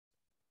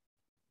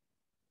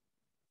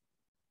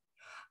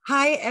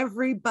Hi,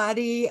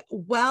 everybody.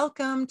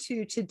 Welcome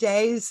to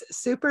today's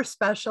super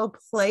special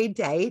play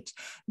date.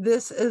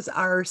 This is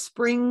our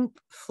Spring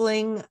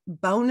Fling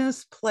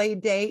bonus play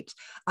date,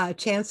 a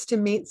chance to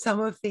meet some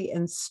of the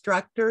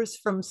instructors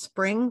from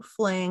Spring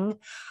Fling,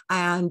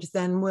 and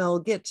then we'll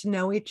get to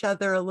know each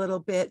other a little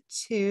bit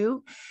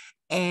too.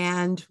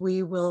 And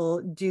we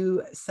will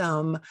do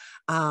some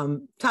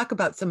talk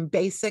about some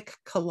basic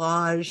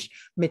collage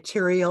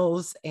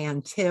materials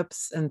and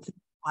tips and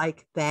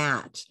like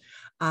that.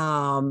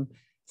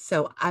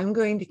 So I'm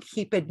going to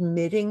keep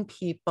admitting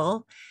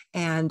people,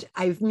 and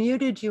I've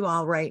muted you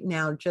all right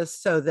now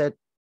just so that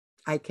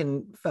I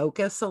can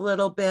focus a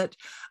little bit.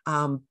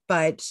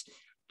 But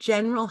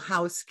general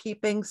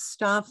housekeeping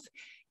stuff,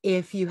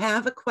 if you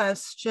have a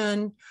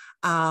question,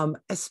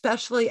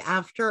 especially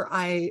after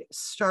I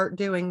start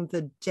doing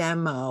the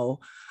demo,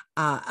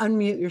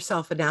 unmute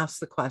yourself and ask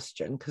the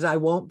question, because I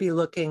won't be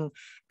looking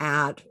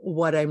at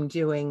what I'm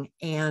doing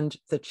and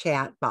the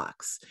chat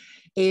box.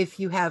 If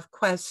you have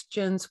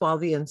questions while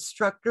the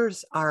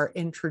instructors are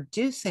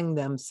introducing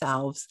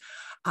themselves,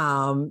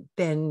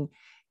 then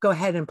go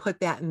ahead and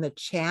put that in the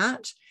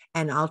chat,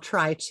 and I'll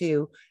try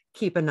to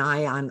keep an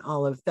eye on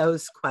all of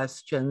those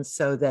questions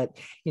so that,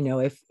 you know,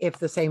 if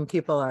the same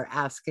people are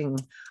asking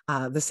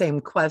the same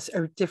question,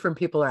 or different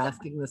people are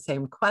asking the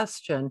same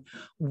question,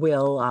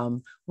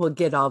 we'll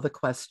get all the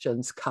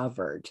questions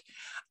covered.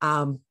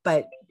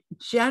 But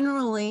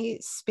generally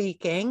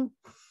speaking,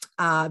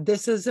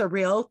 this is a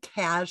real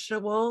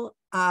casual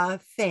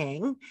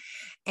thing,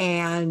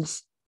 and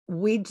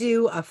we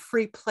do a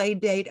free play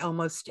date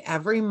almost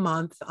every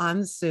month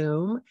on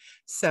Zoom.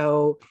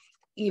 So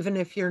even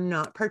if you're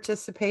not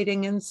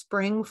participating in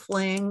Spring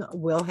Fling,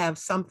 we'll have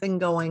something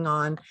going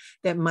on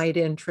that might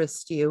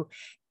interest you.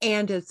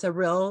 And it's a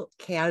real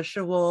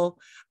casual,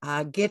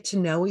 get to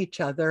know each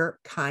other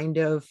kind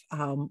of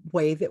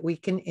way that we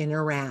can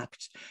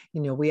interact.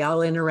 You know, we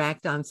all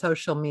interact on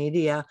social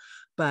media,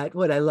 but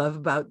what I love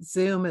about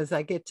Zoom is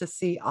I get to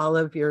see all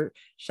of your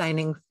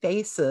shining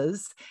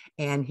faces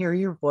and hear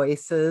your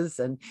voices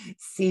and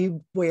see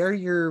where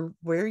you're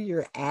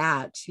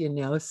at. You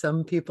know,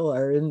 some people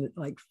are in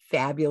like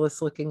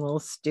fabulous looking little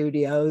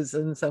studios,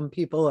 and some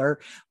people are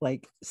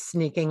like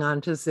sneaking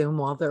onto Zoom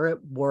while they're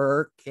at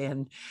work.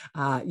 And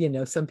you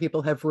know, some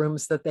people have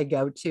rooms that they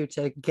go to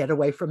get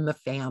away from the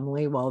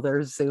family while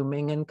they're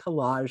Zooming and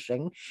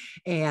collaging.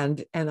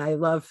 And I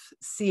love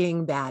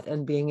seeing that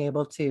and being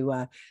able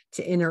to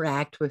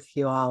interact with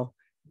you all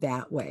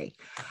that way.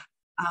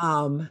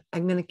 I'm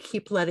going to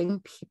keep letting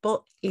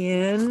people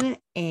in,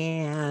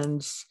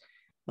 and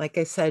like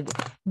I said,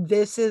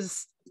 this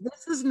is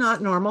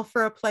not normal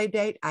for a play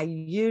date. I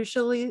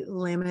usually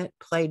limit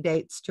play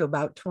dates to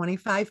about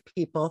 25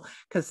 people,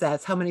 because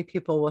that's how many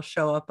people will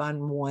show up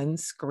on one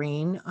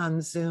screen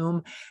on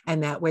Zoom,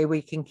 and that way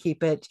we can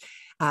keep it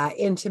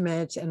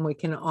intimate, and we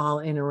can all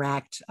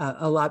interact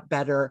a lot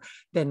better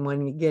than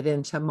when you get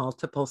into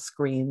multiple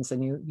screens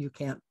and you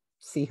can't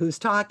see who's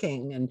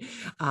talking.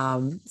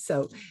 And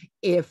so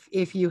if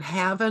you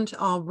haven't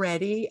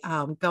already,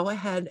 go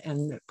ahead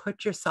and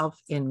put yourself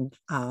in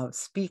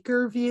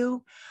speaker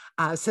view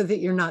so that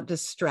you're not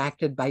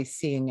distracted by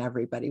seeing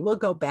everybody. We'll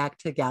go back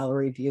to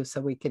gallery view so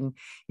we can,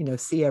 you know,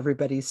 see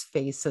everybody's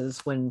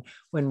faces when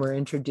we're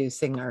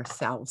introducing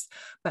ourselves.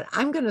 But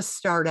I'm going to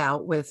start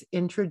out with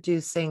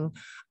introducing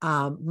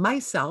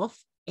myself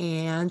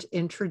and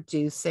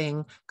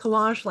introducing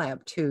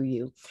Collage-Lab to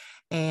you.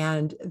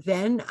 And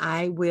then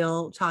I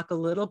will talk a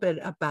little bit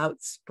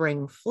about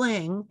Spring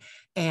Fling.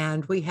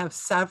 And we have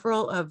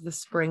several of the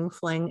Spring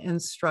Fling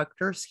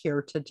instructors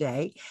here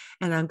today.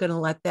 And I'm going to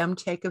let them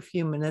take a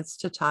few minutes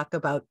to talk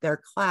about their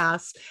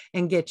class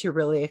and get you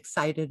really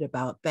excited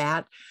about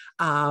that.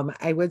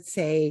 I would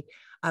say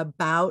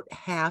about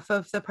half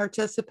of the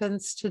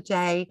participants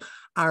today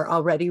are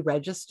already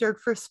registered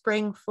for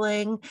Spring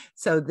Fling.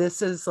 So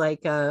this is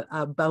like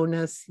a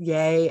bonus.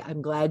 Yay,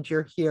 I'm glad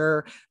you're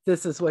here.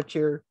 This is what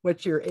you're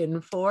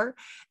in for.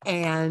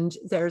 And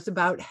there's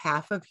about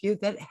half of you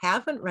that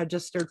haven't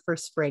registered for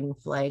Spring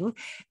Fling.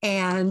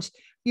 And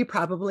you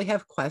probably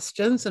have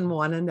questions and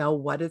want to know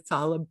what it's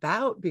all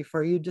about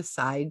before you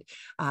decide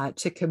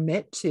to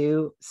commit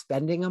to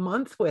spending a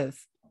month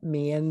with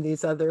me and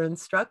these other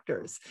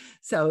instructors.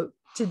 So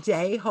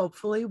today,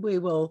 hopefully, we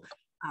will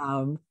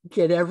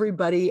get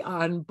everybody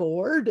on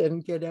board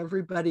and get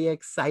everybody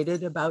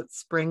excited about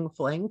Spring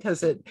Fling,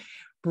 because it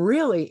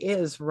really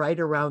is right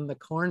around the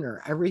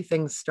corner.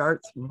 Everything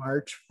starts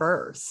March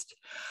 1st.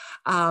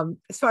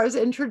 As far as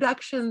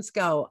introductions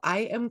go,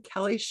 I am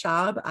Kelly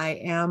Schaub. I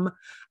am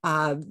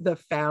the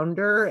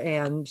founder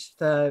and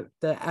the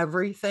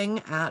everything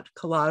at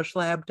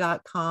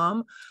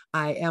Collage-Lab.com.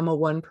 I am a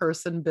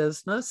one-person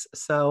business,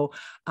 so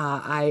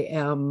I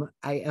am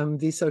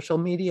the social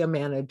media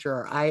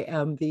manager. I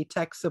am the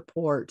tech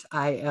support.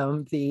 I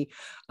am the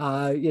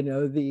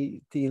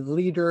the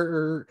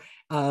leader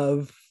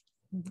of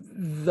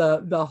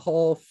the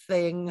whole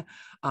thing.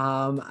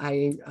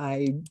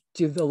 I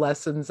do the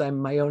lessons. I'm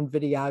my own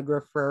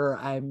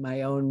videographer. I'm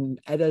my own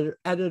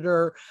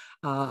editor.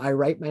 I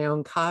write my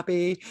own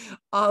copy,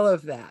 all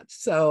of that.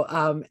 So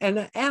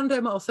and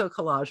I'm also a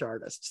collage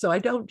artist. So I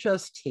don't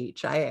just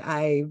teach.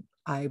 I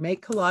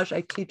make collage.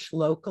 I teach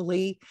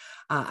locally.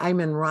 I'm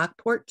in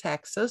Rockport,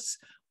 Texas,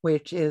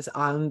 which is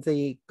on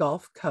the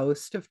Gulf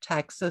Coast of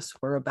Texas.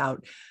 We're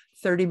about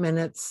 30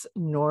 minutes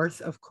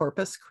north of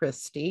Corpus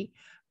Christi.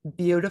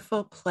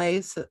 Beautiful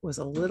place. It was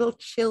a little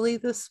chilly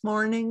this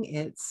morning.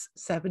 It's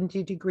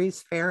 70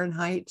 degrees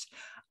Fahrenheit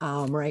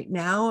right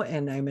now,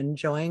 and I'm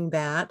enjoying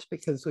that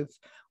because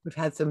we've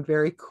had some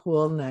very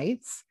cool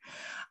nights.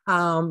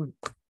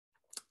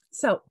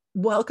 So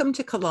welcome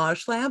to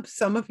Collage-Lab.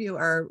 Some of you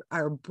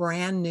are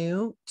brand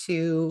new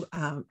to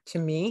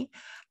me,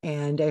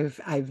 and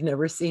I've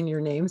never seen your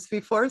names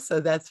before,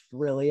 so that's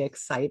really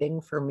exciting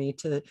for me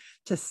to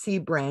see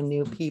brand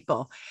new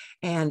people.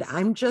 And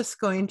I'm just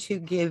going to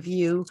give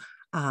you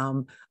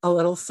a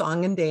little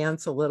song and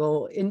dance, a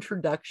little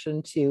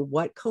introduction to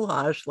what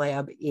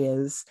Collage-Lab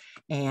is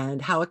and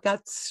how it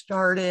got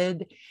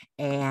started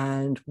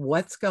and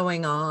what's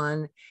going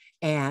on,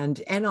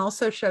 and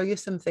also show you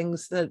some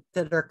things that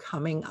are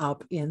coming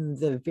up in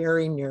the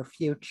very near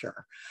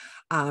future.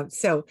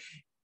 So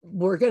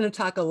we're going to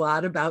talk a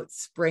lot about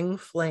Spring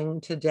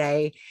Fling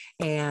today,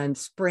 and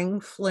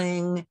Spring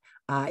Fling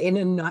in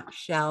a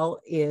nutshell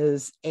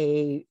is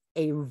a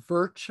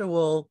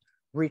virtual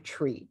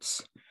retreat.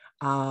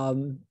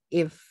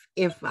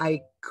 If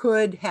I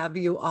could have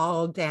you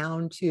all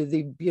down to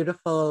the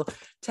beautiful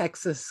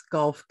Texas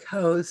Gulf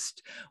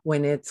Coast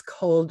when it's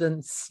cold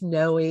and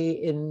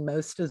snowy in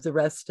most of the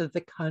rest of the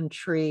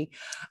country,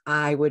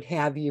 I would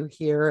have you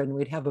here, and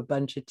we'd have a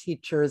bunch of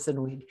teachers, and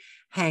we'd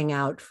hang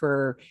out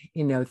for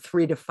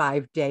 3 to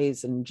 5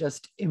 days and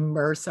just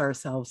immerse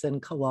ourselves in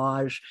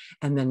collage,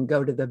 and then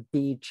go to the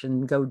beach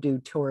and go do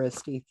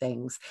touristy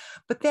things.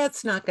 But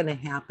that's not going to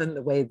happen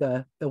the way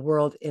the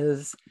world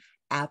is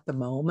at the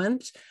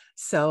moment.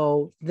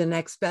 So the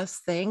next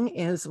best thing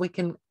is we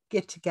can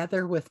get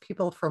together with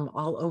people from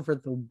all over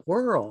the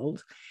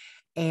world.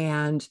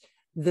 And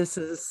this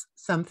is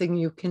something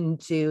you can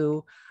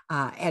do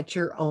at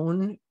your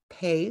own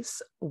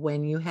pace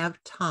when you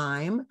have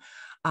time.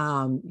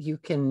 You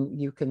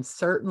can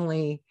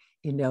certainly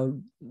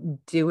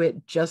do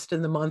it just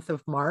in the month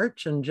of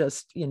March and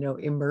just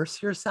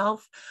immerse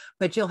yourself,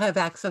 but you'll have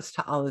access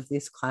to all of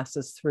these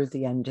classes through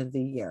the end of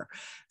the year.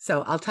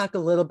 So I'll talk a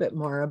little bit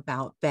more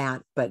about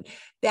that, but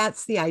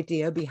that's the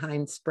idea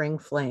behind Spring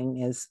Fling.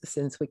 Is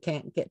since we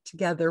can't get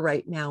together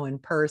right now in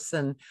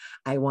person,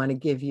 I want to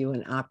give you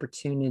an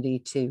opportunity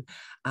to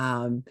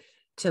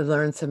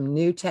learn some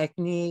new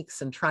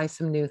techniques and try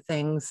some new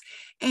things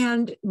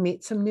and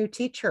meet some new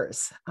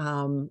teachers.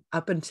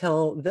 Up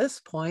until this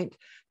point,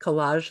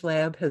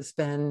 Collage-Lab has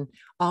been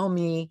all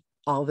me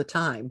all the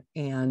time.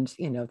 And,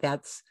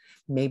 that's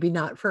maybe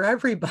not for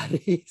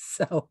everybody.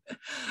 So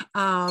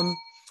a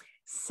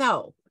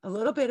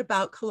little bit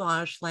about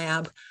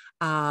Collage-Lab.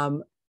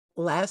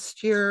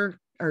 Last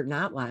year, or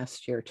not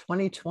last year,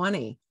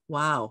 2020.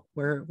 Wow,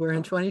 we're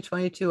in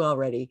 2022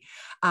 already.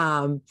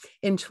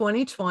 In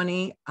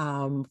 2020,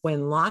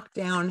 when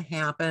lockdown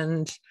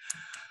happened,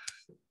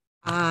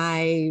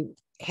 I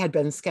had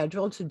been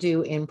scheduled to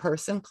do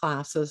in-person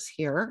classes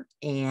here,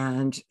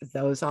 and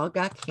those all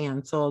got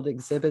canceled.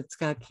 Exhibits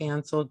got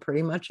canceled.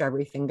 Pretty much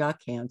everything got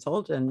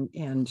canceled,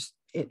 and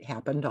it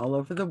happened all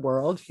over the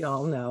world, you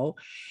all know.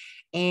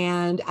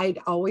 And I'd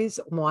always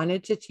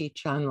wanted to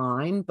teach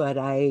online, but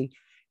I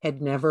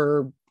had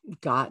never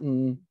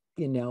gotten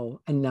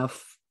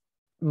enough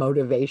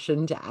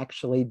motivation to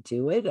actually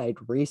do it.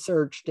 I'd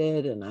researched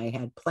it and I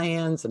had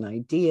plans and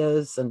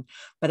ideas,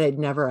 but I'd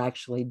never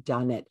actually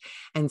done it.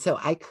 And so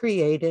I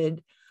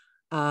created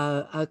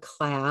a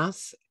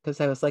class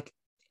because I was like,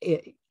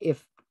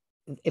 if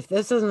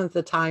this isn't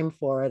the time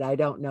for it, I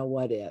don't know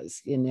what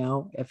is.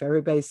 If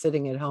everybody's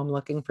sitting at home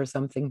looking for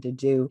something to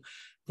do,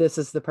 this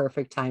is the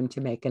perfect time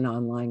to make an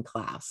online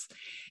class.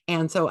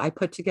 And so I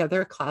put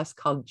together a class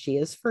called G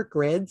is for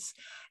Grids,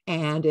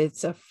 and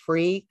it's a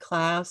free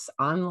class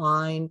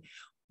online.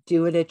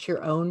 Do it at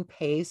your own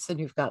pace, and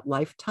you've got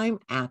lifetime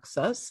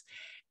access.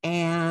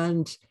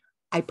 And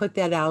I put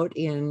that out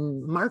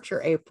in March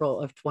or April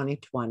of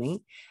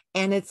 2020,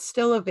 and it's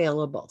still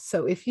available.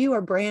 So if you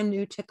are brand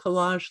new to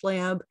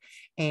Collage-Lab,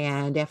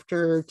 and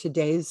after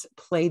today's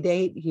play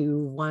date, you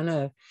want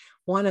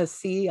to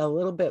see a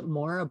little bit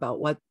more about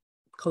what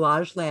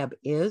Collage-Lab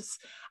is,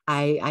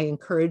 I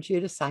encourage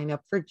you to sign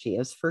up for G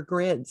is for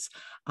Grids.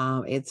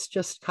 It's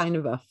just kind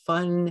of a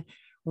fun,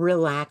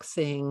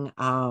 relaxing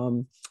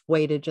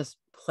way to just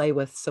play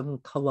with some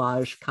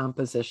collage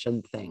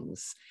composition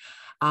things.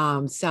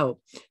 So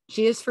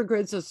G is for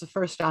Grids is the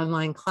first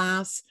online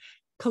class.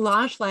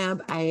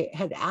 Collage-Lab, I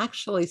had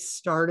actually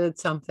started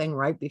something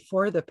right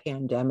before the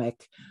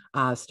pandemic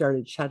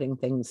started shutting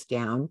things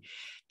down.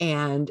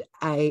 And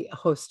I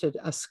hosted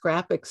a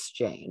scrap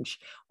exchange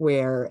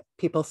where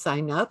people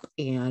sign up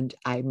and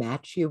I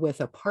match you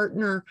with a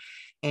partner,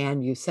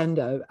 and you send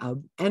a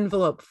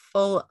envelope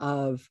full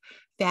of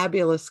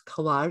fabulous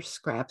collage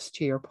scraps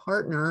to your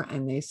partner,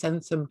 and they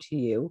send some to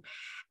you.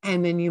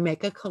 And then you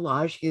make a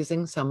collage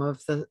using some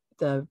of the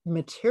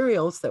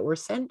materials that were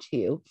sent to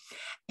you,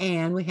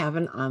 and we have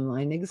an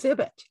online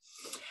exhibit.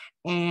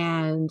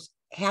 And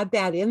had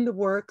that in the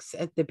works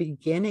at the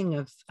beginning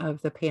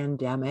of the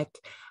pandemic.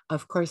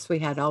 Of course, we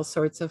had all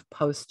sorts of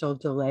postal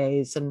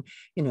delays and,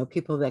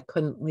 people that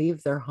couldn't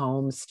leave their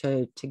homes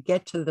to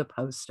get to the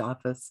post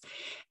office.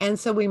 And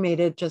so we made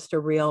it just a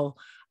real,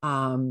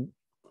 no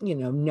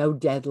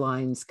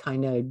deadlines,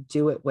 kind of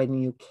do it when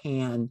you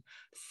can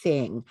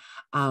thing.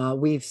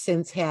 We've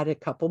since had a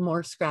couple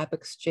more scrap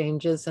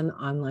exchanges and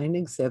online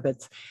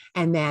exhibits,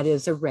 and that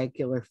is a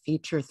regular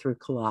feature through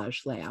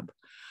Collage-Lab.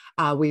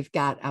 We've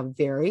got a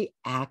very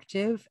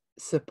active,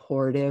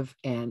 supportive,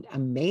 and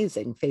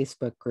amazing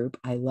Facebook group.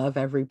 I love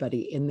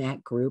everybody in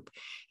that group.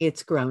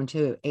 It's grown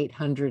to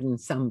 800 and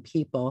some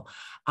people,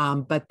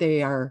 but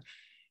they are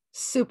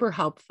super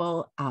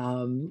helpful.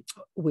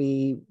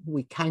 We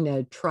kind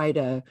of try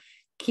to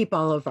keep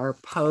all of our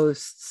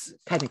posts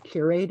kind of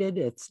curated.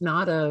 It's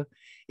not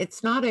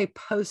a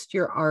post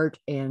your art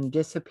and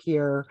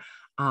disappear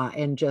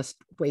and just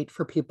wait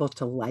for people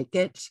to like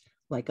it,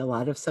 like a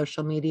lot of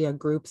social media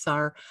groups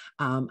are.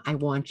 I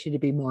want you to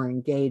be more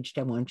engaged.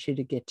 I want you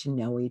to get to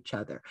know each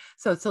other.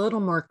 So it's a little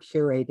more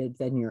curated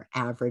than your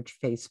average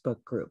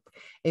Facebook group.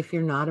 If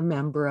you're not a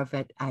member of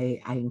it,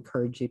 I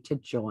encourage you to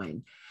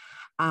join.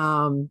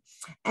 And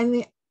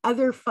the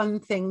other fun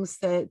things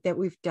that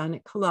we've done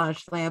at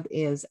Collage-Lab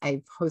is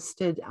I've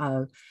hosted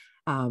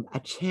a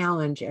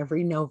challenge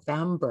every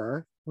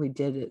November. We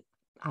did it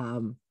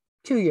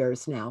 2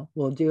 years now.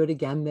 We'll do it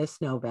again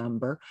this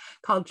November,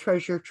 called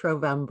Treasure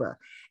Trovember.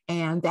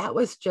 And that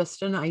was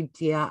just an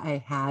idea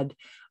I had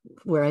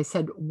where I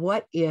said,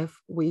 what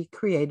if we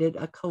created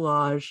a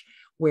collage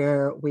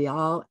where we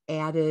all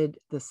added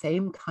the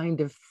same kind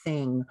of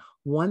thing,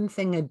 one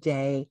thing a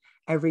day,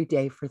 every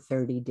day for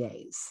 30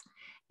 days.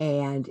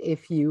 And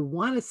if you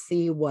want to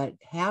see what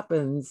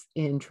happens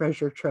in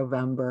Treasure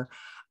Trovember,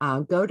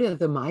 go to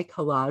the My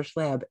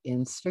Collage-Lab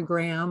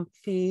Instagram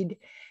feed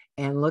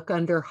and look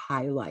under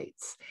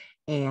highlights,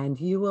 and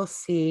you will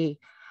see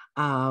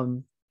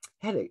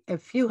had a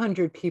few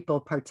hundred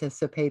people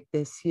participate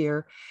this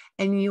year,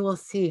 and you will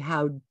see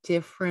how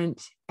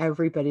different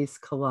everybody's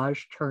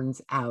collage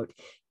turns out,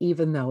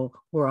 even though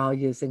we're all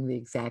using the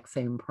exact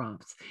same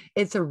prompts.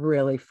 It's a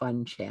really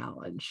fun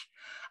challenge.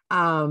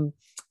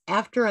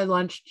 After I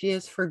launched G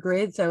is for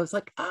Grids, I was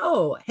like,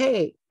 oh,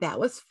 hey, that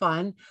was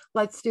fun.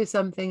 Let's do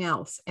something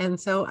else. And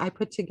so I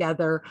put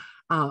together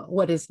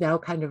what is now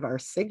kind of our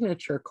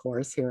signature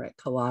course here at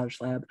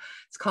Collage-Lab.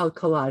 It's called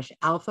Collage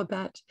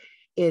Alphabet.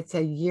 It's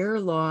a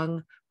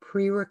year-long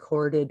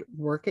pre-recorded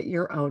work at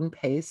your own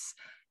pace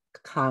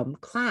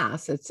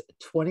class. It's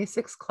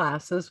 26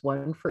 classes,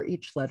 one for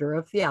each letter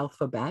of the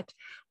alphabet.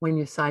 When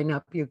you sign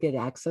up, you get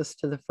access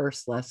to the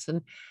first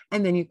lesson,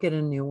 and then you get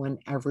a new one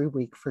every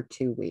week for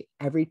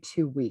every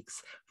 2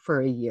 weeks for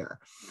a year.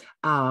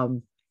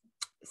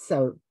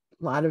 So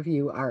a lot of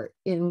you are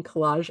in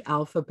Collage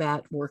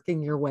Alphabet,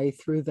 working your way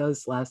through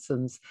those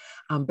lessons,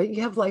 but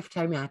you have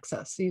lifetime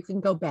access, so you can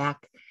go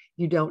back.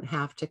 You don't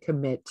have to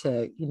commit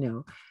to,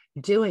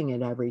 doing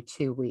it every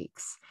 2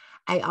 weeks.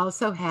 I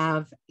also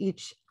have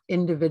each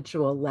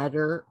individual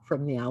letter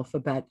from the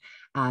alphabet.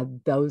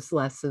 Those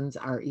lessons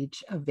are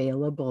each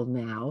available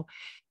now.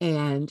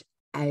 And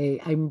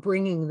I'm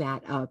bringing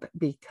that up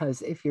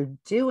because if you're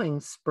doing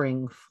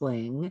Spring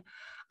Fling,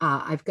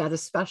 I've got a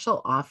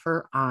special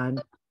offer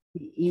on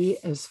the E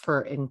is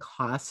for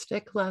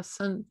encaustic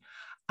lesson.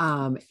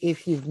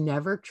 If you've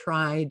never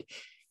tried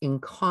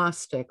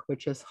encaustic,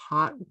 which is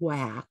hot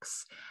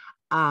wax,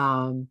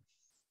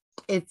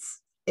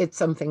 it's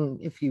something,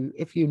 if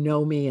you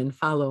know me and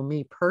follow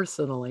me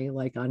personally,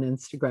 like on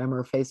Instagram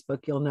or Facebook,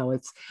 you'll know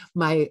it's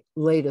my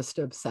latest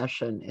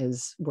obsession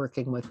is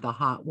working with the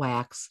hot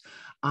wax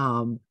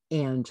and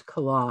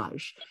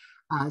collage.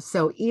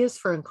 So E is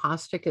for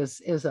encaustic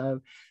is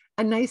a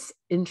nice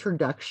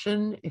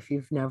introduction if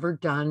you've never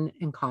done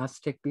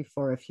encaustic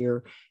before, if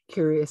you're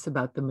curious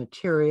about the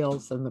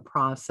materials and the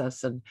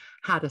process and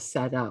how to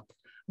set up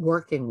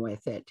working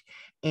with it.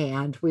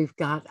 And we've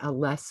got a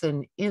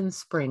lesson in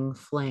Spring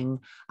Fling.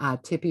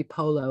 Tippy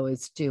Polo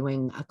is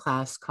doing a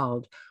class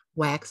called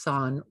Wax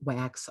On,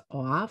 Wax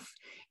Off,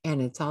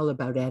 and it's all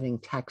about adding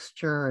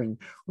texture and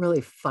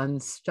really fun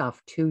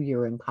stuff to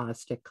your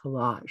encaustic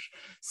collage.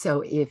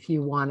 So if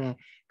you want to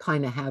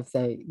kind of have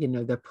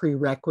the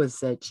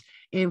prerequisite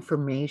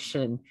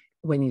information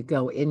when you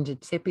go into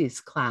Tippy's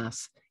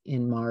class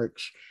in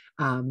March,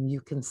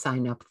 You can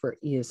sign up for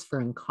E is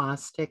for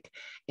Encaustic,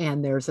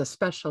 and there's a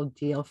special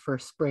deal for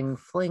Spring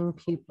Fling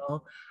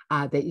people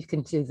that you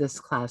can do this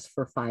class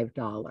for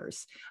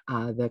 $5.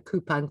 The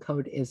coupon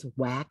code is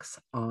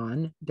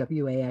WAXON,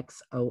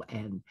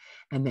 WAXON,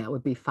 and that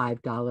would be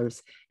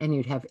 $5, and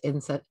you'd have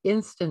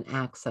instant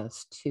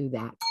access to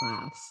that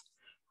class.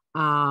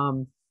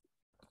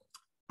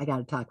 I got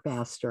to talk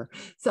faster.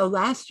 So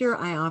last year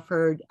I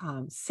offered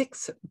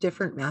 6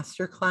 different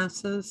master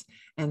classes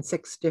and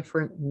 6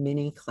 different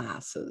mini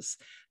classes.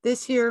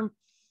 This year,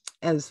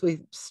 as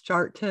we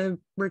start to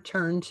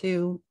return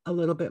to a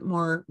little bit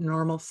more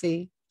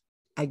normalcy,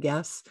 I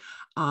guess,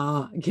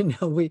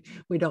 we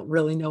don't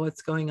really know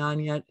what's going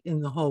on yet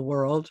in the whole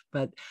world,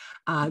 but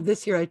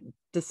this year I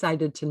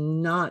decided to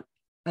not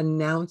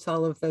announce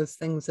all of those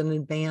things in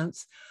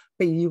advance,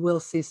 but you will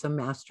see some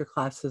master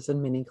classes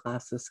and mini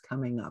classes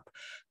coming up.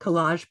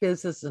 Collage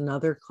Biz is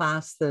another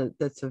class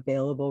that's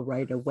available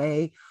right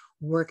away.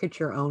 Work at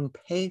your own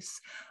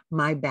pace.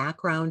 My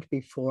background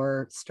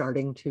before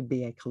starting to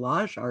be a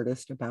collage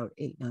artist about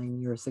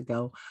 8-9 years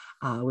ago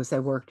was I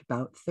worked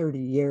about 30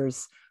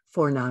 years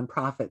for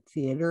nonprofit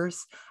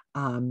theaters,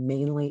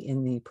 mainly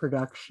in the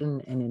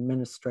production and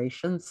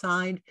administration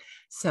side.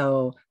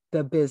 So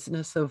the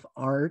business of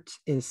art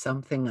is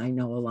something I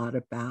know a lot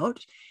about,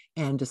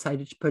 and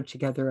decided to put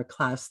together a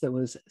class that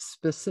was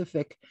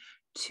specific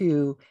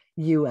to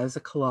you as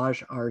a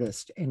collage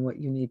artist and what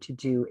you need to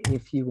do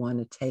if you want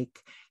to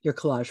take your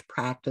collage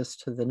practice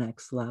to the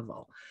next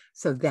level.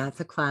 So that's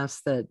a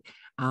class that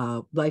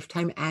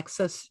lifetime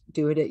access,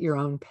 do it at your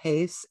own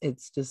pace.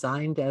 It's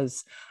designed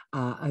as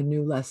a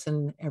new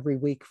lesson every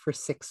week for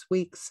 6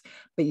 weeks,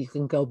 but you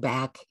can go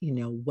back,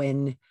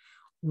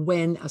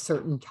 when a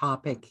certain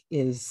topic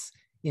is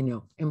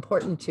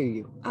important to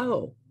you.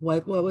 Oh,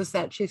 what was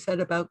that she said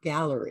about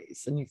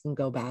galleries? And you can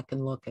go back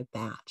and look at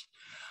that.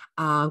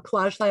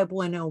 Collage-Lab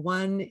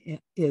 101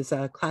 is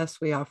a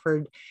class we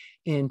offered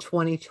in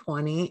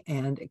 2020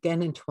 and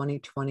again in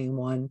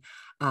 2021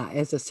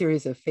 as a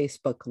series of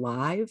Facebook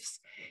Lives.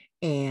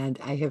 And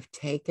I have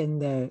taken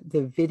the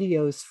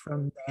videos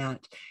from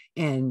that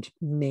and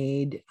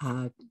made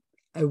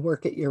a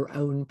work at your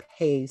own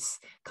pace,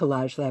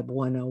 Collage-Lab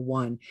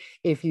 101.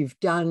 If you've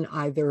done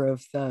either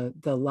of the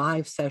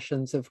live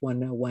sessions of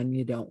 101,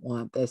 you don't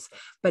want this.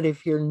 But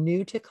if you're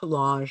new to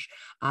collage,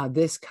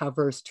 this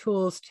covers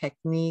tools,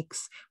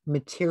 techniques,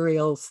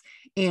 materials,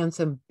 and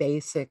some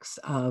basics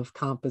of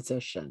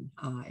composition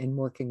and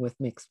working with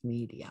mixed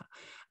media.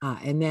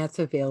 And that's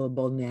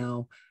available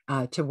now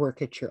to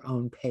work at your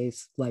own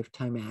pace,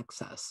 lifetime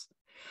access.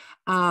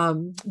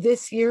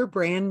 This year,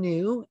 brand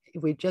new,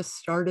 we just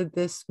started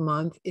this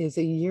month, is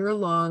a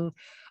year-long,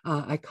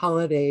 I call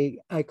it a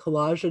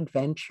collage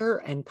adventure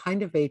and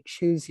kind of a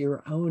choose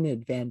your own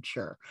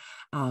adventure.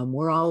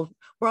 We're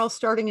all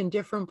starting in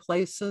different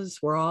places.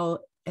 We're all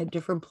at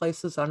different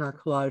places on our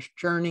collage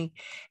journey,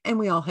 and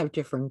we all have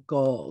different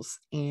goals.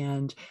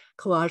 And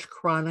Collage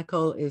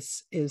Chronicle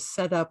is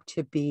set up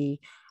to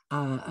be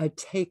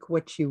take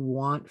what you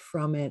want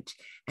from it,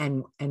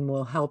 and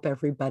we'll help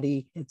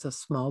everybody. It's a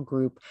small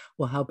group.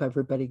 We'll help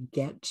everybody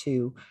get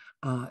to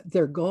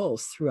their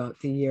goals throughout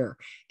the year.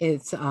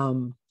 It's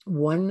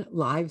 1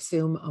 live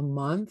Zoom a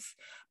month,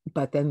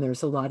 but then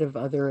there's a lot of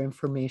other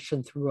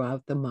information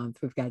throughout the month.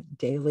 We've got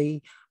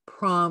daily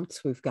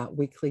prompts, we've got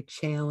weekly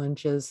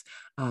challenges.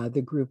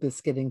 The group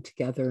is getting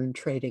together and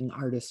trading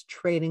artist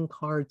trading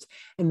cards,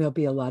 and there'll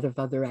be a lot of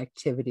other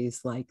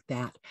activities like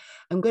that.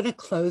 I'm going to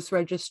close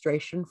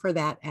registration for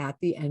that at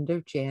the end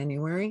of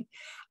January.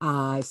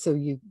 So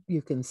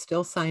you can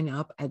still sign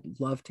up. I'd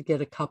love to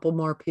get a couple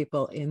more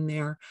people in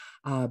there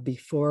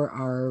before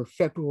our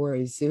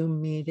February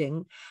Zoom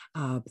meeting.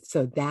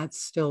 So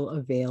that's still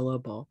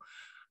available.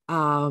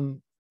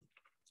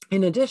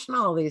 In addition to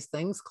all these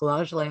things,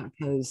 Collage-Lab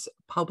has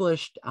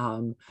published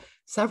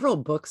several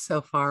books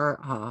so far,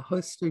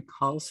 hosted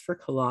calls for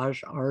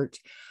collage art.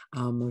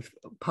 We've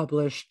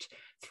published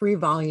 3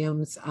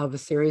 volumes of a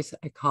series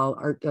I call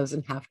Art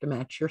Doesn't Have to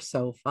Match Your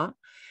Sofa.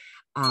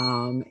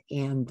 And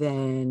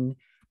then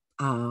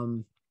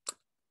for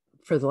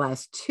the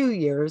last 2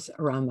 years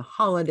around the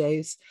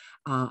holidays,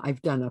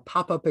 I've done a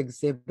pop-up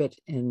exhibit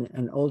in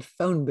an old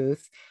phone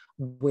booth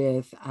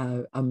with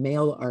a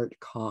mail art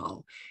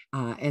call,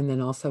 and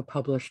then also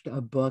published a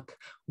book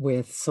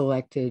with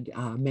selected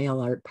mail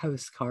art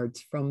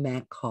postcards from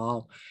that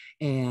call.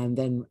 And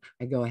then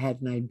I go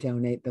ahead and I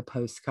donate the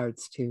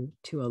postcards to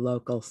a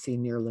local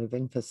senior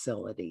living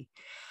facility.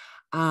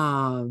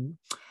 Last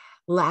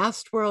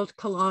World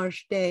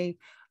Collage Day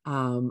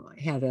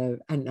had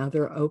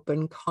another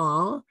open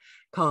call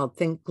called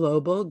Think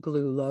Global,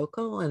 Glue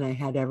Local, and I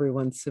had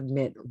everyone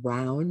submit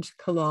round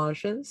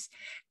collages,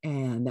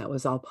 and that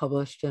was all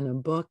published in a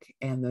book,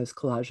 and those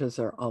collages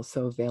are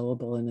also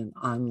available in an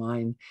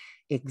online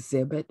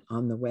exhibit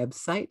on the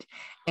website.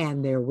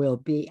 And there will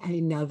be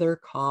another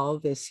call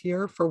this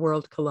year for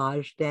World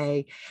Collage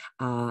Day.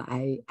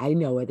 I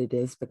know what it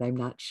is, but I'm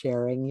not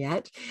sharing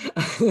yet.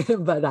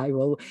 But I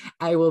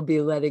will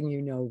be letting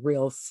you know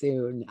real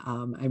soon.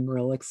 I'm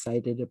real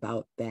excited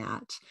about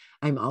that.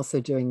 I'm also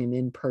doing an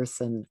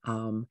in-person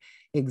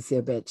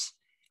exhibit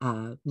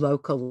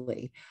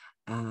locally.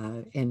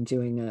 And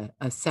doing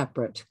a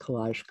separate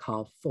collage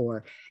call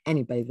for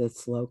anybody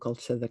that's local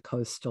to the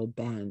Coastal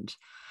Bend.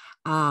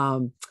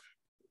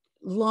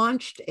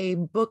 Launched a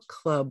book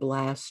club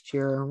last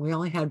year. We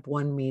only had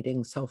one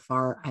meeting so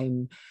far.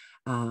 I'm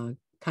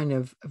kind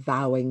of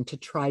vowing to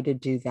try to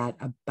do that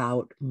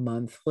about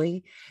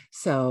monthly.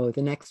 So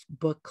the next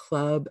book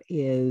club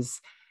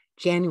is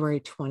January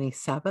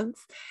 27th,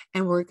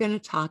 and we're going to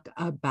talk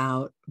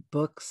about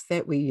books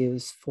that we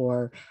use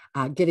for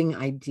getting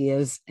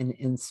ideas and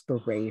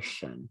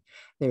inspiration.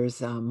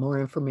 There's more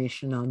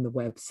information on the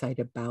website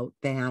about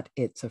that.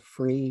 It's a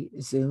free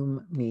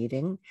Zoom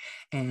meeting,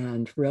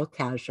 and real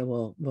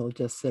casual. We'll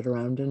just sit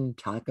around and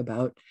talk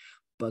about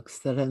books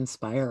that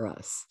inspire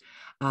us.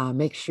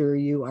 Make sure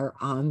you are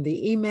on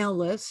the email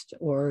list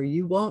or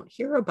you won't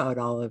hear about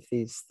all of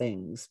these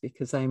things,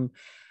 because I'm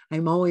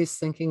always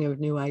thinking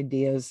of new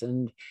ideas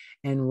and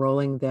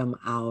rolling them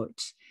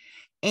out.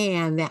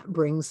 And that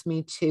brings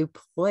me to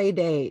play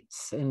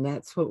dates, and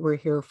that's what we're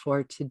here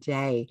for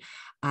today.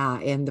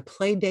 And the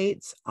play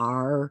dates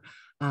are,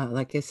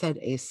 like I said,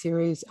 a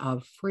series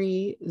of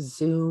free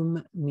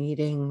Zoom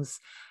meetings,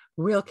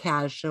 real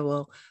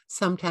casual.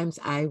 Sometimes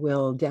I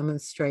will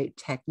demonstrate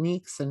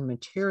techniques and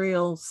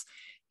materials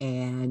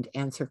and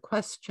answer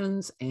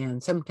questions.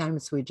 And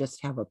sometimes we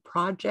just have a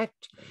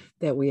project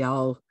that we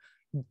all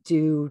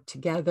do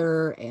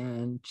together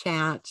and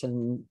chat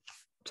and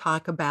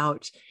talk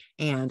about.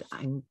 And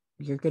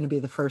you're going to be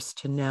the first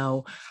to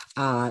know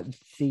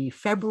the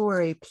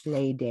February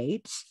play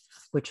date,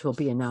 which will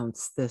be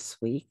announced this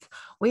week.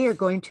 We are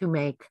going to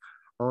make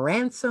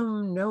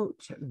ransom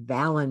note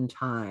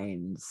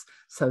Valentines.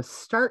 So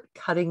start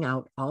cutting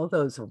out all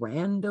those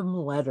random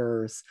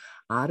letters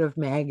out of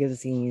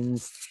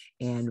magazines,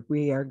 and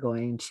we are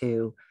going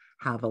to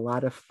have a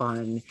lot of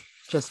fun,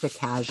 just a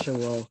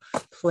casual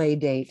play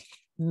date,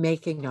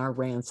 making our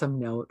ransom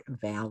note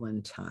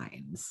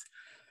Valentines.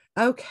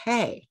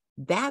 Okay,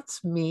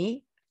 that's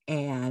me,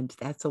 and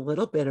that's a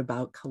little bit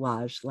about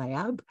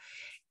Collage-Lab.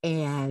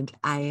 And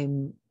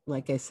I'm,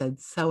 like I said,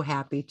 so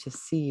happy to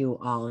see you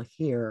all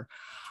here.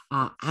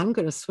 I'm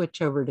going to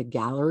switch over to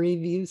gallery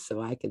view so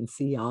I can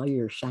see all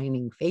your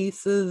shining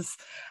faces.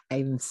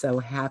 I'm so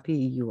happy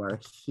you are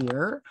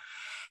here.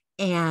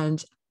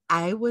 And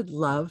I would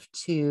love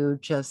to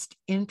just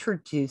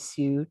introduce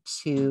you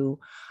to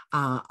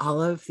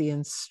all of the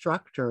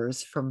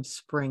instructors from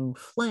Spring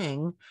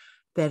Fling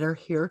that are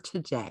here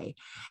today.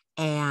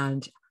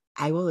 And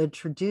I will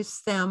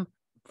introduce them.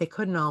 They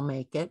couldn't all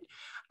make it,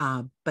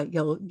 but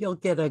you'll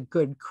get a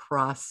good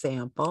cross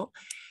sample.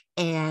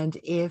 And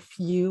if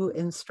you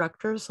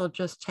instructors will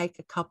just take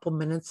a couple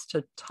minutes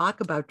to talk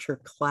about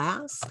your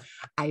class.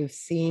 I've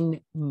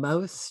seen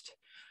most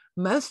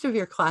of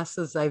your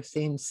classes. I've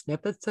seen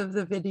snippets of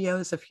the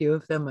videos. A few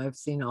of them I've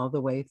seen all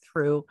the way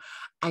through.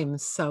 I'm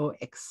so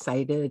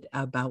excited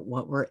about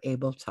what we're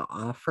able to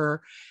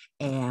offer.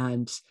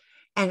 And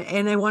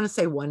I want to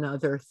say one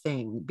other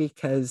thing,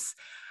 because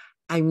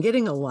I'm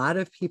getting a lot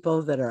of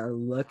people that are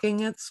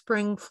looking at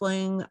Spring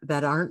Fling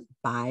that aren't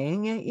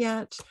buying it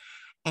yet.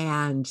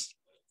 And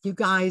you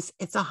guys,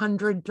 it's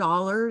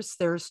 $100.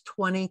 There's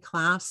 20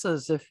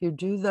 classes. If you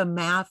do the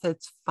math,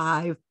 it's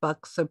 $5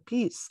 a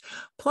piece,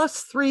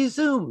 plus 3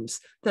 Zooms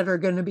that are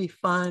going to be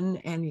fun,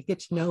 and you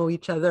get to know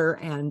each other,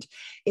 and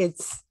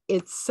it's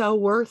so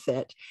worth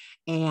it.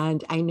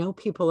 And I know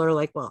people are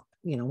like, well,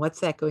 you know, what's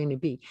that going to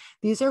be?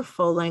 These are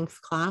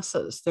full-length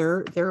classes.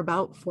 They're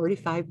about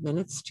 45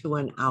 minutes to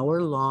an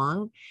hour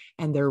long,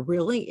 and they're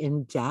really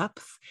in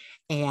depth.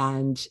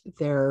 And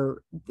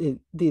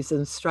these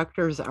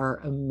instructors are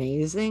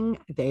amazing.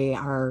 They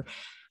are,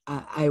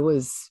 I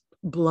was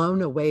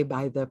blown away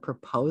by the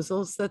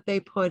proposals that they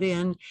put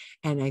in.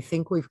 And I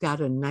think we've got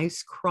a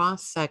nice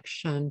cross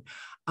section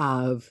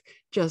of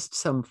just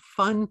some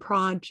fun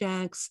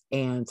projects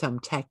and some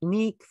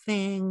technique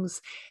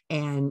things,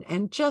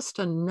 and just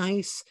a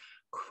nice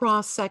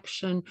cross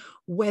section,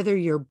 whether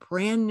you're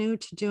brand new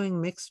to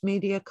doing mixed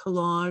media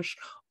collage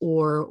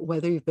or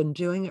whether you've been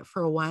doing it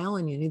for a while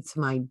and you need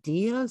some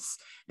ideas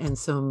and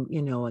some,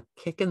 you know, a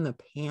kick in the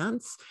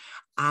pants.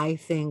 I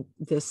think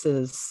this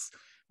is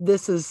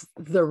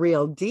the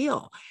real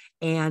deal.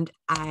 And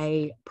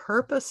I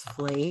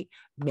purposefully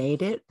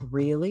made it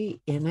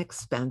really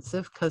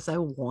inexpensive because I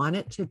want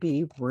it to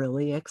be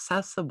really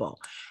accessible.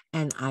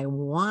 And I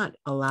want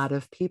a lot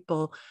of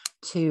people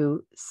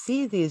to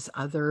see these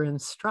other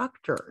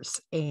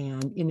instructors.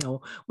 And, you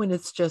know, when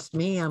it's just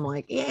me, I'm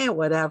like, yeah,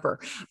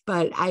 whatever.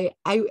 But I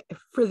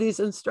for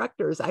these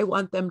instructors, I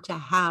want them to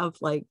have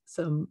like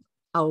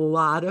a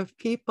lot of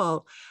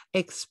people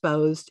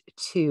exposed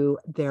to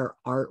their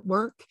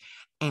artwork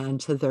and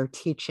to their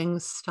teaching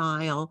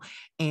style,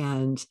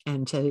 and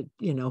to,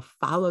 you know,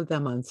 follow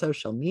them on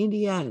social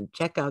media and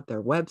check out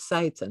their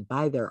websites and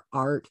buy their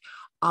art,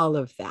 all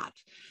of that.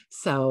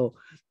 So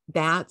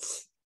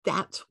that's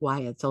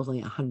why it's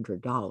only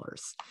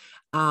 $100.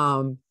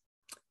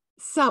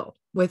 So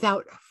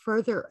without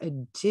further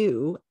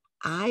ado,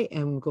 I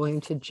am going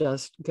to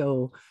just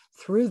go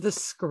through the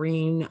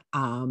screen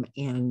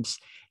and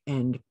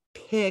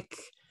pick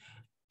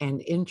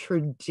and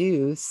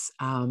introduce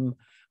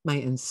my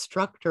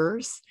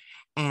instructors.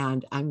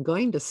 And I'm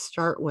going to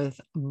start with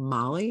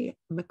Molly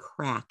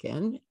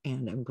McCracken,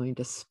 and I'm going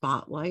to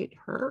spotlight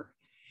her.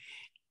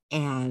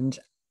 And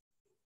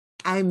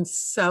I'm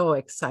so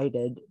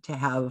excited to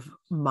have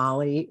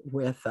Molly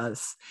with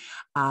us.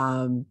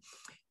 I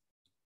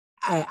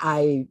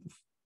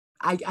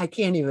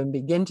can't even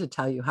begin to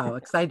tell you how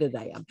excited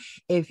I am.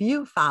 If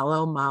you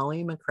follow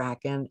Molly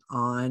McCracken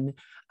on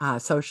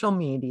social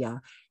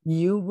media,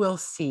 you will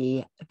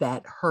see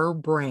that her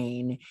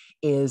brain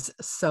is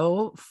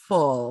so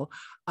full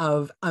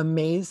of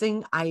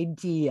amazing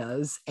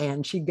ideas,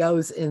 and she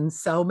goes in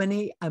so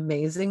many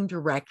amazing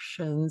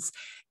directions.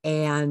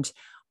 And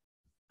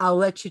I'll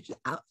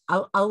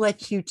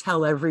let you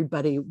tell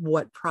everybody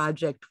what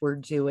project we're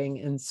doing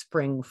in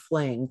Spring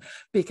Fling,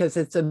 because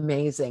it's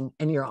amazing,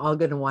 and you're all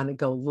going to want to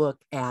go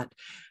look at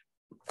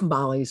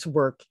Molly's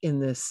work in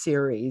this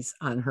series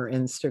on her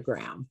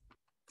Instagram.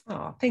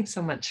 Oh, thanks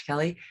so much,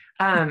 Kelly.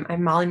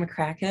 I'm Molly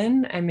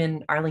McCracken. I'm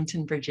in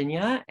Arlington,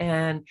 Virginia,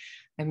 and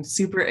I'm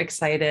super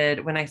excited.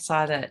 When I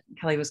saw that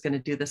Kelly was going to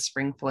do the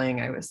Spring Fling,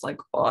 I was like,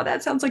 oh,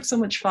 that sounds like so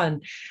much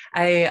fun.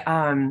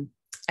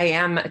 I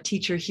am a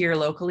teacher here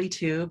locally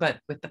too, but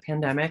with the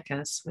pandemic,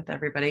 as with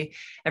everybody,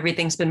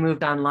 everything's been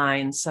moved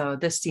online. So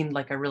this seemed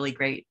like a really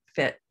great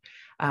fit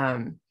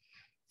and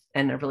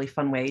a really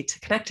fun way to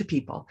connect to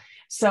people.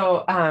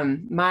 So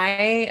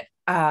my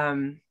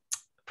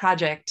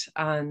project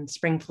on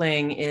Spring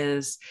Fling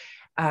is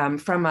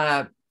from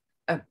a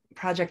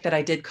project that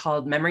I did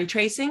called Memory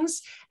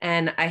Tracings.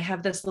 And I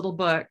have this little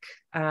book.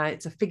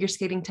 It's a figure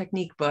skating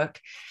technique book.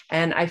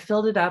 And I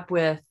filled it up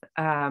with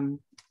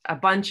a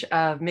bunch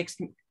of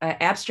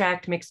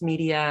abstract mixed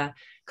media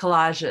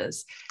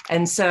collages.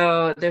 And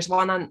so there's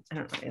one on, I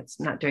don't know, it's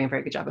not doing a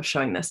very good job of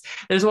showing this.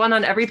 There's one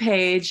on every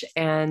page,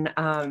 and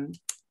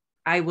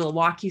I will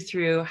walk you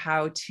through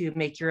how to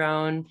make your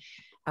own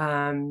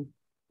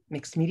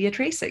mixed media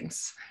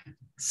tracings.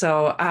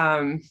 So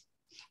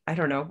I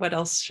don't know, what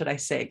else should I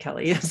say,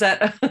 Kelly? Is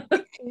that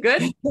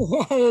good?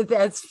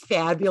 That's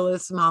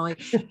fabulous, Molly.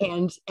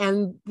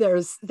 And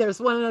there's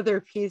one other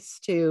piece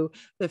to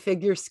the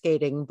figure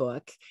skating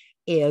book.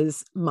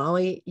 Is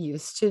Molly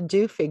used to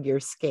do figure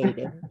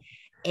skating,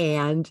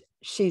 and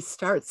she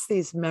starts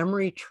these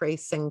memory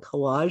tracing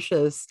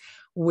collages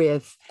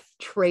with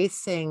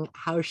tracing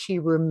how she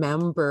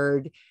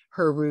remembered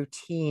her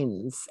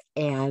routines.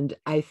 And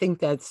I think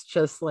that's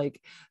just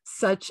like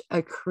such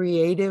a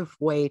creative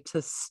way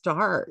to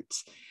start.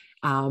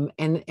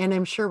 And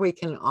I'm sure we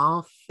can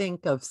all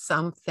think of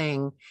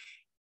something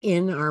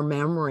in our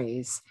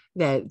memories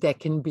that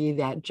can be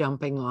that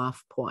jumping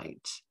off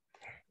point.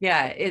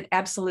 Yeah, it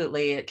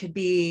absolutely. It could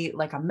be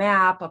like a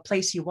map, a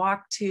place you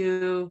walk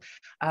to,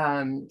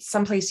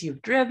 someplace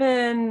you've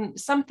driven,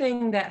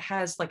 something that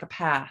has like a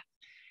path.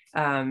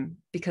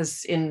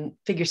 Because in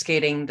figure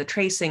skating, the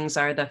tracings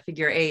are the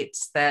figure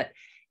eights that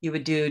you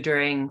would do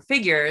during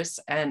figures.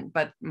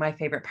 But my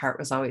favorite part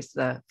was always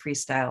the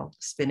freestyle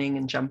spinning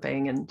and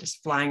jumping and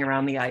just flying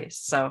around the ice.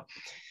 So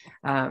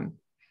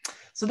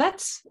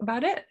that's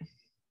about it.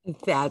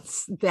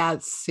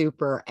 That's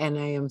super. And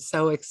I am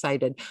so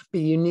excited. But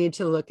you need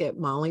to look at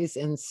Molly's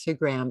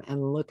Instagram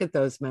and look at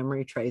those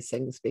memory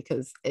tracings,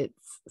 because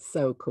it's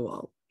so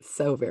cool.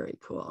 So very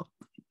cool.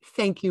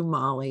 Thank you,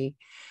 Molly.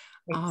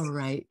 Thanks. All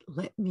right,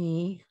 let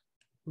me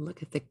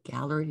look at the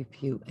gallery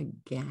view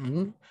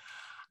again.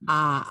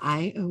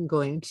 I am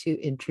going to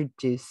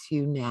introduce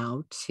you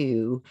now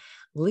to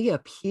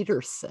Leah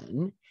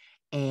Peterson.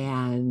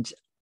 And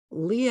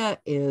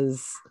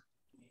Leah's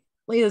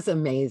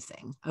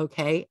amazing,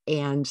 okay?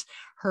 And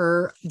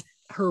her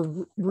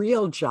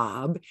real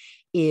job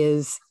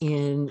is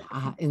in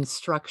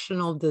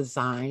instructional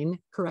design.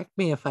 Correct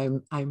me if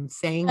I'm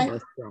saying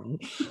this wrong,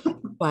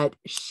 but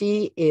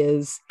she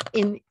is,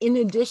 in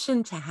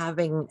addition to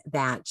having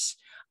that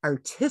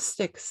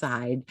artistic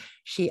side,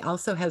 she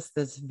also has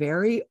this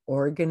very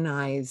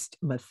organized,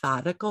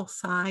 methodical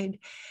side.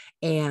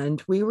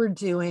 And we were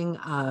doing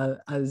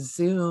a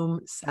Zoom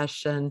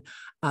session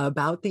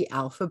about the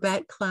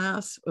alphabet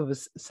class. It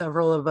was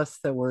several of us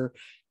that were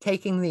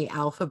taking the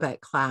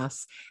alphabet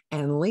class,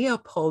 and Leah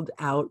pulled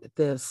out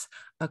this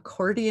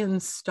accordion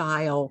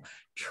style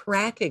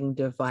tracking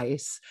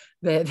device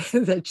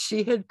that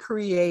she had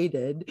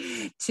created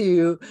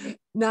to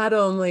not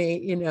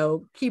only, you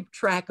know, keep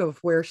track of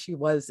where she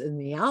was in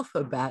the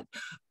alphabet,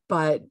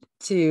 but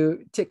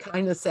to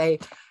kind of say,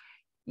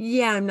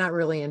 Yeah, I'm not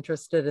really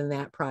interested in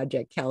that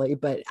project, Kelly,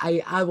 but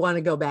I want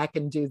to go back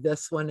and do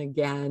this one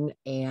again.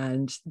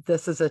 And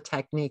this is a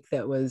technique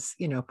that was,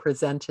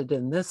 presented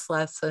in this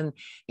lesson.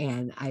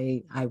 And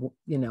I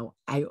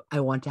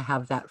want to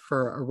have that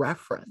for a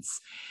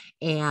reference.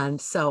 And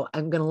so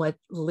I'm going to let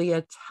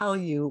Leah tell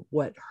you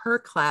what her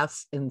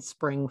class in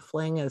Spring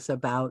Fling is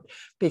about,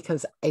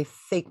 because I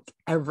think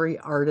every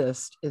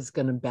artist is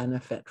going to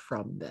benefit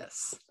from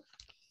this.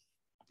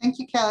 Thank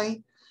you,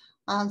 Kelly.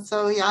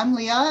 So yeah, I'm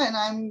Leah, and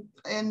I'm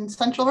in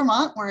central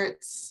Vermont, where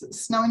it's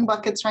snowing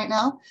buckets right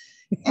now.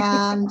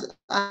 And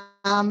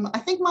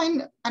I think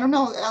mine, I don't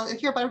know, I'll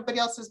hear about everybody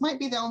else's, might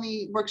be the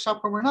only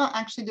workshop where we're not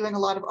actually doing a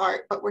lot of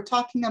art, but we're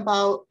talking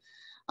about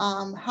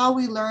how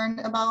we learn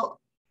about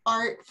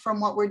art from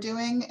what we're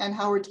doing, and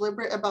how we're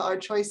deliberate about our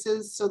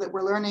choices so that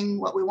we're learning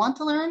what we want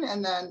to learn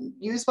and then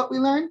use what we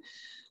learn.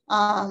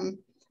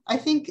 I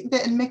think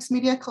that in mixed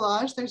media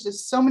collage, there's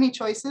just so many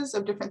choices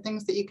of different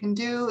things that you can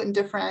do and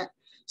different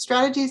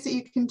strategies that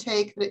you can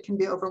take that it can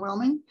be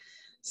overwhelming.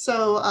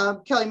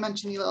 So Kelly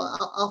mentioned the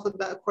little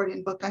alphabet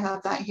accordion book. I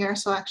have that here.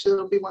 So actually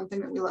it'll be one thing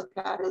that we look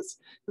at, is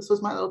this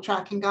was my little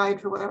tracking guide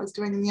for what I was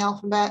doing in the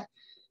alphabet.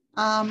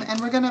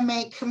 And we're going to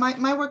make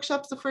my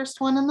workshop's the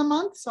first one in the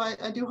month. So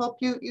I do hope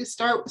you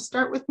start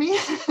with me.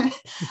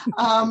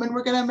 And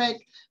we're going to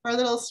make our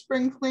little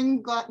Spring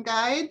Fling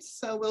guides.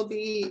 So we'll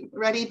be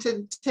ready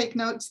to take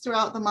notes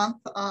throughout the month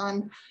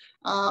on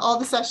all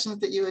the sessions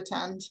that you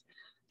attend.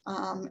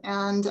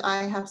 And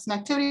I have some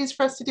activities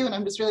for us to do, and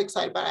I'm just really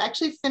excited about it. I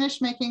actually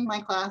finished making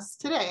my class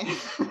today.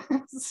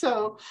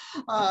 So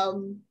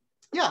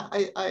yeah,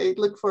 I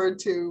look forward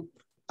to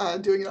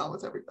doing it all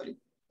with everybody.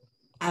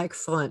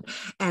 Excellent.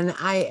 And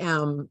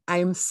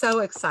I'm so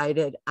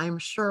excited. I'm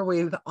sure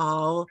we've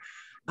all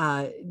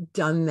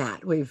done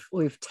that.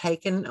 We've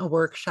taken a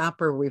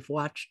workshop, or we've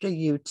watched a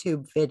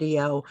YouTube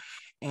video,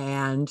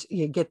 and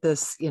you get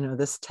this,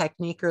 this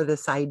technique or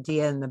this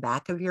idea in the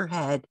back of your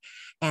head.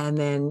 And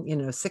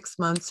then, 6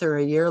 months or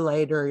a year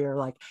later, you're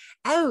like,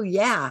 oh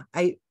yeah,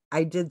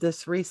 I did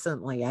this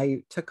recently.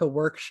 I took a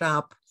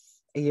workshop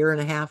a year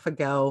and a half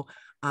ago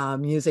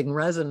using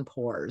resin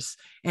pours,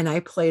 and I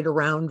played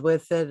around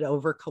with it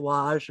over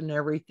collage and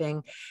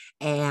everything,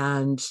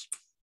 and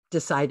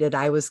decided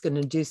I was going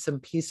to do some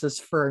pieces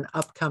for an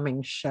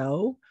upcoming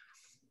show.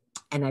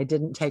 And I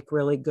didn't take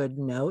really good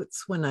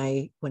notes when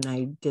I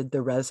did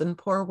the resin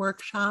pour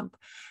workshop.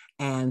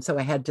 And so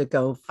I had to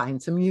go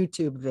find some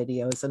YouTube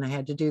videos, and I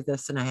had to do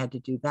this and I had to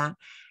do that.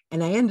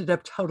 And I ended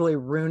up totally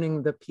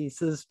ruining the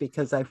pieces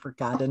because I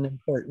forgot an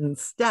important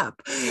step.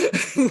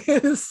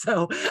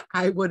 So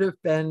I would have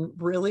been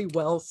really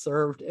well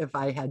served if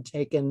I had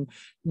taken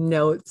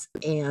notes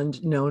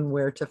and known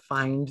where to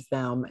find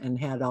them and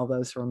had all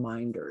those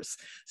reminders.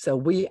 So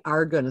we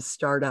are going to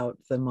start out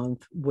the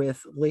month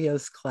with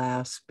Leah's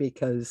class,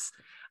 because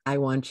I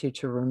want you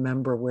to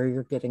remember where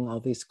you're getting all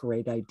these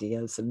great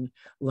ideas and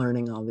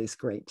learning all these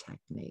great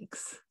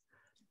techniques.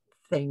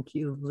 Thank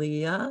you,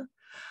 Leah.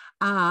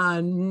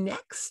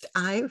 Next,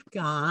 I've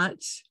got,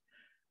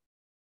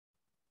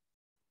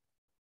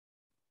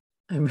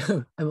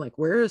 I'm like,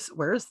 where's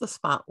the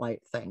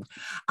spotlight thing?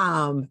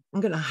 I'm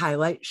going to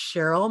highlight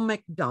Cheryl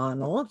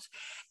McDonald,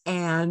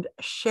 and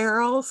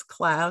Cheryl's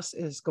class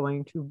is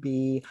going to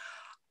be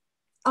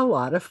a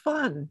lot of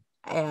fun.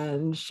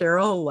 And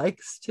Cheryl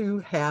likes to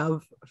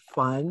have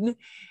fun,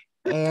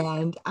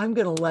 and I'm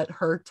going to let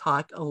her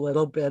talk a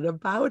little bit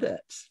about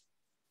it.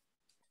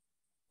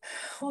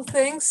 Well,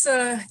 thanks,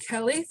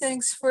 Kelly.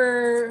 Thanks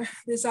for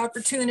this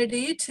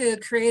opportunity to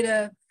create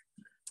a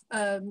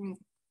kind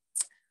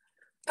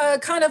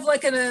of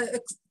like an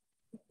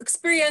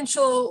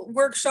experiential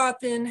workshop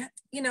in,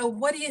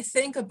 what do you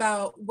think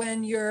about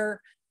when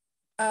you're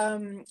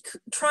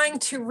trying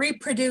to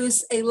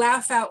reproduce a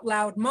laugh out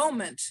loud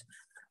moment?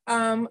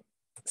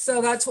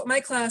 So that's what my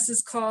class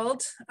is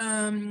called,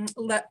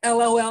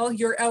 LOL,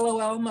 your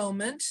LOL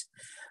moment.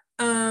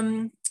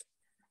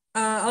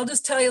 I'll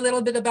just tell you a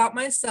little bit about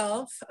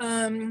myself.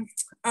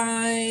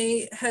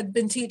 I had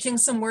been teaching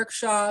some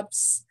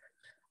workshops,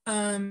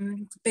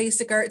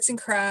 basic arts and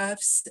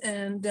crafts,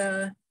 and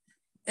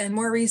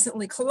more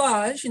recently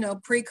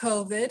collage,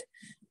 pre-COVID.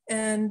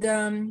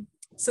 And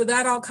so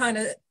that all kind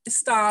of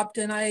stopped,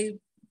 and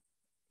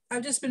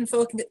I've just been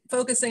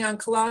focusing on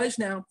collage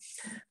now.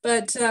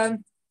 But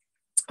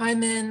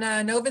I'm in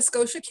Nova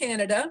Scotia,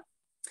 Canada.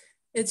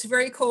 It's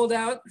very cold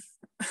out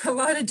a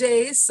lot of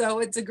days, so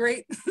it's a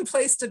great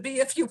place to be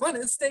if you want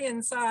to stay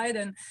inside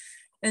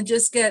and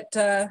just get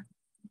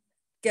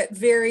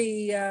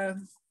very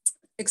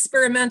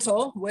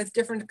experimental with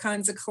different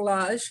kinds of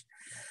collage.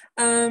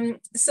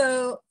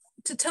 So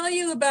to tell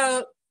you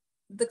about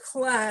the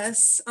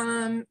class,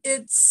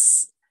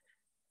 it's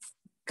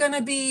going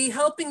to be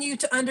helping you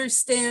to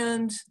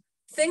understand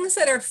things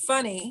that are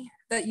funny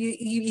that you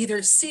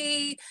either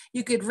see,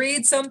 you could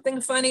read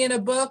something funny in a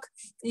book,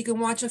 you can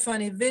watch a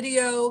funny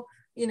video,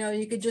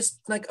 you could just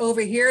like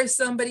overhear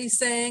somebody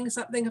saying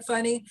something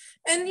funny.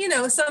 And,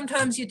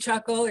 sometimes you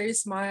chuckle or you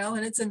smile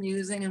and it's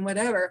amusing and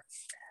whatever.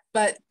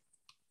 But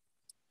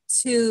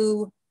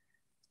to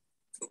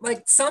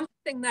like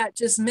something that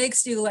just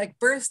makes you like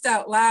burst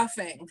out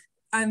laughing.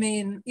 I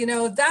mean, you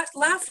know, that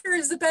laughter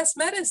is the best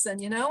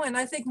medicine, you know, and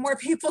I think more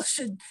people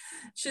should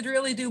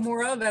really do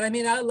more of it. I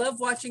mean, I love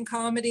watching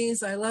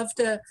comedies. I love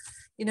to,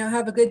 you know,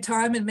 have a good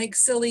time and make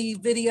silly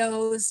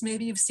videos.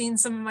 Maybe you've seen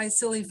some of my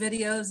silly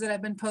videos that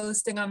I've been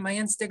posting on my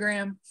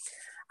Instagram,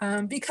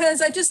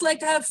 because I just like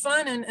to have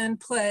fun and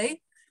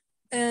play.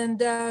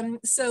 And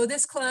so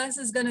this class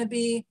is going to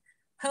be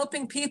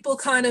helping people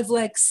kind of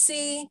like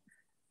see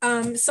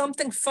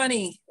something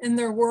funny in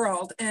their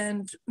world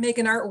and make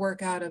an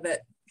artwork out of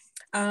it.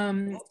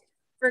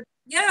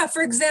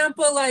 For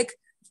example, like,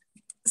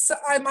 so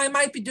I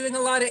might be doing a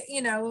lot of,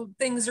 you know,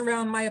 things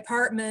around my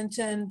apartment,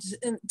 and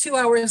 2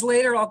 hours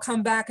later, I'll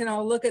come back and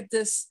I'll look at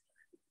this,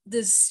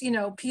 you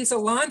know, piece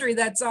of laundry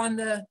that's on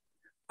the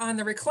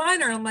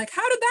recliner. I'm like,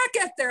 how did that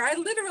get there? I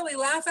literally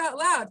laugh out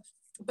loud.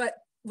 But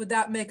would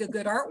that make a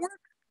good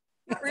artwork?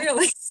 Not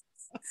really.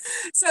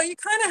 So you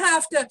kind of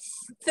have to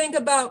think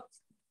about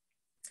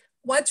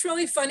what's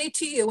really funny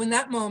to you in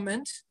that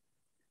moment,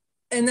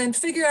 and then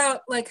figure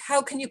out like,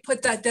 how can you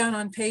put that down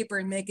on paper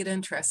and make it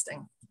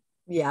interesting?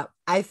 Yeah,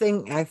 I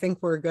think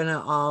we're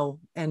gonna all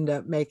end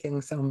up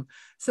making some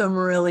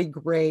really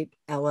great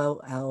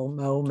LLL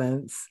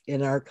moments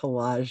in our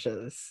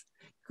collages.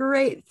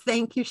 Great,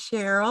 thank you,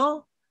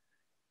 Cheryl.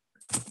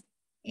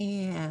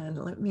 And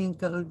let me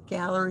go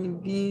gallery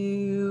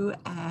view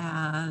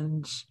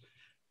and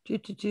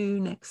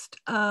next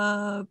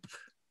up.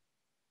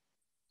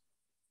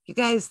 You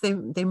guys, they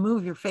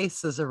move your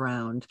faces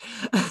around.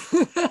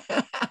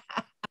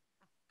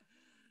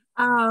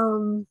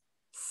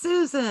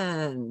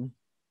 Susan.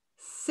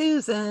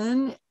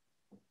 Susan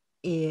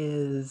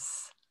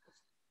is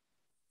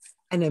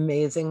an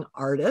amazing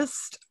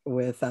artist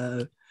with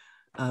a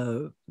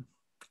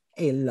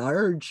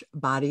large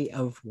body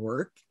of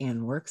work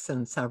and works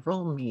in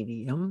several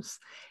mediums.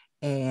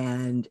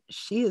 And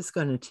she is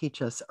going to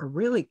teach us a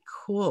really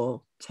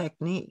cool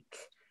technique.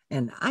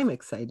 And I'm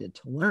excited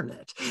to learn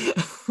it.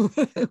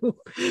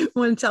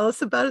 Want to tell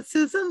us about it,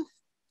 Susan?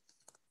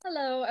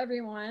 Hello,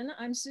 everyone.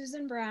 I'm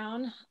Susan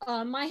Brown.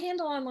 My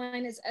handle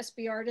online is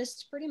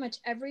SBArtist pretty much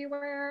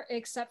everywhere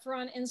except for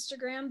on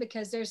Instagram,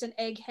 because there's an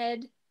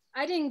egghead.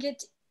 I didn't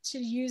get to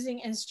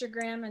using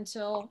Instagram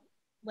until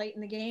late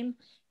in the game.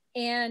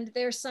 And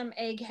there's some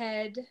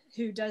egghead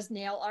who does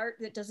nail art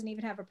that doesn't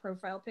even have a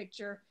profile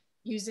picture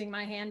using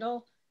my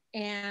handle.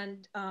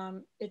 And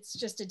it's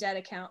just a dead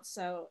account.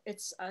 So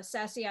it's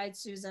Sassy-Eyed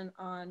Susan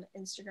on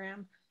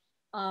Instagram.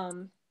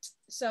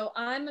 So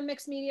I'm a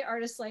mixed media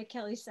artist, like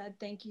Kelly said.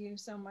 Thank you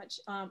so much.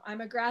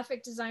 I'm a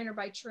graphic designer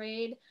by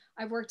trade.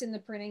 I've worked in the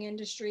printing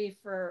industry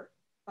for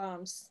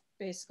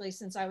basically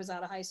since I was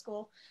out of high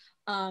school.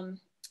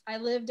 I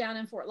live down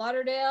in Fort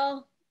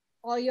Lauderdale.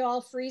 All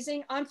y'all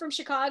freezing. I'm from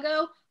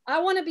Chicago. I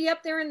want to be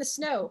up there in the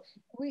snow.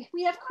 We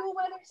have cool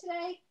weather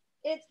today.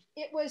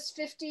 It was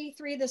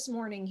 53 this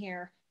morning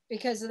here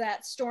because of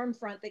that storm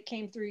front that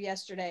came through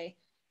yesterday.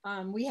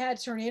 We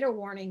had tornado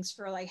warnings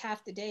for like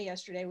half the day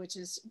yesterday, which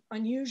is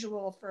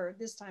unusual for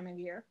this time of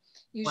year.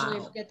 Usually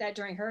we get that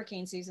during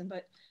hurricane season,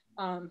 but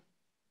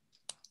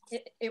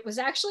it was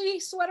actually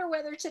sweater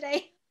weather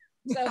today.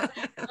 So,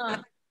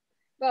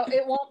 well,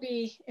 it won't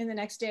be in the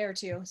next day or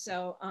two.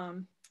 So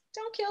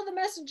don't kill the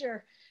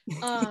messenger.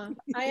 I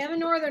am a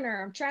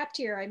Northerner. I'm trapped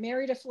here. I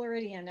married a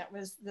Floridian.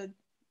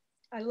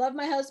 I love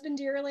my husband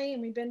dearly,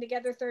 and we've been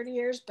together 30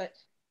 years, but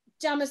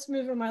dumbest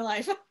move of my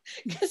life,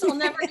 because I'll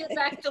never get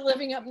back to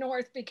living up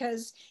north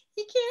because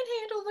he can't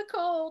handle the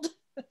cold.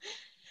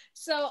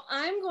 So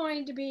I'm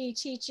going to be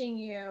teaching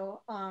you,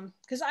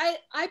 because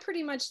I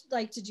pretty much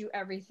like to do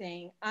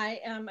everything. I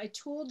am a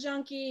tool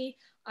junkie.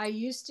 I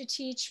used to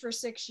teach for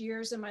 6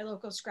 years in my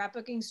local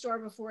scrapbooking store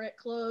before it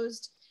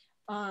closed.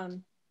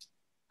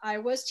 I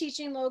was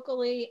teaching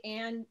locally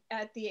and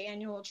at the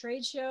annual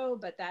trade show,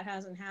 but that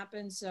hasn't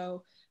happened.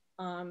 So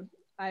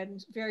I'm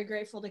very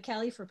grateful to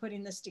Kelly for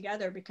putting this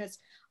together, because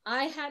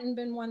I hadn't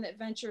been one that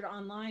ventured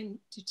online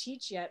to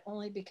teach yet,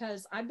 only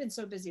because I've been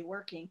so busy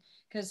working,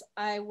 because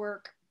I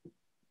work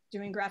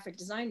doing graphic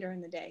design during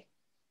the day.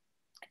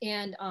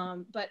 And,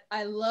 but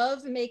I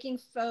love making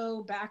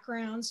faux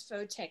backgrounds,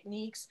 faux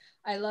techniques.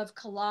 I love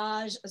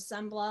collage,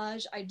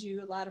 assemblage. I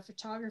do a lot of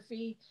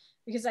photography,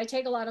 because I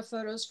take a lot of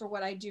photos for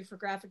what I do for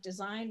graphic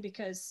design,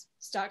 because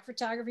stock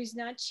photography is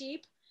not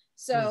cheap.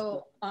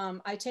 So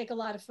I take a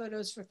lot of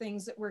photos for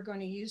things that we're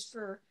going to use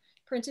for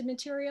printed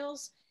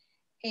materials.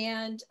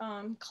 And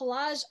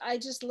collage, I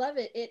just love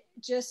it. It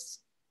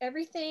just,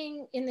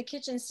 everything in the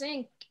kitchen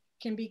sink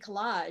can be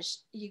collage.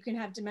 You can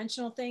have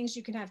dimensional things.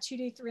 You can have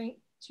 2D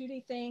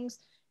things,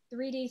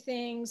 3D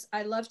things.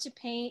 I love to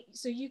paint.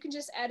 So you can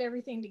just add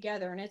everything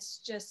together, and it's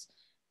just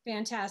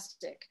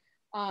fantastic.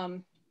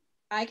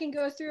 I can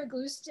go through a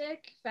glue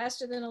stick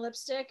faster than a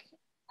lipstick.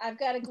 I've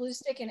got a glue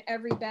stick in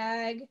every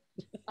bag.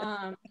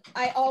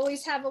 I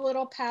always have a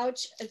little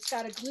pouch. It's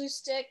got a glue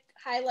stick,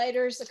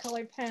 highlighters, the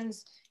colored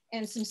pens,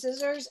 and some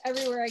scissors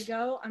everywhere I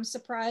go. I'm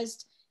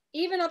surprised.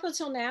 Even up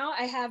until now,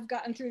 I have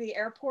gotten through the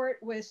airport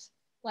with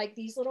like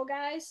these little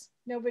guys.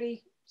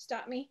 Nobody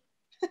stopped me.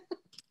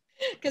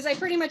 because I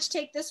pretty much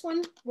take this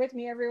one with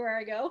me everywhere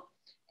I go.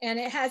 And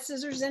it has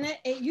scissors in it.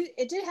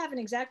 It did have an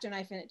X-Acto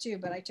knife in it too,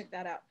 but I took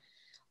that out.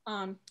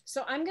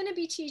 So I'm going to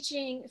be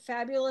teaching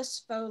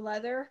fabulous faux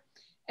leather.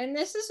 And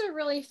this is a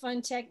really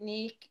fun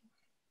technique.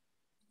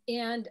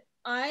 And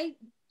I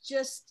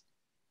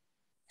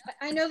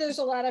know there's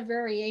a lot of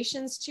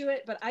variations to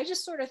it, but I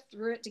just sort of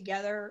threw it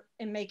together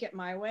and make it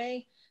my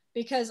way,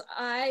 because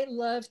I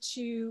love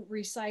to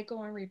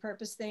recycle and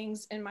repurpose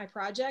things in my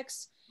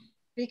projects,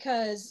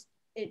 because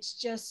it's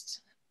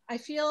just, I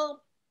feel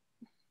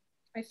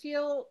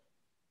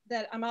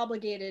that I'm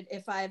obligated,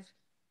 if I've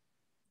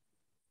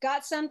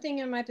got something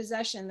in my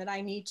possession, that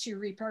I need to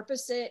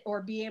repurpose it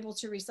or be able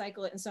to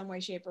recycle it in some way,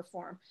 shape, or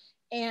form.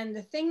 And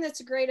the thing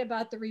that's great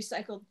about the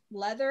recycled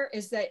leather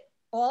is that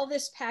all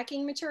this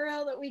packing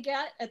material that we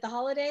get at the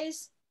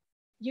holidays,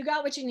 you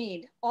got what you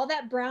need. All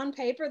that brown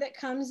paper that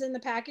comes in the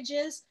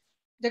packages,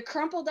 the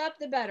crumpled up,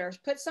 the better.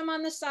 Put some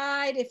on the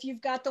side. If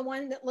you've got the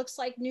one that looks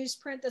like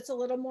newsprint that's a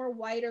little more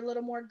white or a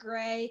little more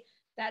gray,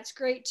 that's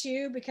great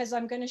too, because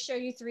I'm going to show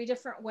you 3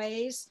 different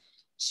ways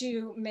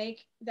to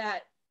make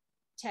that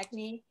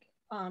technique,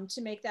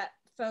 to make that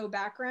faux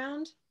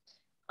background,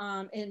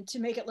 and to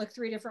make it look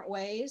 3 different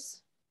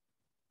ways.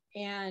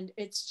 And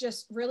it's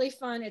just really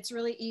fun. It's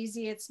really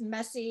easy. It's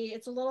messy.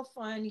 It's a little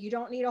fun. You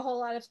don't need a whole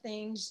lot of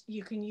things.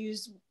 You can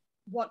use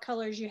what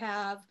colors you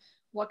have,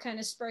 what kind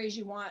of sprays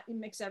you want, and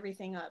mix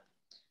everything up.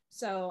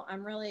 So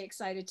I'm really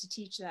excited to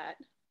teach that.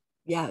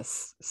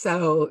 Yes.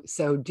 So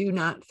do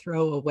not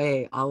throw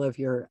away all of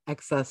your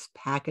excess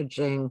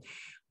packaging.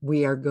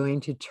 We are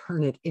going to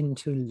turn it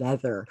into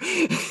leather.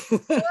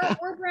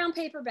 or brown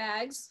paper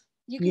bags.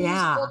 You can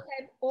use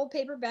old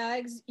paper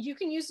bags. You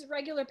can use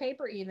regular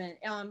paper even.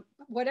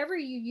 Whatever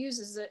you use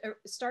as a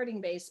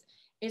starting base,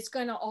 it's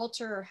going to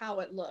alter how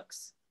it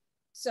looks.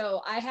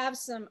 So I have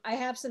some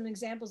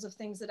examples of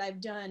things that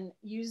I've done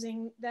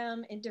using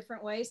them in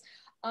different ways.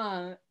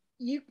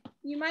 You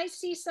might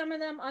see some of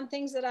them on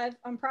things that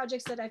on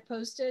projects that I've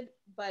posted,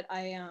 but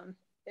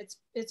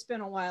it's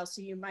been a while,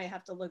 so you might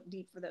have to look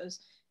deep for those,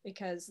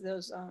 because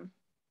those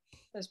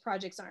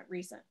projects aren't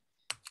recent.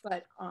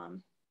 But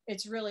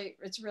it's really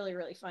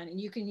fun, and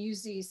you can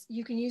use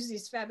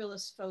these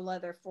fabulous faux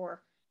leather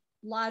for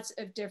lots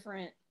of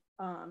different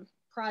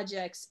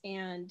projects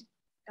and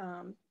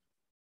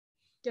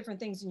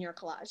different things in your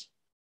collage.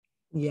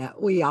 Yeah,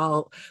 we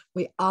all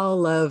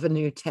love a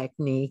new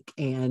technique,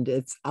 and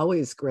it's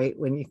always great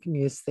when you can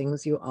use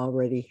things you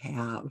already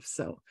have.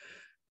 So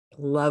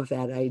love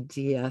that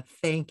idea.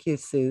 Thank you,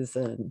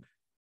 Susan.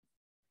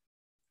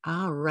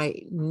 All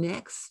right,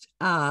 next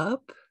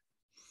up,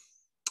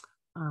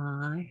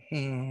 I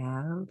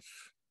have,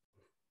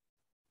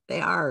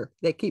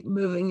 they keep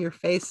moving your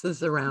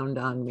faces around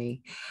on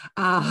me.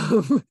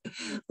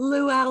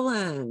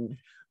 Llewellyn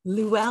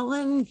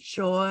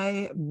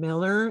Joy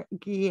Miller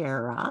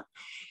Guerra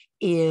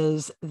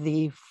is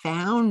the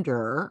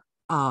founder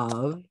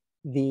of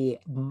the,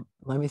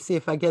 let me see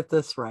if I get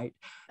this right,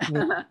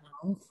 the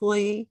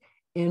monthly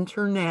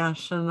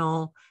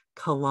International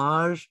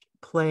Collage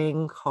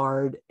Playing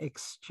Card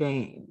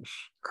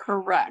Exchange.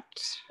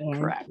 Correct.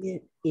 And Correct.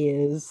 it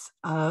is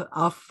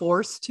a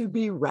force to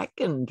be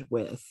reckoned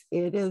with.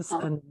 It is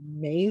an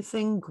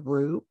amazing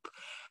group,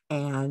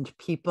 and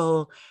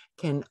people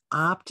can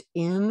opt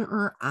in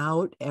or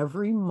out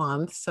every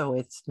month. So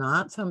it's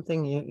not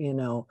something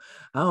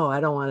oh, I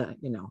don't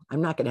want to,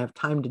 I'm not going to have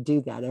time to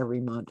do that every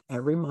month.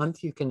 Every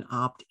month you can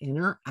opt in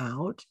or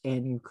out,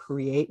 and you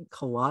create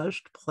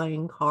collaged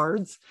playing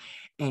cards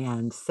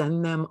and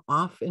send them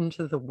off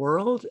into the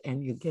world,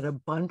 and you get a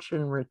bunch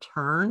in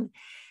return.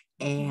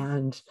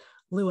 And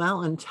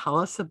Llewellyn, tell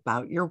us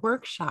about your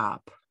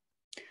workshop.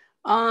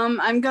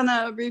 I'm going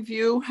to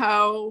review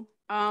how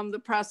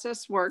the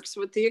process works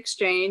with the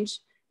exchange,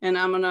 and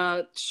I'm going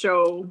to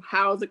show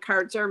how the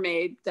cards are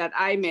made that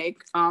I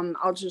make.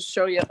 I'll just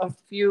show you a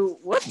few,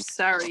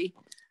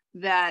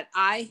 that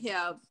I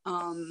have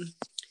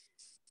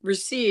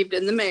received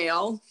in the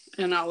mail,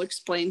 and I'll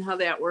explain how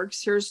that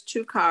works. Here's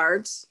 2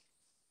 cards.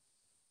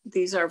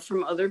 These are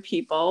from other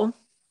people,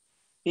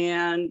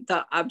 and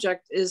the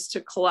object is to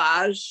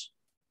collage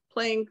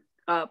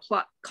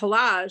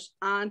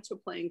onto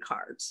playing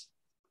cards.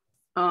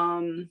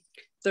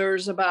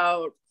 There's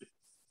about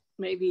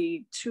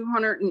maybe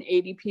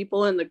 280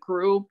 people in the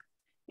group,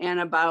 and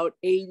about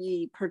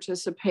 80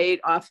 participate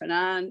off and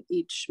on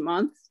each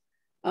month.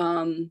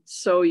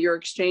 So you're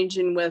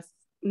exchanging with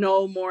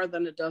no more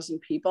than a dozen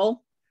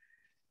people.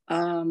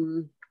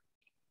 And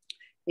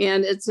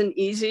it's an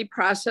easy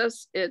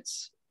process.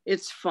 It's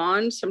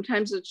fun.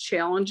 Sometimes it's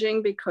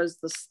challenging because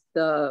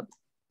the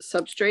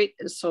substrate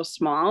is so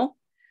small,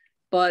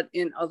 but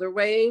in other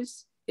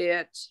ways,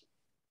 it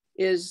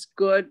is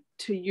good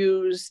to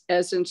use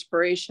as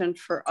inspiration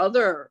for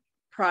other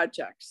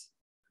projects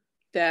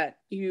that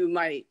you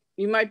might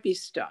be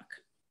stuck.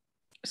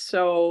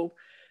 So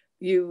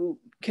you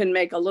can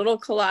make a little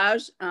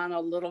collage on a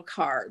little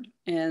card,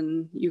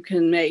 and you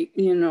can make,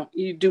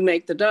 you do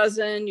make the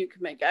dozen, you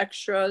can make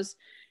extras.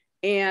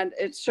 and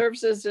it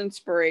serves as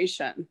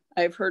inspiration.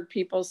 I've heard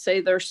people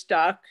say they're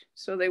stuck,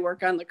 so they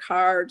work on the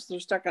cards, they're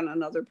stuck on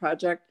another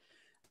project.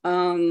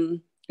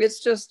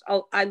 It's just,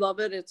 I love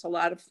it. It's a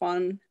lot of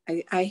fun.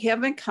 I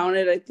haven't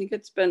counted. I think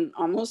it's been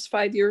almost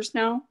 5 years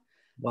now.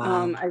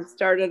 Wow. I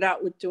started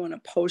out with doing a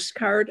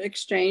postcard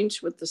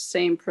exchange with the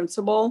same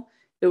principle.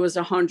 It was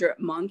a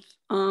 100-month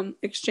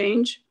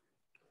exchange.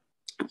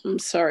 I'm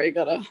sorry, I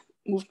gotta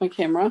move my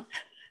camera.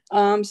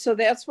 So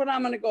that's what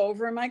I'm gonna go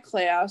over in my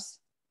class.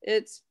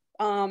 It's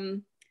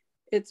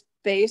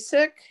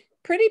basic,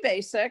 pretty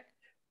basic,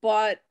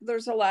 but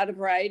there's a lot of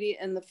variety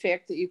in the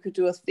fact that you could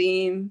do a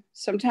theme.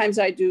 Sometimes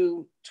I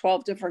do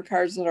 12 different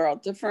cards that are all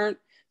different.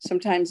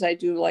 Sometimes I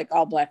do like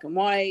all black and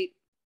white.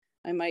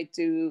 I might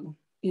do,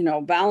 you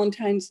know,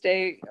 Valentine's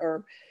Day,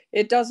 or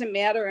it doesn't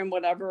matter, and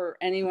whatever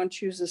anyone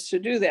chooses to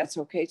do, that's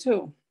okay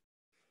too.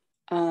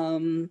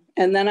 And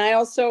then I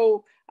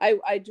also,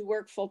 I do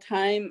work full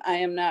time. I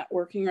am not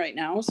working right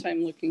now, so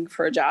I'm looking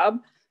for a job,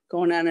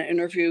 going on an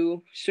interview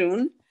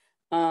soon,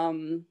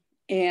 and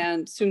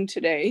soon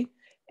today.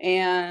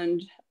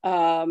 And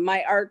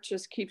my art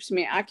just keeps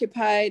me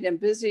occupied and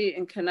busy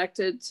and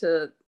connected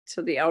to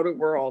the outer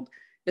world.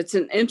 It's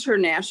an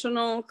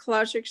international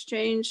collage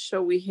exchange.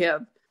 So we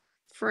have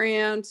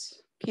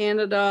France,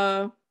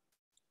 Canada,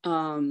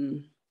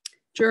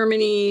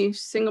 Germany,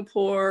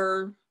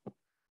 Singapore,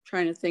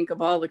 trying to think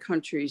of all the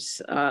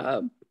countries,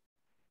 the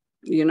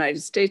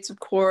United States, of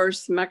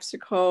course,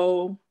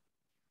 Mexico.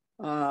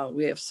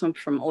 We have some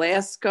from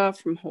Alaska,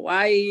 from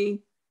Hawaii,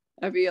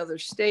 every other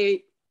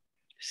state.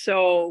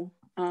 So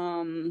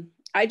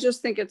I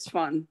just think it's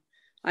fun.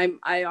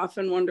 I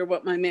often wonder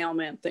what my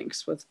mailman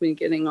thinks with me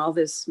getting all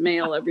this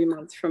mail every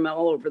month from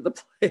all over the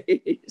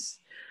place.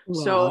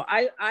 Wow. So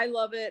I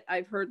love it.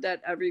 I've heard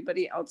that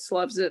everybody else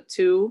loves it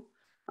too.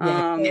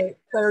 Yeah,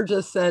 Claire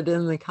just said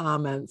in the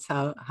comments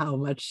how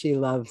much she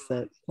loves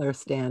it. Claire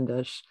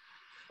Standish.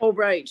 Oh,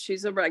 right.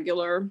 She's a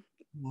regular.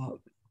 Wow.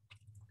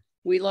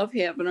 We love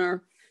having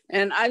her.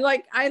 And I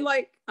like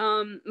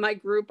my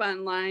group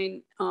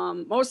online,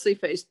 mostly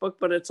Facebook,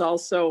 but it's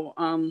also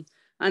on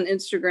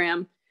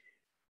Instagram.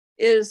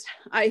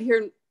 I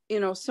hear, you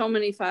know, so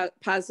many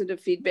positive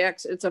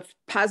feedbacks. It's a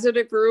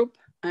positive group.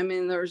 I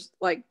mean, there's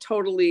like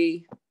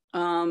totally,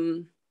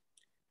 I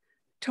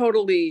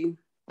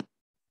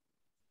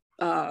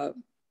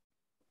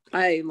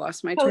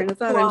lost my train of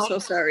thought. I'm so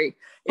sorry.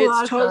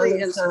 It's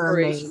totally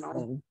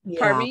inspirational. Yeah.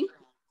 Pardon me?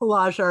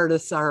 Collage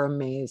artists are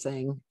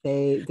amazing.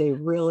 They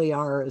really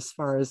are, as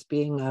far as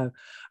being a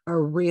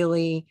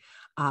really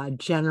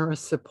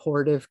generous,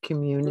 supportive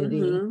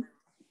community.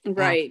 Mm-hmm.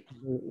 Right.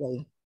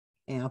 Absolutely.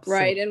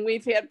 Right. And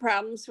we've had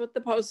problems with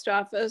the post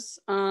office,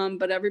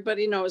 but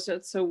everybody knows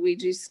it. So we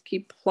just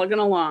keep plugging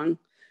along.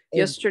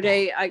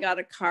 Yesterday, I got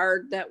a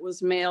card that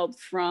was mailed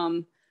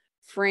from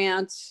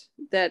France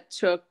that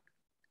took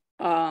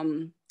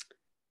 2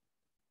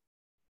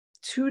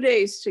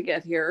 days to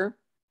get here.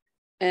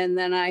 And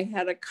then I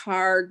had a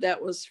card that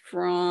was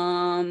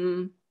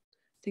from,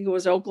 I think it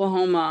was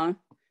Oklahoma,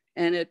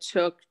 and it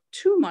took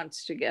 2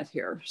 months to get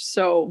here.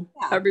 So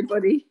yeah.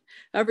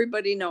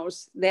 Everybody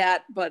knows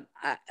that, but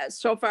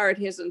so far it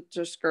hasn't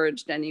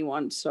discouraged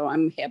anyone. So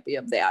I'm happy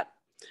of that.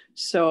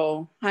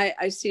 So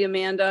I see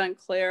Amanda and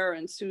Claire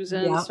and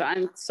Susan. Yep. So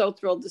I'm so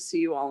thrilled to see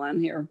you all on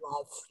here.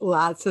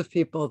 Lots of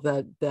people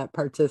that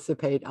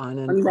participate on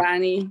it. And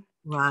Ronnie.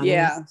 Yeah.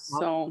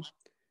 Yep.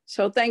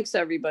 So thanks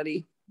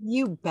everybody.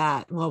 You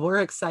bet. Well,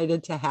 we're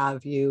excited to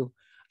have you.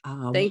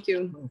 Thank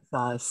you. With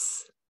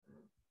us.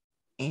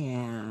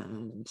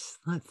 And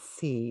let's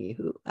see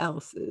who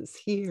else is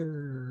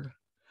here.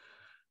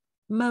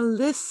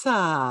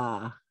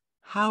 Melissa,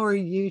 how are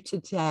you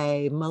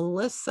today?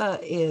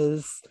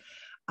 Melissa's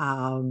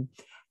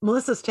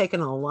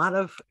taken a lot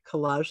of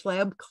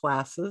Collage-Lab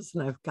classes,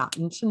 and I've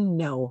gotten to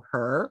know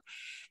her.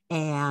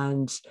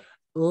 And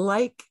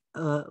like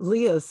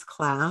Leah's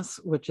class,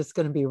 which is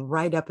going to be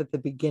right up at the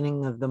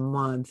beginning of the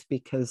month,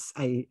 because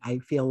I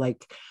feel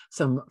like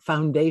some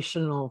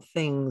foundational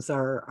things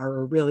are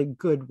a really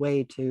good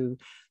way to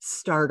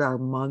start our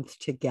month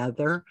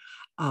together.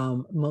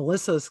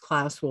 Melissa's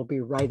class will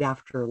be right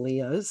after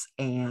Leah's,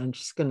 and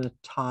she's going to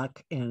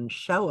talk and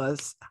show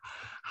us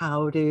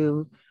how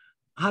to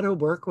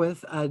work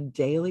with a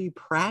daily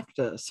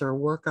practice, or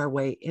work our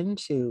way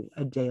into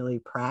a daily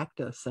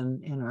practice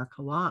in our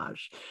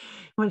collage.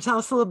 You want to tell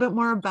us a little bit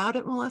more about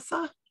it,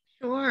 Melissa?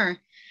 Sure.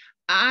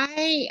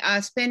 I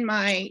spend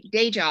my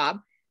day job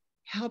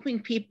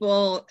helping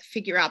people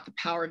figure out the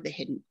power of the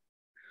hidden.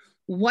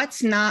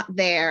 What's not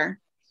there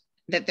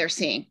that they're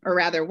seeing, or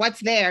rather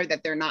what's there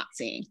that they're not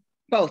seeing,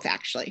 both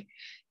actually.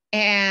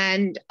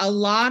 And a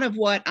lot of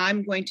what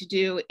I'm going to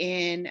do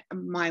in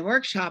my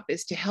workshop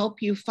is to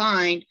help you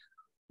find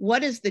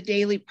what is the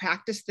daily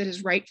practice that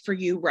is right for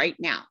you right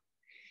now.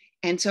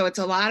 And so it's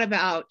a lot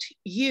about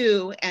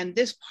you and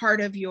this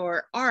part of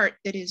your art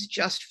that is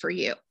just for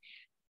you.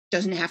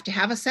 Doesn't have to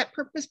have a set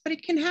purpose, but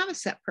it can have a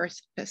set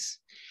purpose.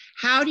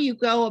 How do you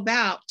go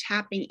about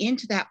tapping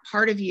into that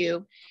part of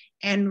you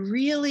and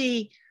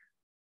really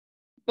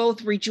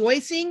both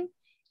rejoicing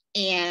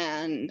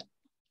and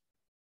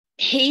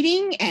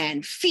hating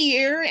and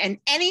fear and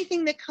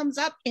anything that comes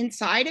up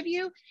inside of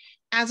you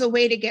as a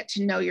way to get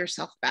to know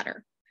yourself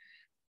better.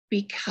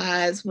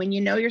 Because when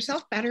you know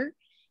yourself better,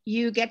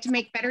 you get to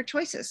make better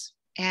choices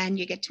and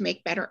you get to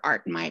make better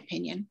art, in my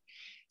opinion.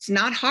 It's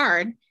not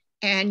hard,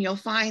 and you'll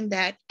find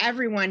that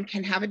everyone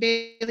can have a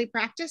daily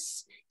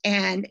practice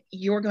and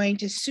you're going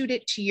to suit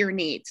it to your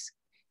needs.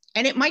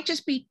 And it might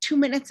just be 2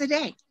 minutes a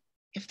day,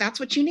 if that's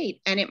what you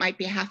need. And it might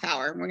be a half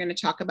hour. We're going to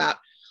talk about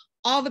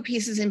all the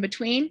pieces in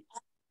between,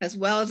 as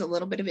well as a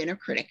little bit of inner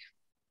critic,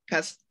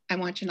 because I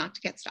want you not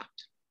to get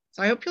stopped.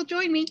 So I hope you'll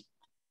join me.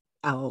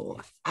 Oh,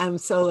 I'm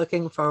so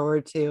looking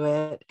forward to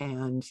it.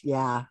 And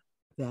yeah,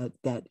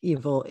 that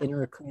evil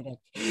inner critic.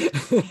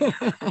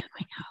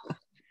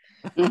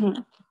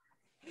 Mhm.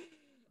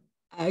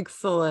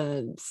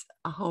 Excellent.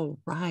 All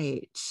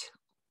right.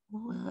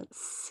 Let's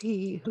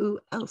see who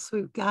else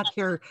we've got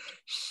here.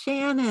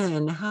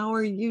 Shannon, how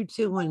are you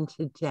doing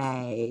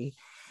today?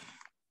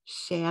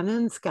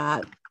 Shannon's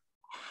got,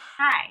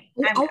 Hi.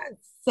 I would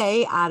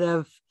say out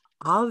of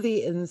all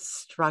the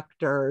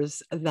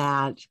instructors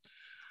that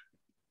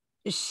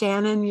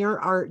Shannon, your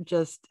art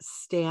just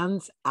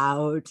stands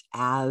out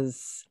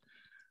as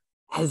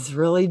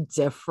really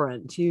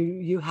different.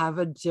 You have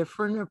a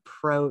different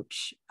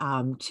approach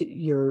to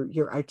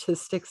your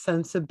artistic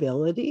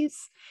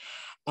sensibilities,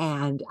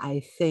 and I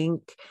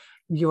think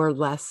your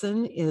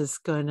lesson is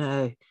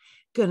gonna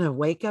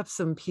wake up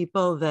some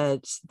people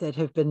that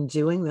have been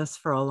doing this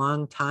for a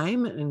long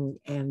time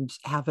and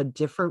have a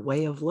different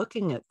way of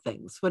looking at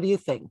things. What do you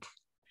think?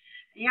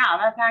 Yeah,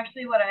 that's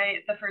actually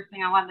the first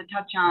thing I wanted to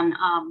touch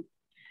on.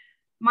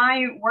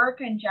 My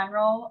work in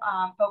general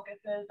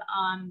focuses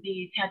on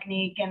the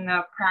technique and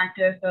the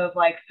practice of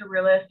like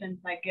surrealist and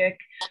psychic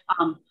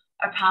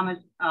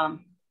automatism.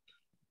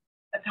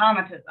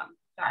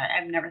 Sorry,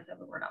 I've never said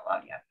the word out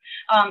loud yet.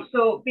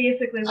 So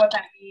basically what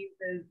that means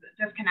is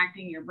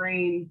disconnecting your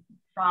brain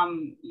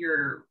from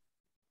your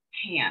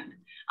hand.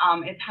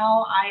 It's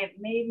how I have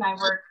made my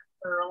work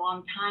for a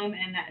long time,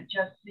 and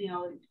just, these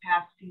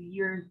past few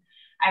years,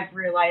 I've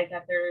realized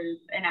that there's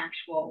an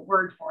actual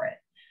word for it.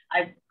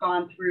 I've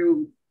gone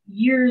through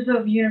years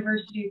of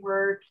university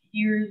work,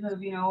 years of,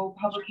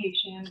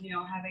 publications,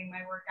 having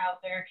my work out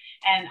there.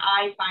 And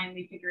I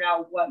finally figured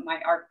out what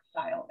my art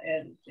style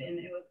is. And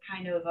it was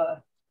kind of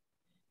a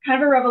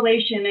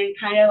revelation, and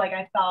kind of like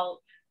I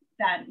felt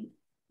that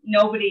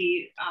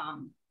nobody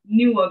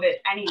knew of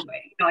it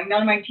anyway. Like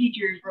none of my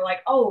teachers were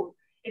like, oh,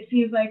 it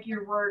seems like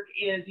your work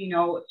is,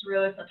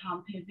 surrealist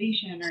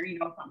automatization or,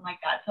 something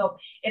like that. So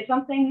it's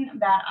something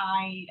that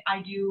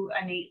I do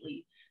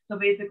innately. So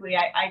basically,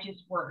 I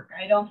just work.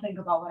 I don't think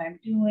about what I'm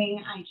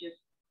doing. I just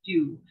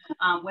do.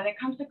 When it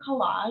comes to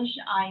collage,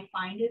 I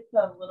find it's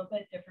a little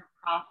bit different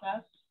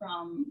process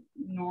from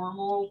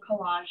normal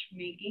collage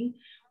making,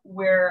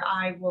 where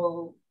I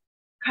will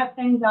cut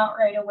things out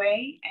right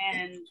away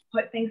and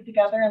put things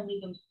together and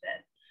leave them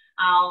sit.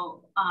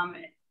 I'll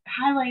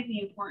highlight the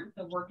importance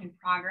of work in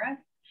progress.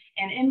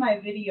 And in my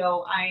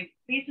video, I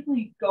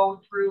basically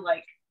go through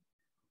like,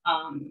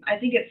 I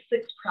think it's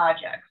 6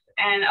 projects.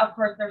 And of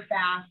course, they're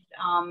fast.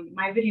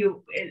 My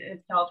video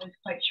itself is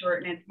quite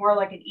short, and it's more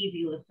like an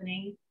easy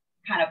listening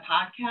kind of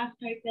podcast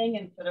type thing,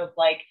 instead of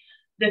like,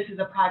 this is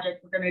a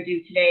project we're going to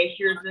do today.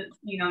 Here's the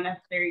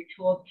necessary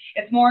tools.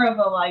 It's more of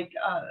a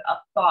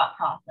thought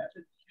process.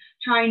 It's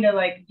trying to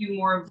like do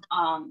more of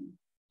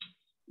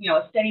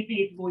a steady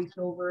pace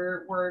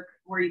voiceover work,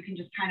 where you can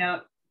just kind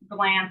of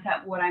glance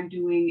at what I'm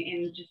doing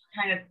and just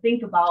kind of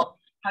think about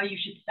how you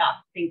should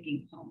stop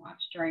thinking so much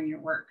during your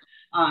work.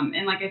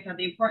 And like I said,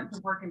 the importance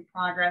of work in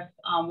progress.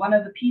 One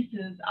of the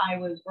pieces I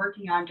was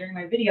working on during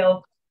my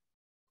video,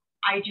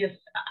 I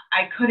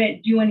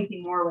couldn't do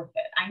anything more with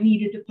it. I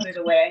needed to put it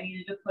away. I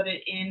needed to put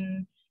it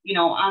in,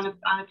 on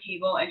a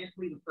table and just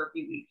leave it for a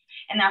few weeks.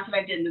 And that's what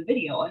I did in the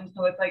video. And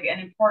so it's like an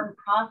important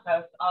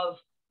process of,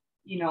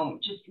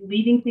 just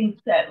leaving things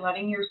sit,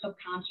 letting your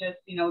subconscious,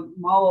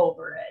 mull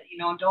over it. You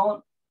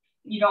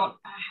don't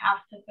have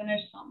to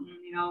finish something,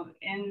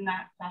 in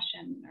that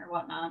session or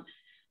whatnot.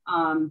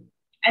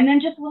 And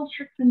then just little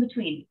tricks in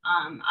between.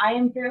 I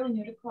am fairly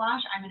new to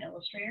collage. I'm an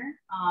illustrator,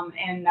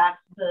 and that's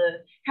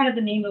the kind of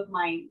the name of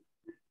my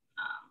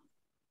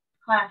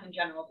class in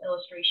general,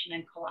 illustration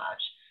and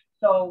collage.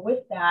 So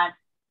with that,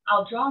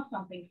 I'll draw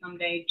something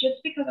someday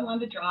just because I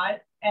wanted to draw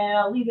it, and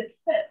I'll leave it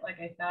sit, like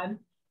I said.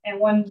 And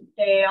one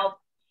day I'll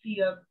see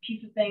a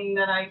piece of thing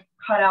that I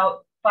cut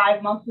out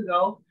 5 months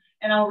ago,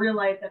 and I'll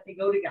realize that they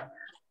go together.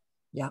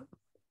 Yeah.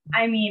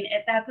 I mean,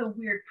 that's a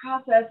weird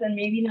process, and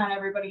maybe not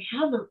everybody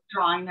has a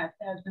drawing that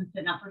has been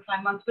sitting out for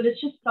 5 months, but it's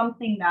just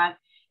something that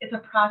it's a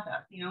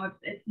process.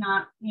 It's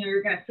not,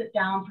 you're going to sit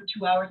down for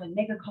 2 hours and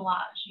make a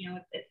collage.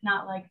 It's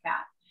not like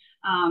that.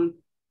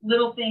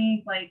 Little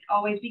things like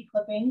always be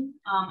clipping.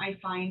 I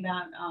find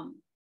that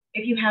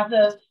if you have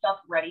the stuff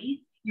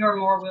ready, you're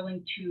more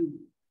willing to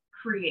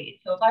create.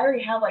 So if I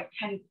already have like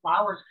 10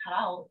 flowers cut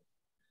out,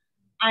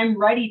 I'm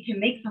ready to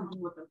make something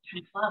with those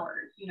 10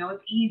 flowers.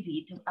 It's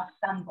easy to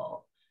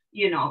assemble,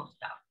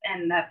 stuff.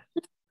 And that's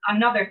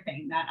another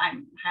thing that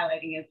I'm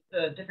highlighting is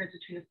the difference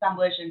between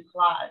assemblage and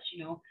collage.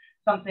 You know,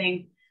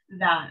 something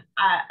that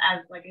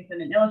as like I said,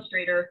 an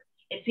illustrator,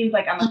 it seems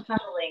like I'm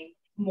assembling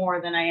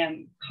more than I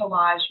am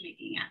collage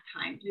making at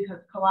times,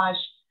 because collage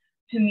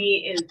to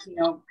me is, you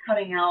know,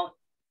 cutting out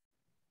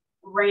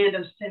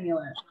random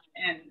stimulus,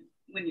 and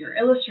when you're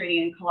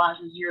illustrating in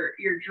collages,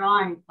 you're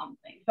drawing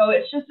something. So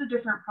it's just a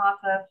different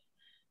process.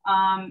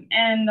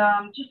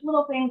 Just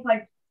little things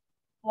like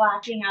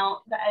blacking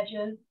out the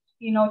edges,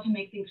 you know, to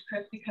make things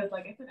crisp, because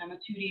like I said, I'm a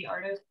 2D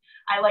artist.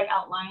 I like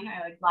outline,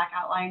 I like black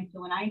outline.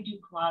 So when I do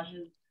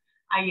collages,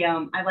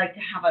 I like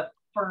to have a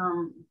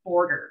firm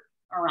border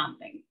around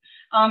things.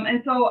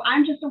 And so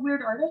I'm just a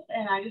weird artist,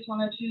 and I just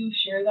wanted to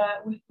share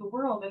that with the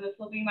world. And this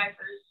will be my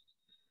first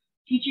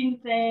teaching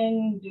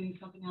thing, doing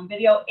something on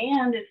video,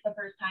 and it's the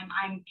first time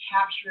I'm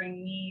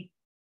capturing me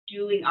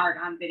doing art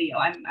on video.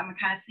 I'm a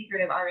kind of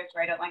secretive artist,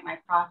 right? I don't like my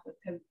process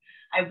because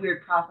I have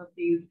weird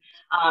processes.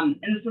 And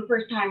this is the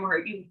first time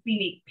where you see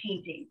me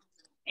painting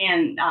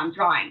and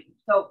drawing.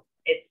 So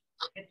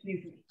it's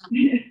new for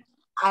me.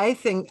 I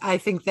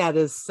think that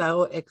is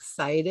so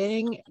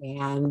exciting.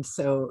 And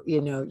so,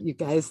 you know, you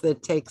guys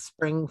that take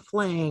Spring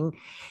Fling,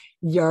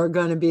 you're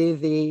going to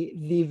be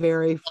the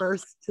very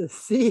first to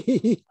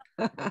see.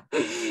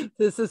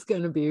 This is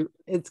going to be,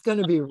 it's going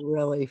to be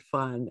really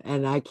fun,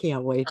 and I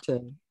can't wait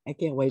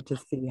to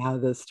see how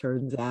this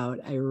turns out.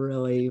 I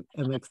really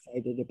am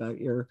excited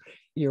about your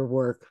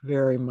work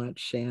very much,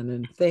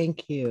 Shannon.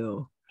 Thank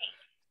you.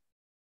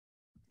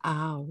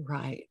 All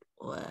right,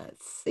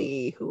 let's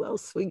see who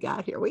else we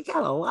got here. We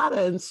got a lot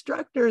of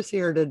instructors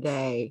here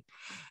today.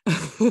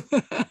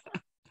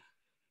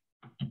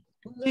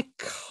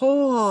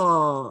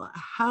 Nicole,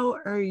 how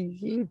are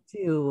you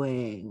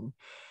doing?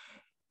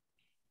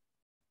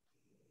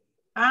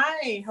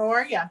 Hi, how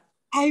are you?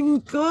 I'm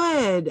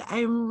good.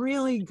 I'm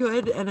really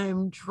good. And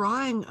I'm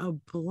drawing a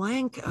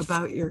blank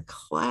about your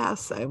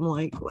class. I'm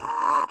like,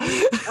 wow.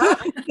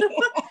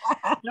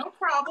 No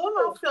problem.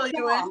 I'll fill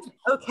you in.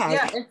 Okay.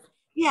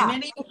 Yeah,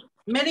 it's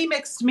mini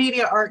mixed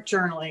media art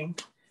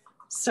journaling.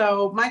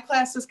 So my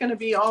class is going to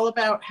be all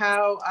about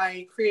how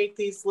I create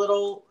these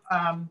little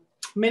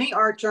mini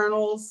art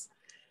journals.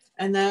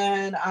 And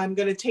then I'm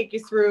going to take you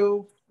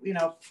through, you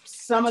know,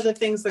 some of the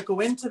things that go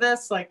into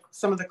this, like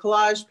some of the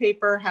collage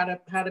paper, how to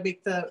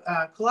make the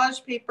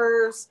collage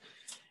papers,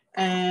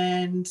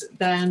 and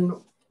then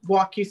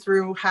walk you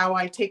through how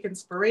I take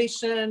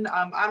inspiration.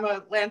 I'm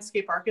a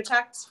landscape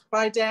architect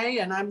by day,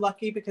 and I'm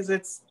lucky because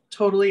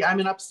I'm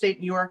in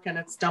upstate New York and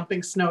it's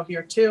dumping snow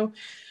here too.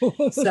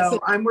 So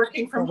I'm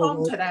working from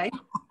home today.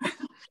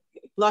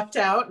 Lucked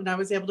out, and I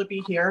was able to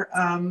be here.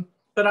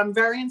 But I'm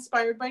very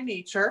inspired by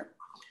nature.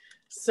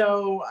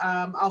 So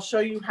I'll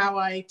show you how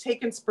I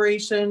take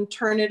inspiration,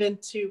 turn it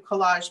into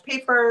collage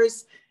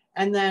papers,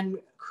 and then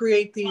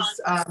create these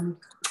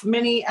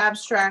mini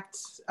abstract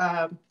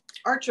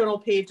art journal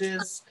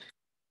pages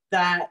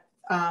that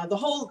the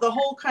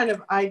whole kind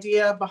of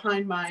idea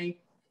behind my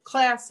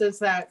class is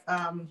that,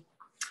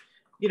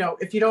 you know,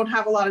 if you don't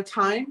have a lot of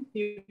time,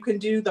 you can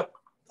do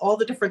all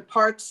the different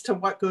parts to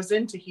what goes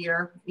into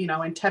here, you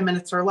know, in 10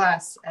 minutes or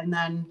less, and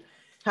then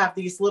have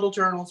these little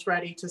journals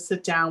ready to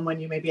sit down when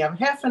you maybe have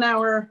half an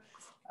hour,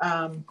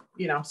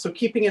 you know, so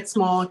keeping it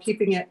small,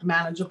 keeping it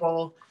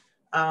manageable.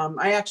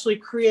 I actually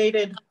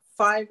created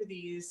 5 of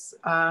these,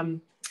 and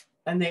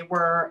they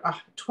were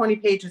 20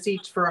 pages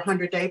each for a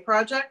 100-day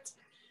project.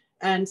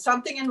 And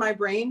something in my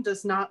brain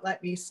does not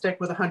let me stick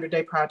with a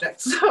 100-day project.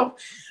 So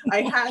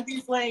I had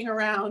these laying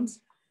around.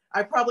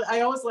 I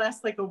always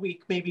last like a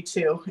week, maybe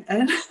 2,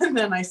 and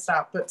then I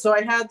stopped. But so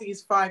I had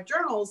these 5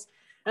 journals,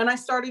 and I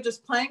started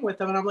just playing with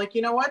them. And I'm like,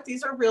 you know what?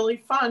 These are really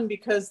fun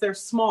because they're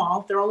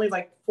small. They're only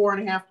like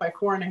 4.5 by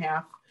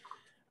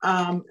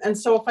 4.5. And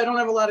so if I don't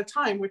have a lot of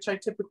time, which I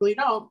typically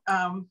don't,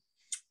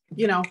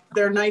 you know,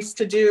 they're nice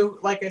to do.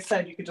 Like I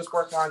said, you could just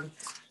work on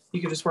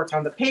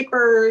the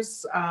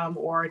papers,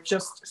 or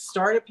just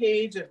start a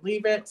page and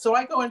leave it. So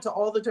I go into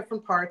all the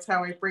different parts,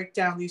 how I break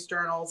down these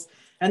journals.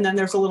 And then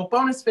there's a little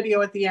bonus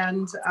video at the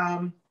end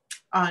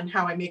on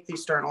how I make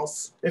these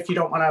journals if you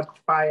don't want to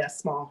buy a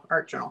small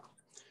art journal.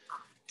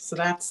 So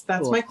that's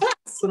cool. My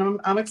class, and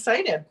I'm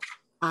excited.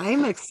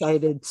 I'm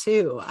excited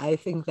too. I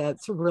think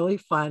that's really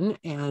fun.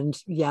 And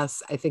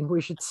yes, I think we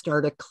should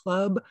start a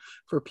club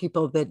for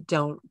people that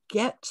don't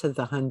get to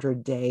the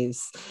 100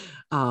 days,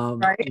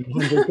 right?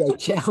 100-day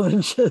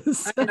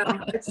challenges. I know.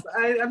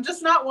 I'm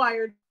just not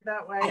wired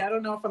that way. I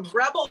don't know if I'm a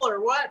rebel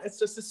or what. It's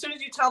just as soon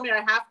as you tell me I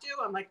have to,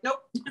 I'm like,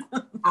 nope.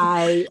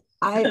 I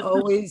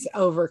always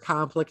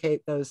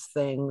overcomplicate those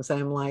things.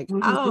 I'm like,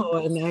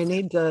 oh, and I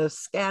need to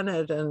scan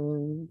it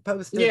and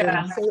post it in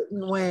a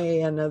certain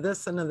way, and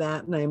this and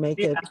that, and I make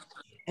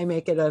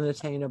it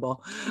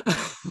unattainable.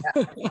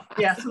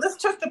 Yeah. So this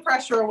took the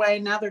pressure away.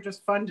 Now they're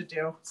just fun to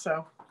do.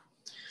 So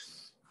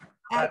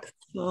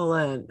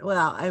excellent.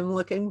 Well, I'm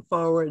looking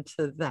forward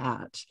to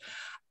that.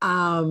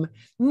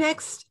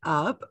 Next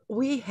up,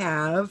 we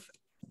have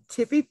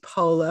Tippy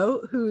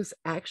Polo, who's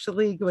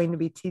actually going to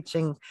be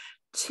teaching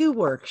 2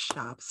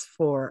 workshops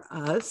for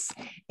us.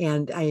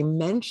 And I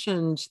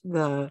mentioned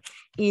the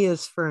E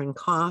is for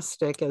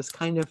encaustic as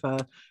kind of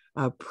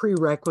a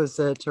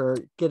prerequisite or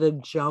get a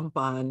jump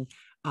on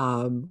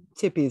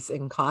Tippy's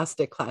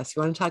encaustic class.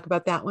 You want to talk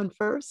about that one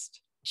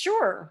first?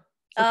 Sure.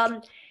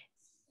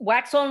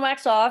 Wax on,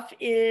 wax off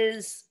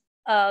is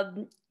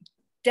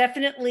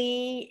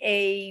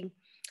definitely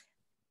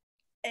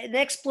an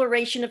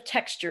exploration of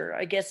texture,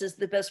 I guess is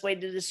the best way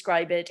to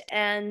describe it.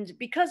 And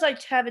because I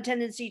have a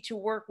tendency to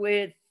work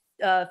with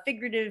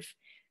figurative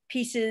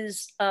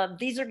pieces,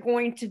 these are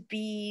going to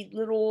be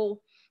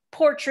little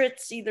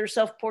portraits, either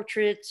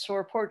self-portraits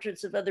or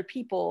portraits of other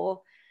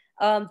people.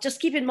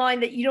 Just keep in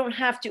mind that you don't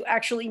have to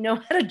actually know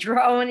how to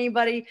draw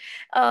anybody.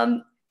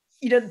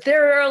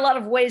 There are a lot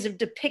of ways of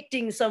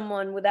depicting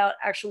someone without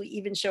actually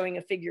even showing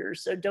a figure.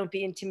 So don't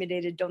be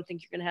intimidated. Don't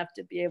think you're going to have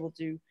to be able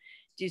to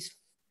do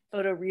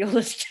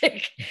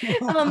photorealistic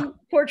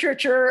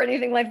portraiture or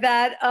anything like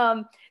that.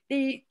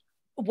 The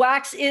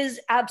wax is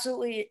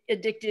absolutely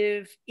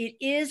addictive.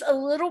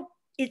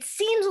 It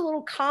seems a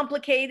little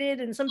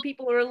complicated, and some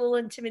people are a little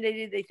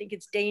intimidated. They think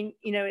it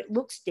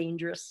looks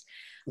dangerous.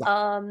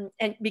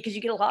 And because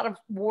you get a lot of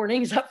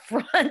warnings up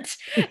front,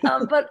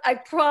 but I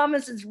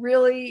promise it's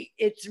really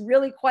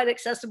quite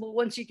accessible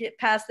once you get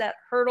past that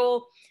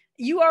hurdle.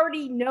 You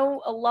already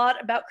know a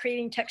lot about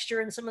creating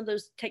texture, and some of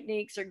those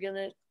techniques are going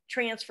to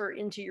transfer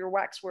into your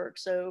waxwork.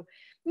 So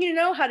you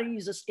know how to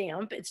use a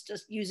stamp. It's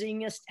just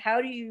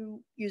how do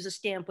you use a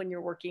stamp when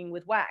you're working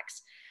with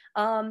wax.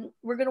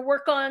 We're going to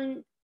work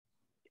on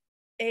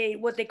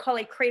what they call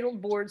a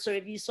cradled board. So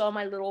if you saw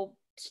my little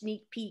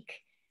sneak peek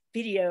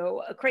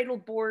video, a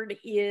cradled board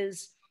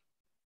is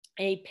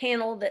a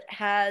panel that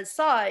has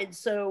sides.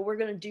 So we're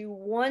going to do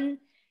one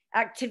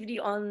activity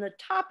on the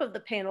top of the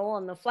panel,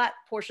 on the flat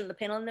portion of the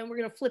panel, and then we're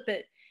going to flip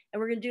it. And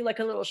we're going to do like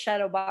a little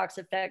shadow box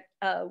effect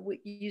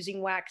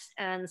using wax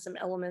and some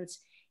elements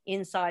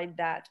inside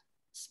that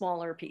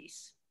smaller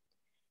piece.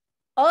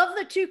 Of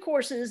the 2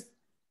 courses,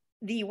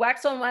 the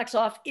wax on, wax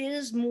off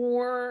is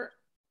more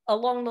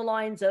along the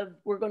lines of,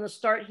 we're going to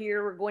start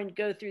here, we're going to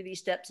go through these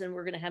steps, and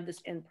we're going to have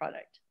this end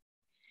product.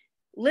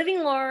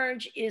 Living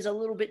large is a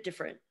little bit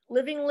different.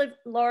 Living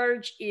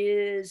large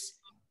is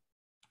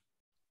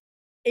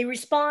a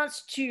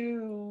response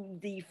to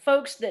the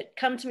folks that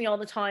come to me all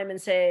the time and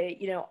say,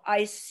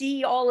 I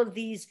see all of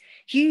these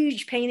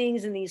huge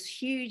paintings and these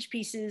huge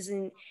pieces,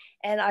 and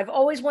I've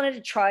always wanted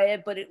to try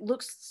it, but it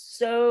looks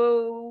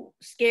so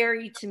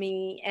scary to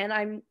me. And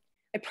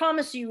I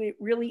promise you, it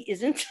really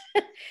isn't.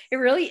 It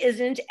really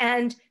isn't.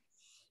 And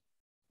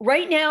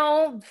right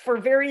now, for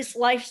various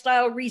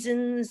lifestyle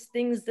reasons,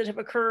 things that have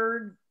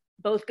occurred,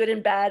 both good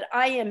and bad,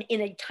 I am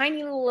in a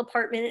tiny little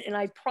apartment, and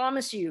I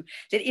promise you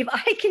that if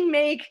I can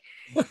make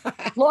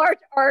large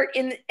art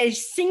in a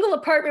single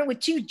apartment with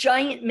 2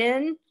 giant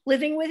men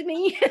living with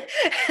me,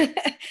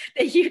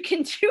 that you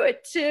can do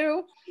it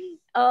too.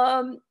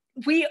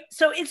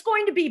 So it's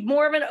going to be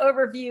more of an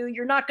overview.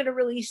 You're not going to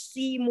really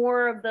see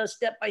more of the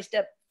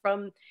step-by-step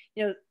from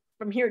here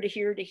to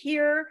here to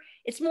here.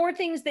 It's more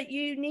things that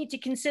you need to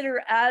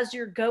consider as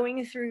you're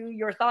going through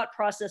your thought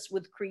process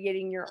with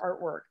creating your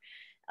artwork.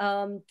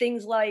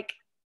 Things like,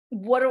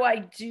 what do I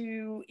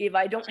do if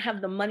I don't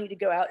have the money to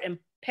go out and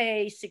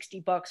pay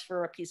 $60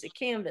 for a piece of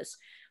canvas?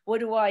 What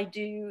do I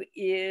do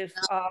if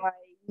I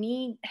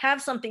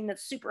have something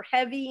that's super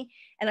heavy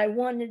and I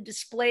want to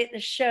display it in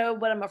the show,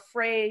 but I'm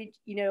afraid,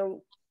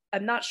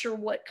 I'm not sure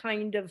what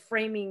kind of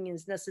framing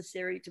is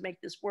necessary to make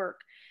this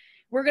work.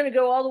 We're going to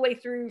go all the way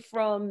through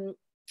from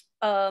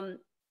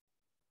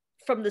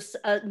this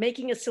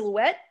making a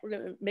silhouette. We're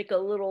going to make a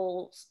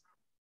little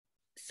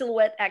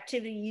silhouette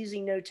activity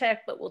using no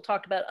tech, but we'll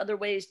talk about other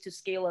ways to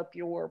scale up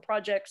your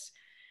projects.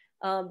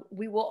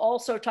 We will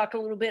also talk a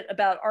little bit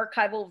about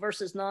archival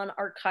versus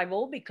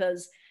non-archival,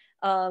 because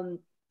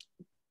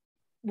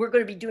we're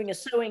going to be doing a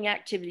sewing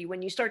activity.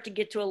 When you start to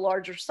get to a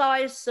larger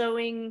size,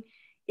 sewing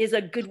is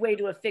a good way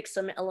to affix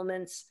some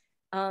elements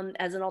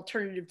as an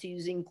alternative to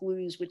using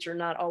glues, which are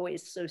not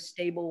always so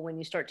stable when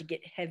you start to get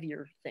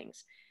heavier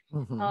things.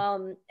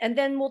 Mm-hmm. And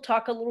then we'll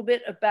talk a little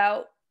bit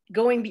about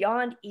going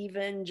beyond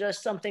even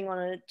just something on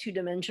a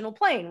 2-dimensional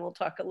plane. We'll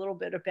talk a little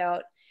bit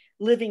about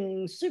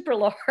living super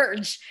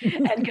large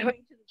and going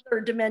to the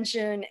 3rd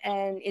dimension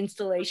and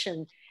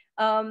installation.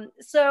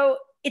 So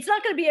it's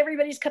not going to be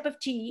everybody's cup of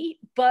tea,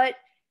 but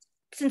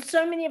since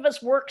so many of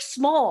us work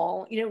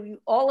small,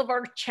 all of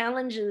our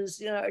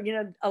challenges,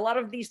 a lot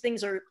of these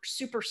things are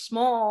super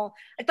small.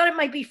 I thought it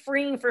might be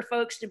freeing for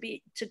folks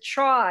to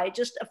try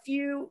just a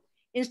few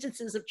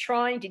instances of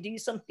trying to do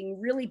something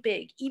really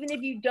big. Even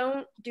if you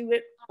don't do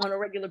it on a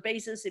regular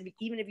basis,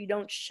 even if you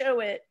don't show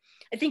it,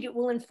 I think it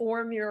will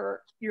inform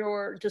your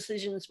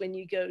decisions when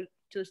you go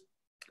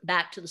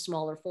back to the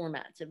smaller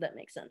formats, if that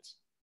makes sense.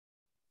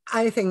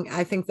 I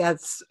think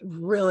that's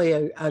really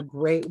a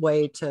great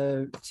way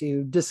to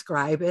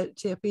describe it,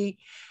 Tippy.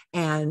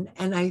 And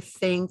I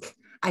think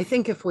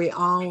if we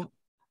all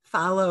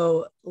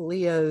follow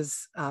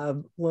Leah's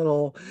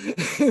little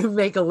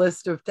make a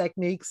list of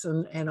techniques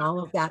and all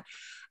of that,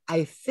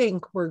 I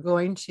think we're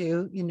going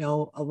to, you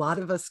know, a lot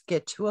of us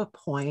get to a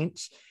point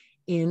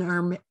in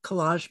our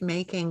collage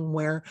making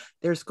where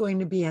there's going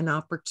to be an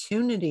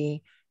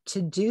opportunity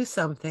to do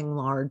something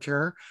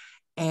larger.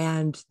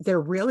 And there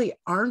really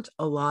aren't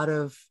a lot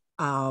of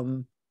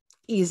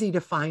easy to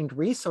find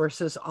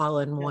resources all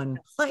in one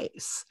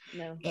place.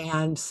 No.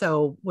 And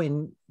so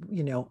when,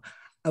 you know,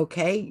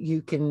 okay,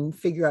 you can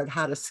figure out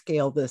how to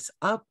scale this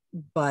up,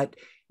 but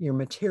your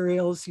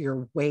materials,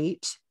 your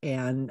weight,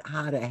 and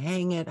how to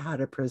hang it, how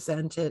to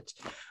present it,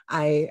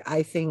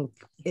 I think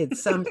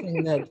it's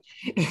something that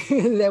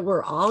that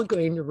we're all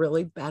going to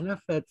really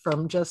benefit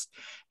from, just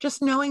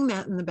knowing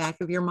that in the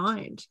back of your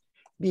mind,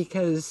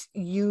 because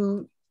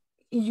you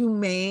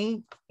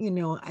may, you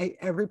know,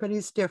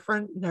 everybody's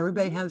different and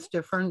everybody has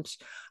different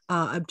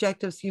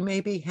objectives. You may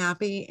be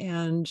happy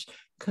and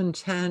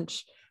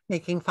content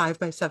making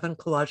 5x7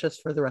 collages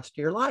for the rest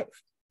of your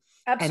life.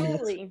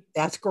 Absolutely.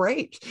 That's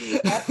great.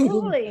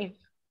 Absolutely.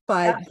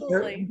 But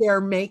Absolutely. there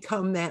may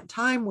come that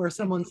time where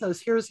someone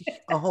says, here's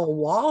a whole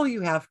wall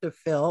you have to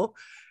fill.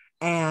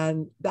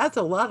 And that's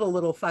a lot of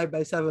little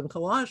 5x7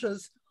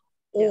 collages,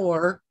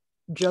 or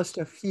just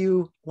a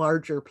few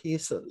larger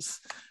pieces.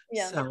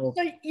 Yeah. So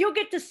you'll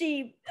get to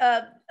see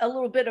a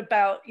little bit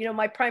about, you know,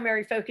 my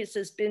primary focus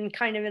has been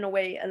kind of in a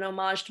way an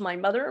homage to my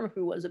mother,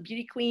 who was a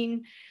beauty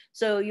queen.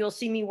 So you'll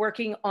see me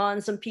working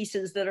on some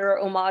pieces that are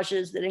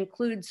homages that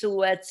include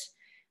silhouettes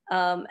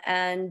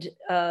and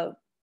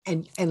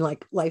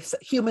like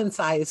human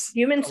size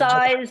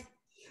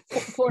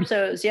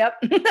torsos.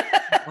 Yep.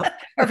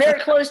 Are very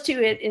close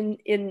to it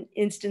in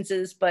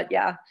instances, but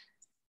yeah.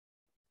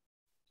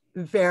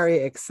 Very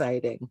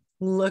exciting.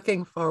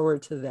 Looking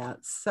forward to that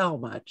so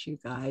much, you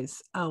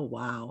guys. Oh,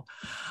 wow.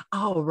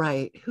 All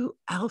right. Who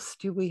else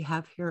do we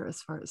have here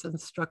as far as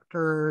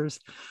instructors?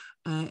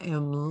 I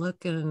am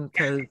looking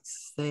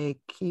because they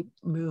keep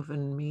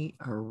moving me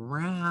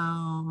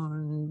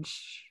around.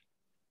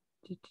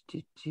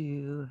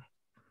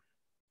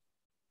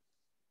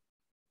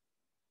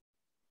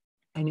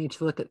 I need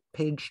to look at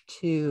page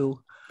 2.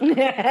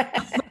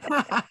 Let's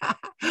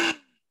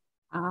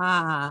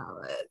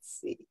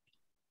see.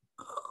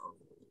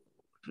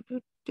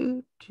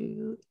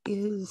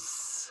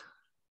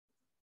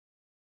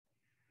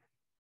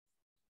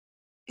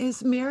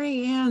 Is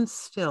Mary Ann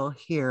still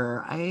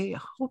here? I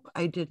hope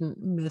I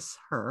didn't miss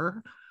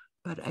her,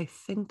 but I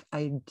think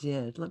I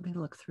did. Let me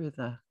look through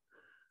the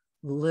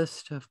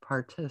list of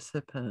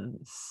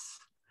participants.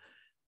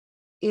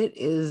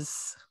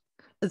 It's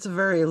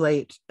very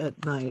late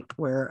at night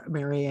where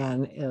Mary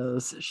Ann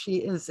is. She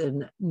is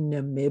in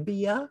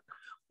Namibia,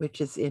 which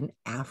is in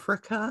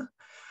Africa.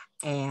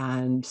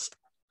 And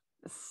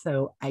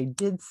so I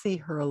did see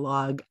her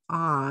log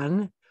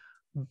on,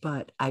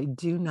 but I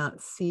do not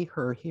see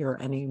her here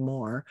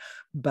anymore.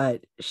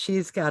 But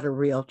she's got a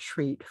real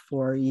treat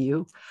for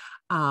you.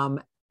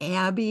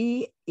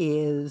 Abby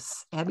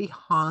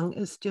Hong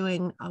is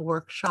doing a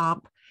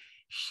workshop.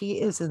 She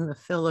is in the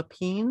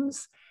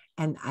Philippines,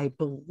 and I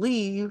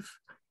believe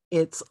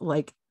it's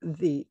like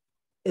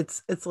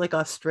it's like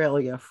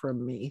Australia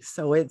from me.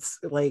 So it's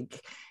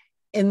like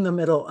in the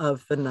middle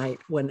of the night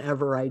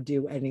whenever I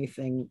do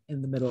anything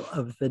in the middle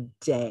of the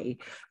day.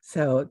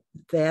 So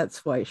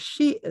that's why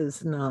she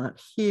is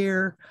not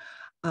here.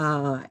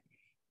 Anna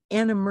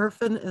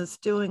Murfin is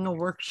doing a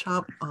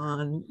workshop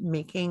on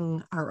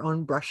making our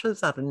own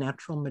brushes out of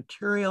natural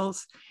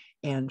materials,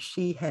 and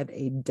she had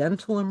a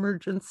dental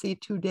emergency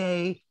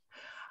today.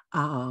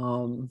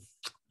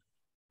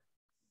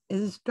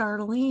 Is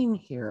Darlene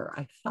here?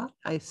 I thought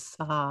I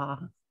saw,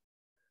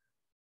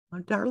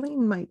 well,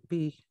 Darlene might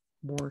be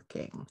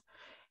working.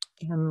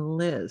 And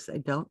Liz, I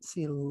don't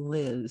see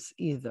Liz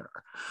either.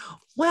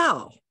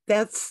 Well,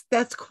 that's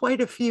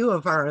quite a few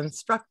of our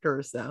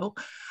instructors though.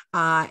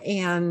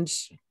 And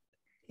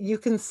you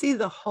can see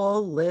the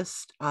whole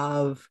list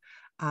of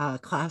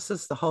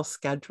classes, the whole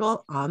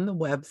schedule on the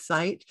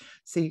website.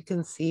 So you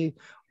can see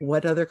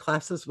what other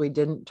classes we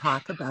didn't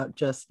talk about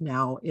just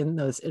now in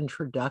those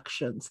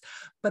introductions,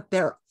 but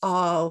they're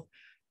all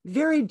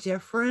very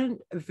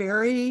different,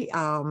 very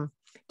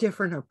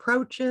different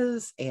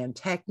approaches and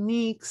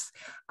techniques.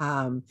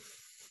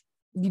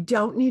 You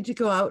don't need to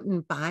go out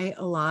and buy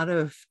a lot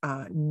of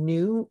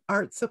new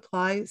art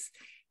supplies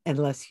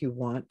unless you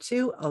want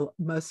to.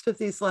 Most of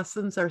these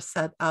lessons are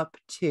set up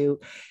to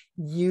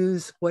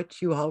use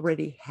what you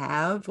already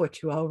have,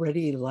 what you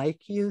already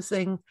like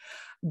using.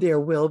 There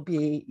will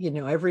be, you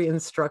know, every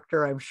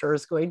instructor I'm sure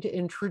is going to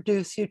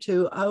introduce you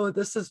to, oh,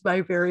 this is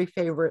my very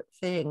favorite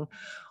thing.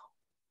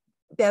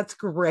 That's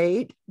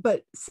great,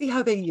 but see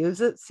how they use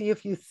it. See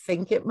if you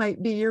think it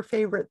might be your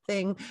favorite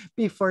thing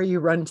before you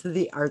run to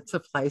the art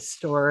supply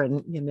store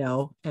and, you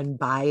know, and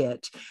buy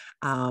it.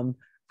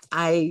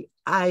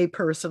 I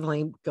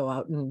personally go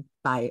out and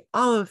buy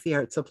all of the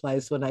art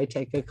supplies when I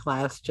take a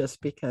class, just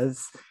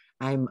because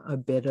I'm a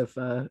bit of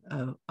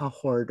a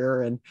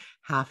hoarder and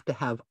have to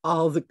have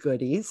all the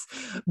goodies.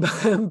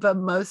 But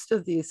most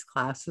of these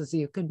classes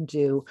you can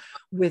do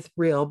with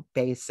real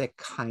basic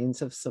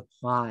kinds of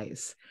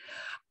supplies.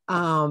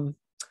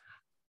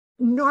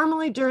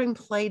 Normally during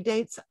play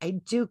dates, I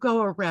do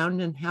go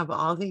around and have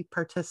all the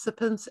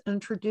participants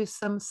introduce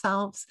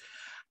themselves.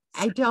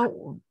 I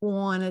don't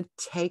want to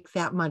take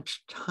that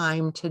much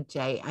time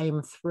today. I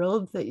am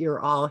thrilled that you're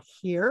all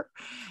here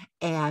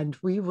and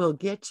we will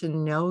get to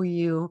know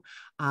you.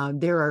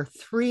 There are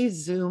 3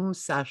 Zoom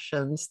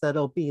sessions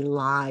that'll be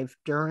live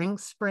during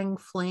Spring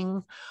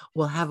Fling.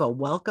 We'll have a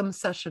welcome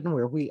session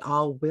where we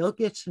all will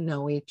get to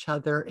know each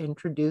other,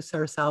 introduce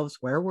ourselves,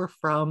 where we're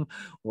from,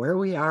 where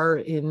we are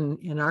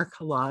in our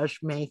collage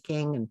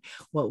making, and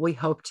what we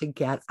hope to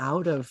get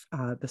out of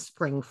the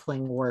Spring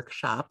Fling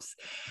workshops.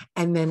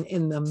 And then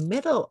in the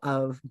middle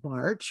of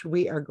March,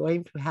 we are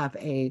going to have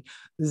a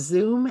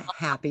Zoom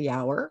happy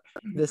hour.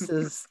 This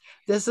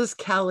is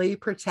Kelly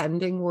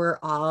pretending we're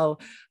all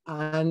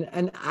on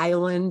an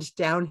island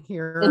down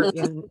here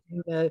in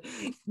the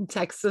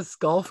Texas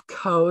Gulf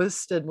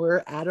Coast, and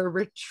we're at a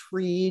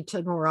retreat,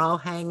 and we're all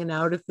hanging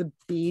out at the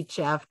beach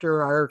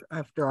after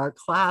our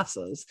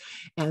classes.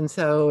 And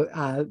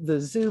so the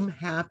Zoom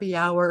happy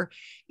hour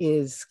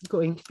is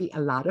going to be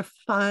a lot of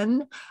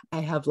fun.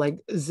 I have like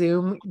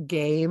Zoom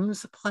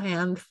games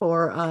planned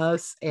for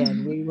us,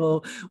 and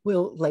we'll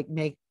like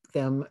make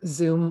them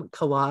Zoom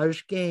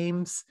collage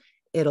games.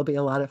 It'll be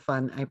a lot of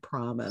fun, I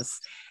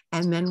promise.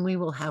 And then we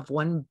will have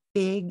one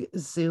big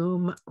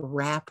Zoom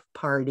wrap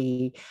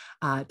party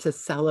to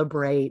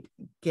celebrate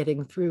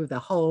getting through the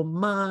whole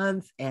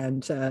month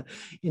and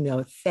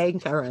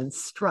thank our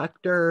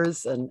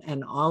instructors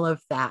and all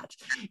of that.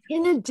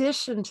 In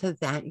addition to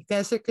that, you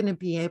guys are going to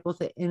be able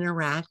to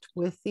interact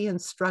with the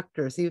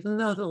instructors, even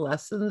though the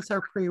lessons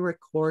are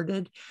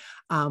pre-recorded.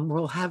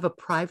 We'll have a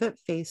private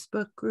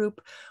Facebook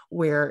group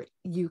where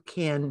you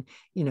can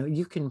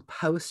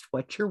post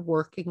what you're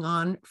working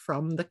on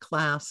from the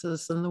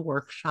classes and the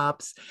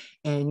workshops,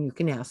 and you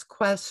can ask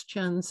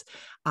questions.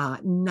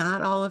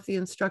 Not all of the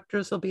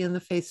instructors will be in the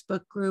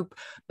Facebook group,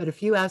 but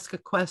if you ask a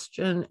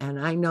question and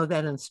I know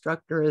that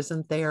instructor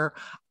isn't there,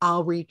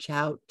 I'll reach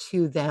out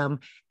to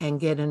them and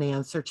get an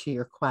answer to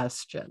your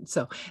question.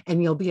 So,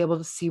 and you'll be able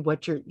to see you'll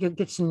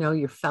get to know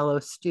your fellow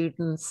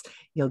students.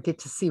 You'll get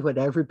to see what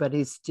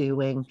everybody's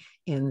doing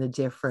in the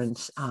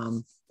different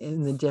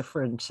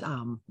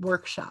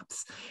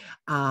workshops.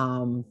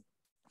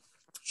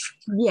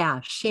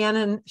 Yeah,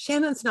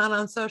 Shannon's not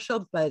on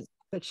social, but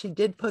she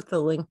did put the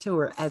link to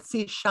her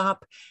Etsy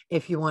shop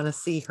if you want to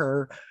see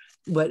her,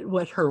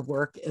 what her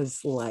work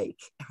is like.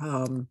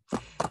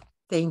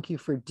 Thank you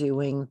for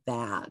doing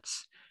that.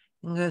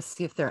 I'm going to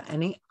see if there are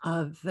any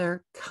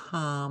other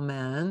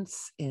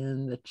comments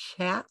in the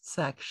chat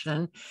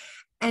section.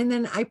 And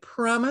then I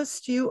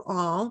promised you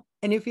all,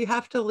 and if you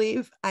have to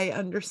leave, I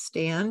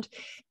understand.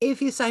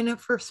 If you sign up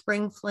for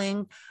Spring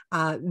Fling,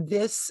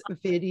 this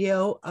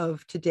video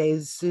of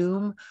today's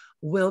Zoom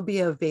will be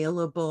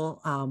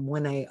available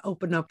when I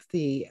open up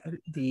the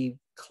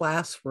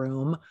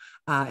classroom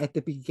at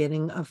the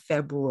beginning of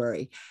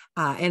February.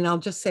 And I'll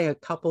just say a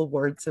couple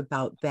words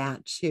about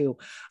that too.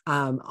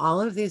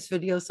 All of these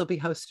videos will be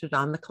hosted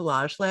on the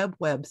Collage-Lab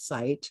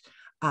website.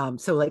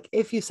 So like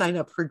if you sign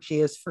up for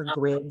G is for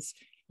Grids,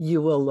 you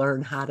will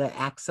learn how to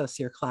access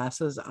your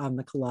classes on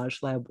the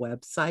Collage-Lab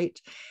website.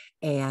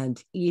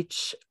 And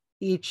each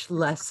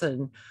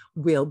lesson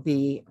will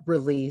be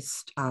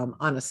released on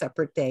a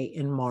separate day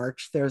in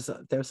March. There's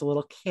a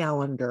little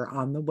calendar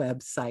on the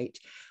website.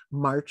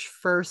 March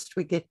 1st,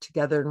 we get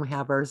together and we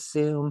have our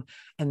Zoom.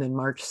 And then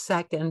March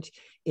 2nd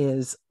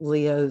is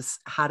Leah's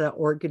how to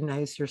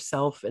organize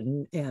yourself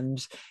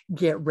and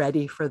get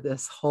ready for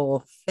this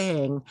whole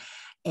thing.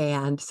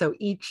 And so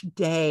each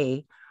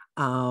day,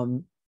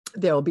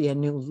 there'll be a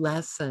new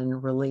lesson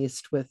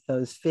released with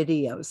those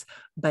videos.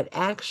 But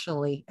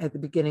actually, at the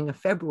beginning of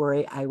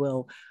February, I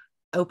will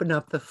open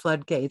up the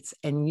floodgates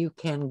and you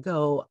can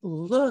go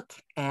look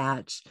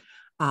at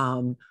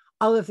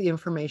all of the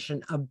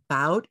information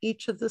about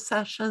each of the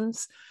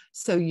sessions.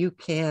 So you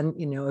can,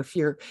 if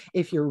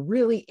you're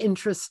really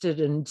interested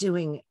in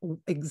doing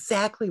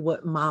exactly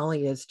what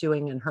Molly is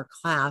doing in her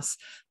class,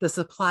 the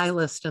supply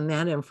list and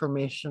that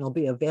information will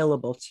be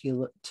available to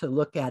you to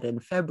look at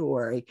in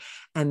February.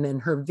 And then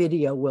her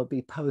video will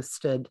be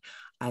posted,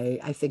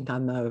 I think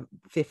on the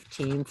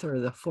 15th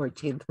or the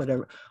 14th,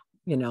 whatever,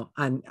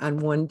 on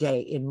one day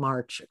in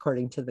March,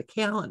 according to the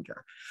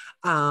calendar.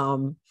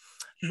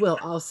 We'll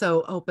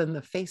also open the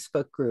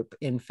Facebook group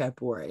in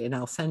February, and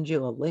I'll send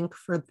you a link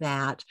for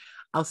that.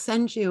 I'll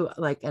send you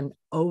like an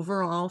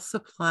overall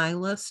supply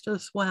list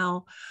as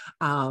well.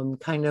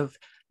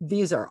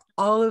 These are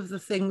all of the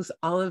things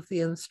all of the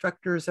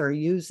instructors are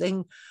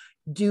using.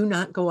 Do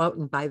not go out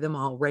and buy them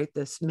all right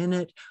this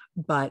minute,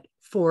 but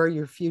for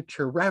your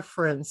future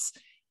reference,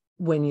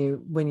 when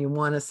you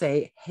want to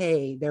say,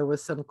 hey, there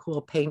was some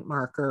cool paint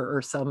marker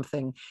or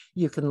something,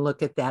 you can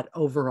look at that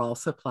overall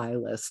supply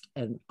list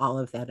and all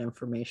of that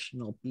information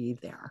will be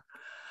there.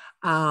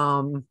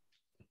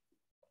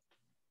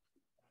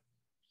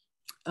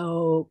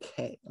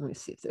 Okay, let me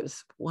see if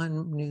there's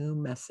one new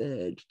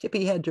message.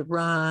 Tippy had to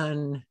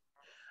run.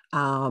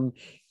 And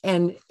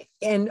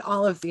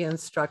all of the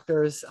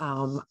instructors,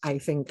 I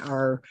think,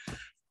 are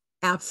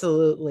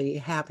Absolutely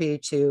happy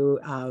to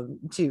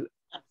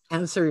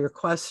answer your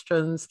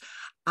questions.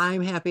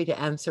 I'm happy to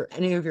answer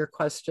any of your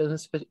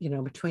questions, but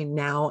between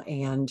now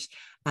and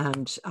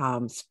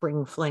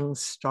Spring Fling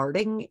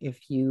starting,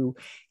 if you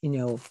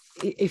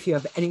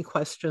have any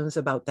questions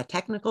about the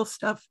technical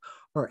stuff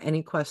or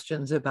any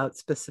questions about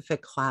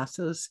specific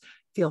classes,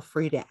 feel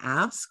free to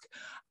ask.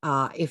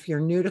 If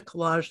you're new to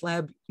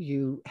Collage-Lab,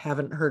 you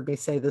haven't heard me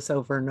say this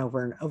over and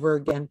over and over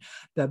again,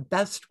 the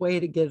best way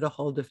to get a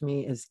hold of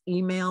me is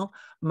email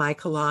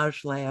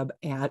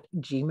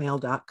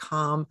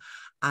mycollagelab@gmail.com.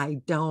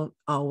 I don't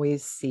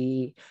always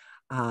see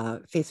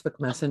Facebook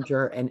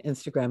Messenger and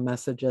Instagram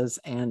messages,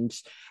 and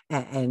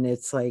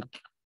it's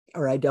like,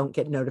 or I don't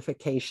get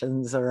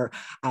notifications, or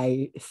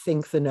I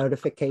think the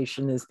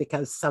notification is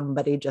because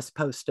somebody just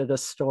posted a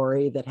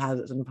story that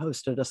hasn't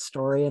posted a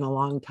story in a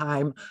long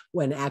time,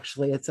 when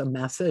actually it's a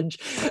message.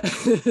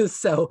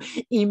 So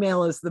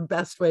email is the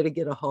best way to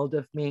get a hold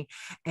of me,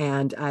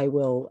 and I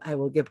will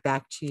get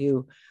back to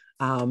you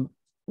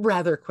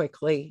rather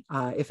quickly.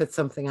 If it's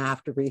something I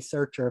have to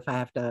research, or if I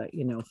have to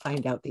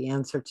find out the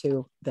answer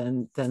to,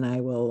 then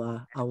I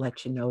will I'll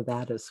let you know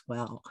that as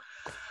well.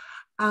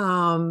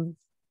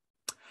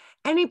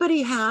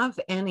 Anybody have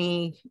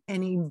any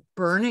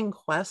burning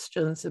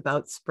questions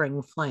about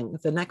Spring Fling?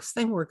 The next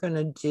thing we're going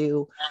to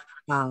do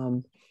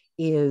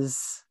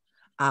is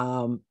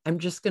I'm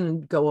just going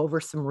to go over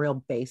some real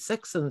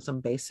basics and some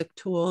basic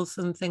tools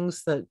and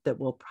things that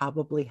will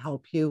probably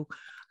help you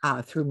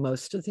through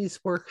most of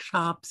these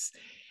workshops.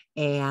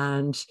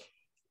 And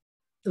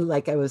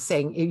like I was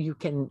saying, you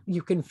can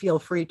feel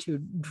free to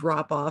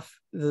drop off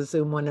the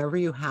Zoom whenever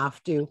you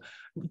have to.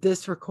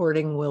 This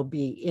recording will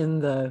be in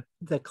the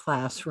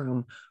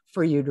classroom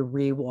for you to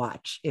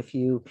rewatch if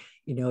you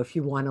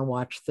want to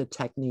watch the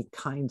technique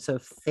kinds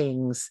of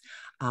things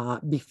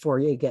before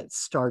you get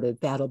started.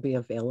 That'll be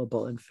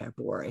available in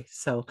February.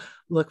 So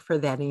look for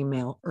that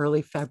email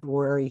early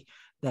February.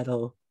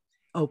 That'll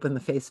open the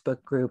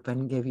Facebook group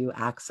and give you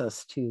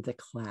access to the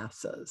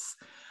classes.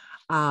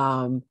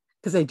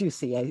 Because I do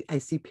see, I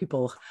see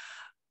people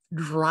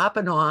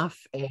dropping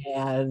off,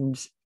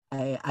 and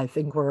I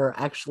think we're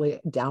actually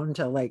down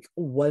to like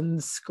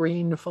one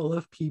screen full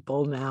of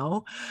people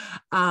now.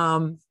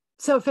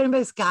 So if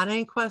anybody's got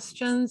any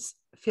questions,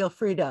 feel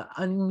free to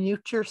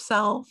unmute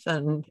yourself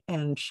and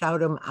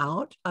shout them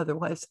out.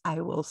 Otherwise, I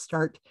will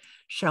start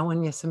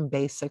showing you some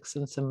basics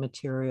and some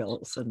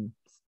materials and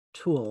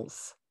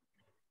tools.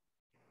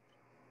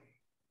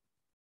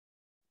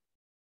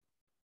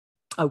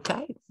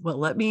 Okay, well,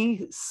 let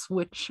me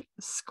switch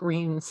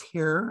screens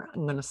here.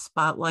 I'm going to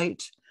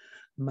spotlight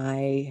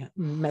my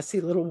messy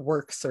little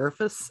work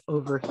surface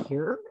over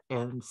here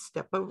and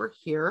step over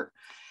here.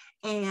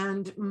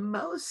 And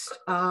most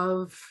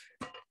of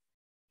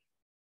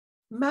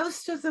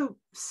the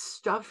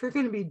stuff you're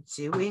going to be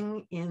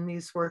doing in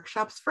these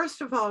workshops,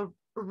 first of all,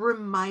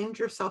 remind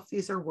yourself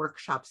these are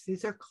workshops,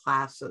 these are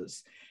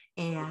classes,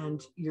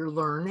 and you're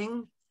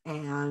learning,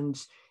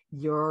 and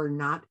you're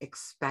not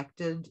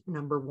expected,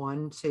 number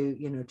one, to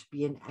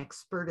be an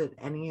expert at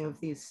any of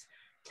these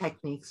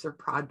techniques or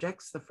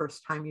projects the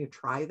first time you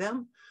try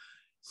them.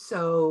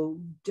 So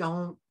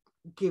don't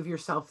give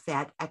yourself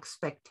that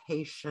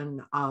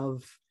expectation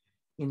of,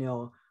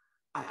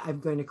 I'm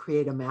going to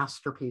create a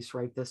masterpiece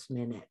right this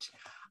minute.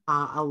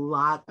 A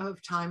lot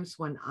of times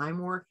when I'm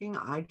working,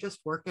 I just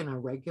work in a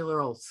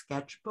regular old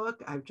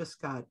sketchbook. I've just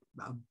got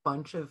a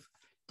bunch of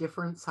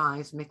different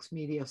size mixed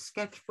media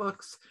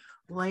sketchbooks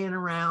laying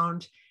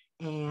around,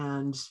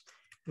 and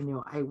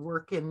I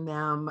work in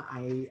them.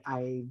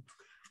 I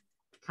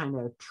kind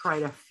of try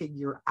to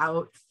figure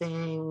out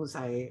things.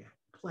 I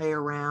play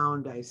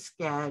around, I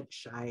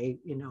sketch, I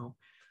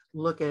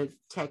look at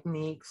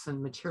techniques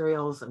and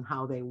materials and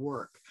how they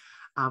work.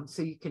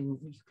 So you can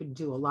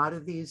do a lot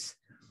of these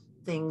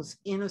things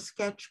in a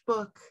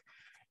sketchbook.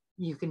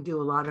 You can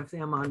do a lot of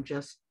them on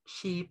just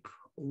cheap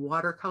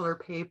watercolor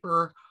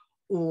paper,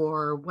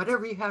 or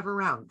whatever you have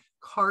around,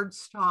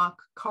 cardstock,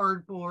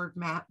 cardboard,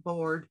 mat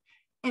board,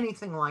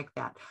 anything like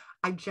that.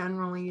 I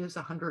generally use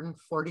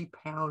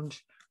 140-pound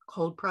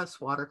cold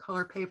press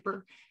watercolor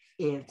paper.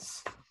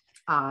 It's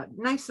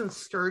nice and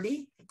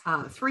sturdy.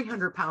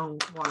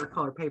 300-pound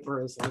watercolor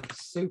paper is like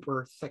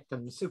super thick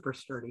and super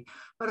sturdy,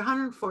 but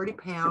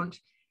 140-pound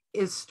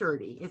is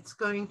sturdy. It's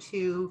going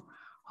to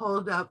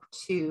hold up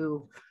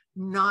to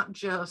not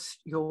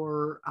just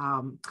your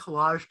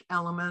collaged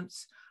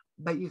elements,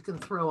 but you can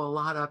throw a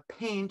lot of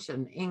paint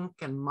and ink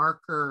and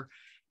marker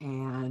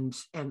and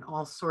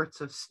all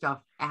sorts of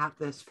stuff at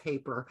this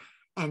paper,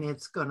 and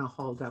it's going to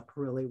hold up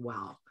really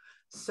well.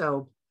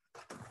 So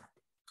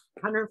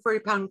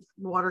 140-pound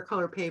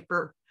watercolor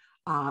paper,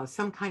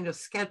 some kind of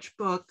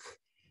sketchbook,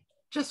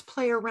 just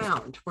play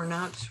around. We're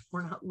not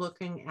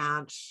looking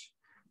at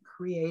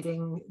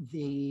creating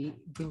the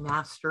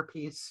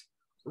masterpiece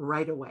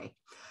right away.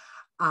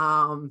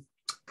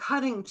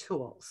 Cutting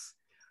tools,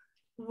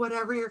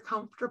 whatever you're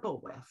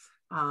comfortable with.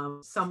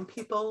 Some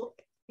people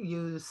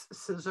use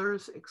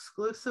scissors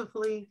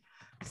exclusively.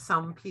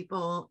 Some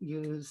people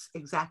use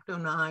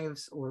X-Acto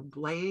knives or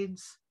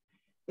blades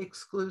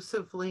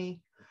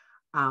exclusively.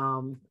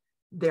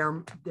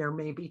 There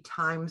may be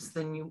times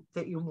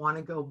that you want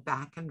to go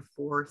back and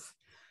forth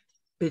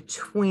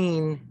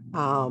between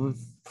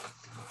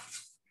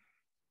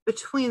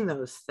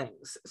those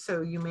things.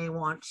 So you may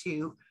want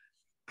to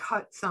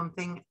cut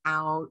something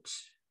out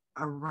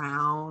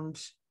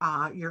around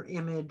your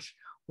image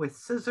with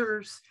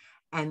scissors,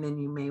 and then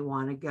you may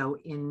want to go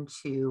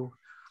into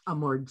a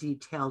more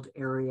detailed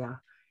area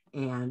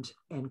and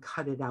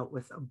cut it out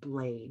with a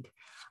blade.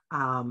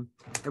 I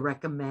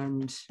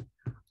recommend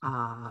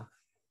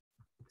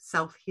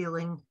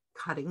self-healing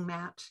cutting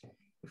mat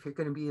if you're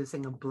going to be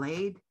using a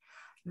blade.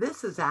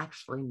 This is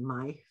actually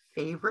my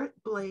favorite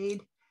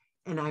blade,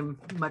 and I'm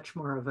much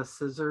more of a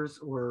scissors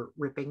or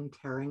ripping,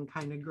 tearing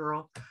kind of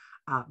girl.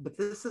 But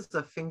this is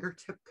a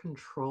fingertip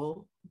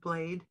control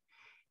blade,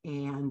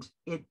 and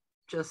it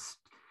just,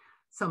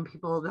 some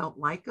people don't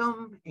like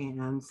them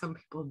and some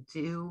people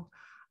do.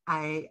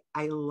 I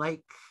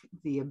like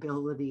the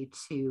ability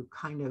to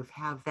kind of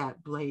have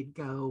that blade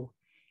go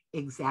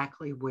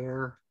exactly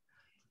where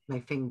my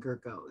finger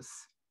goes,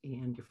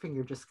 and your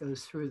finger just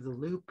goes through the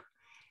loop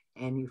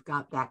and you've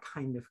got that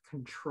kind of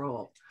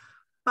control.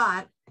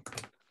 But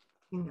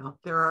you know,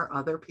 there are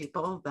other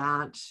people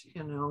that,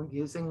 you know,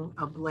 using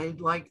a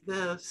blade like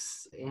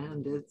this,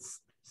 and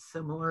it's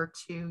similar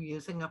to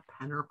using a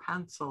pen or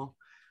pencil,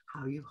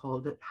 how you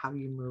hold it, how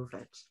you move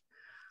it.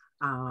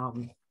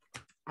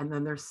 And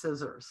then there's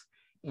scissors,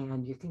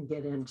 and you can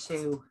get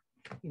into,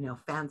 you know,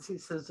 fancy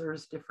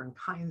scissors, different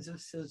kinds of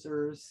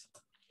scissors,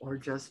 or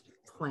just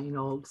plain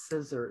old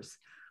scissors.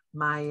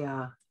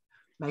 My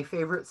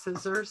favorite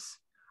scissors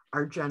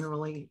are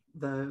generally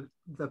the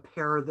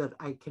pair that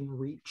I can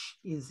reach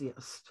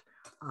easiest.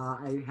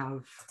 I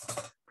have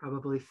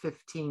probably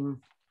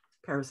 15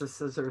 pairs of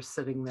scissors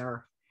sitting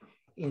there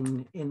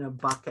in a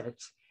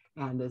bucket.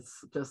 And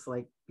it's just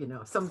like, you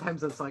know,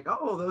 sometimes it's like,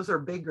 oh, those are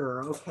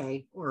bigger,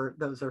 okay, or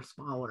those are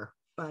smaller,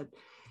 but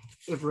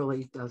it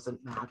really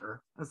doesn't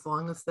matter. As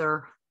long as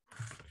they're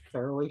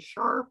fairly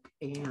sharp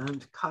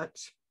and cut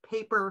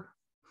paper,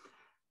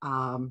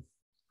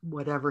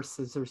 whatever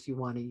scissors you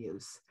want to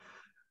use.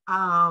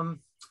 As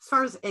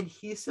far as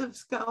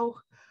adhesives go,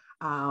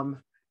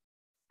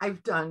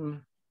 I've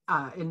done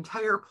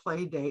entire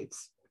play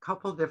dates a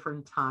couple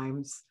different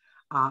times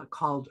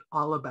called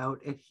All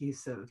About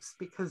Adhesives,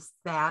 because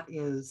that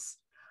is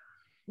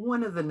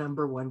one of the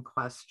 #1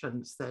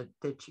 questions that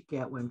you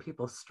get when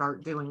people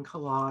start doing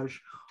collage,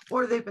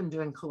 or they've been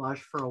doing collage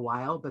for a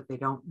while, but they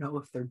don't know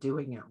if they're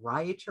doing it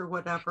right or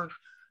whatever.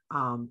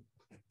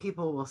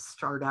 People will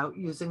start out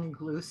using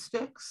glue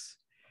sticks,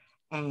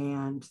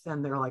 and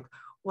then they're like,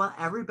 well,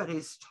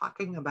 everybody's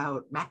talking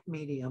about matte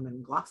medium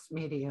and gloss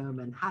medium,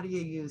 and how do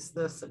you use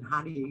this and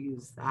how do you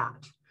use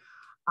that?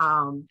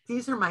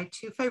 These are my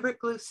 2 favorite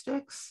glue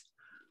sticks,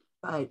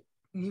 but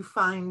you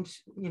find,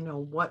 you know,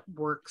 what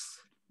works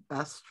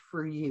best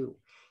for you.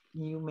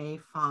 You may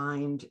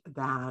find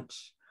that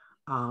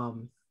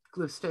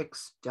glue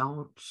sticks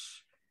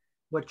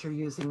what you're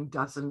using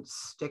doesn't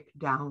stick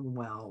down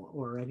well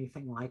or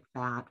anything like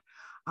that.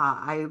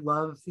 I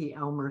love the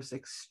Elmer's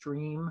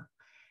Extreme,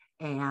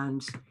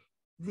 and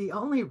the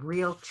only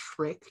real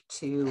trick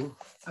to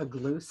a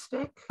glue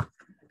stick,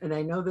 and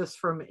I know this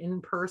from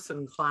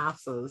in-person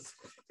classes,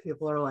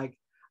 people are like,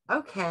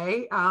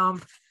 okay, I'll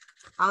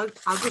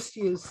just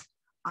use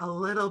a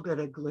little bit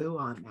of glue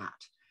on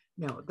that.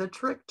 No, the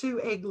trick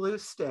to a glue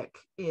stick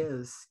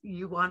is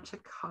you want to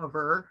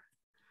cover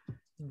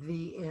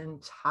the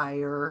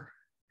entire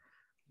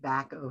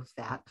back of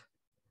that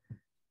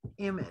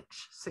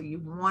image. So you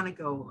want to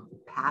go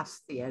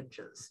past the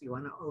edges. You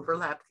want to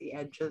overlap the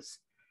edges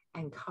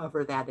and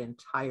cover that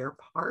entire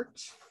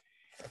part.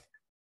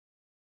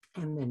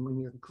 And then when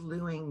you're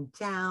gluing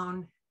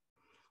down,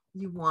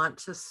 you want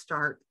to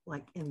start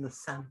like in the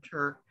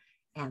center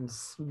and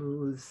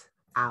smooth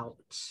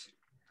out.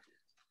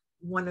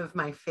 One of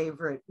my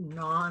favorite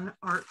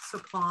non-art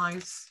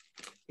supplies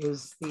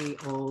is the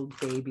old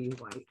baby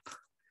wipe,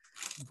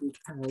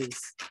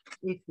 because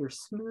if you're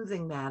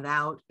smoothing that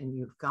out and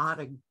you've got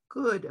a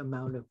good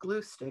amount of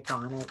glue stick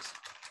on it,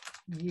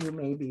 you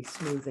may be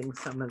smoothing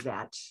some of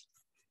that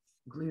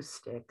glue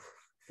stick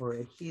or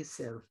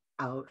adhesive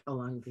out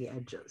along the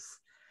edges.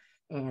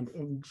 And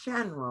in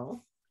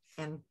general,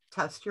 and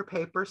test your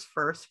papers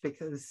first,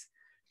 because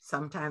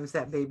sometimes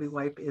that baby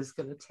wipe is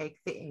going to take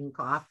the ink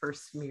off or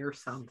smear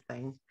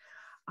something.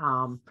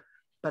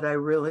 But I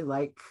really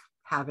like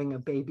having a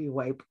baby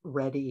wipe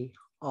ready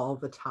all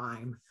the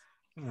time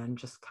and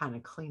just kind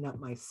of clean up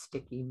my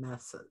sticky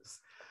messes.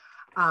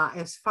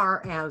 As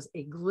far as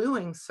a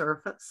gluing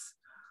surface,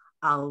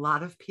 a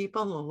lot of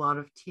people, a lot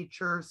of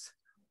teachers,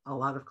 a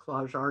lot of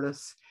collage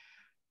artists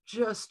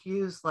just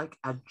use like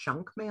a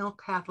junk mail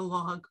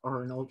catalog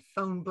or an old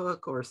phone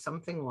book or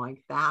something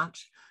like that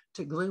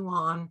to glue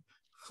on,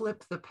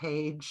 flip the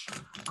page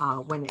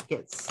when it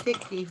gets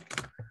sticky.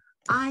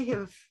 I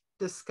have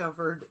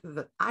discovered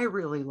that I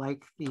really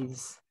like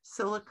these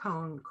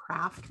silicone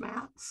craft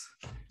mats.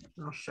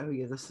 And I'll show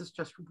you. This is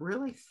just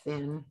really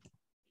thin,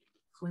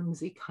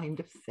 flimsy kind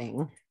of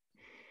thing.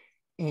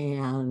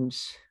 And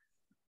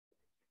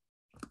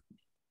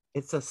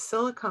it's a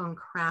silicone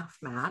craft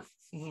mat.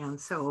 And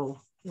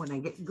so when I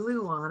get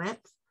glue on it,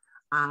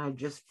 I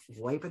just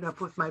wipe it up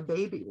with my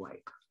baby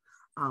wipe.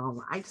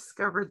 I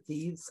discovered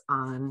these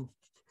on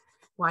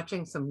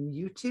watching some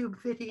YouTube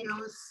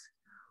videos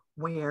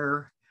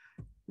where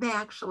they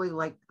actually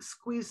like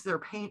squeeze their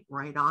paint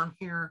right on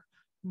here,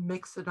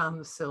 mix it on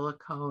the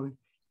silicone,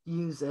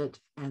 use it,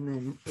 and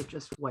then it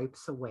just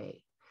wipes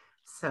away.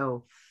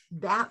 So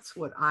that's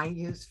what I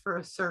use for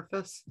a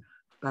surface.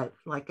 But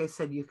like I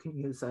said, you can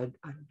use a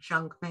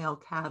junk mail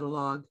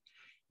catalog.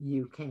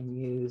 You can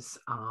use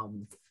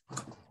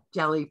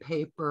jelly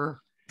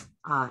paper,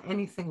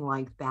 anything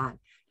like that.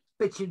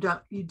 But you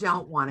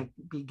don't want to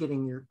be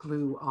getting your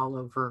glue all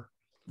over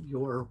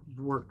your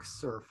work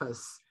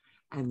surface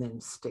and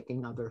then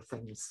sticking other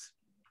things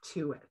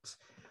to it.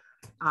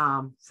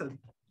 So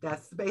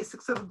that's the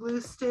basics of a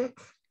glue stick.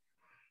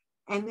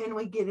 And then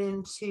we get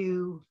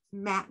into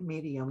matte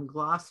medium,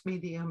 gloss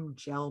medium,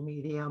 gel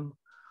medium,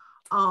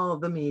 all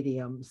the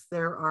mediums.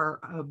 There are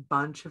a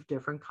bunch of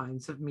different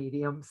kinds of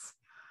mediums.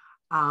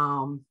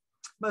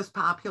 Most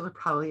popular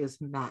probably is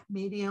matte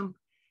medium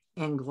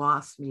and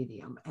gloss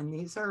medium. And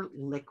these are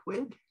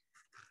liquid,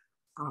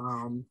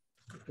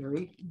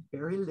 very,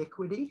 very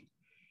liquidy.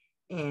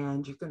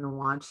 And you're going to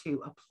want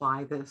to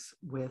apply this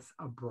with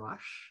a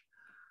brush.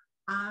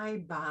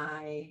 I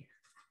buy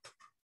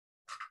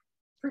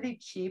pretty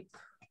cheap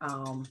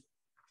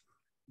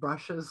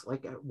brushes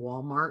like at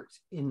Walmart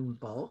in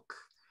bulk.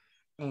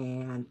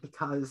 And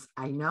because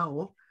I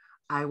know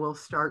I will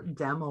start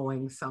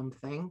demoing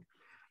something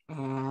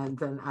and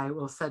then I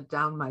will set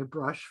down my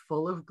brush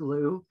full of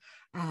glue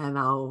and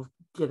I'll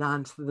get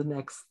on to the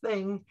next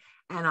thing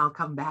and I'll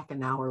come back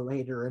an hour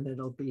later and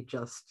it'll be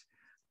just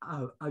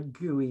a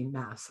gooey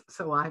mess.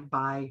 So I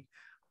buy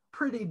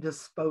pretty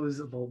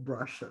disposable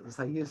brushes.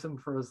 I use them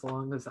for as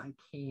long as I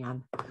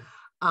can.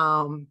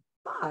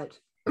 But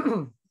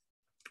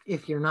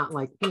if you're not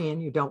like me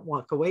and you don't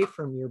walk away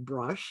from your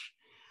brush,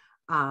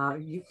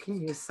 you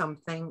can use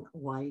something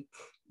like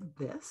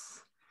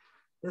this.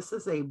 This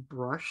is a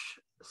brush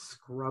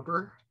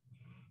scrubber.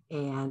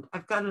 And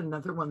I've got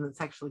another one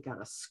that's actually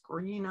got a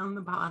screen on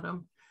the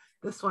bottom.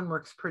 This one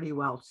works pretty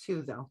well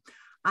too, though.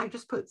 I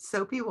just put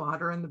soapy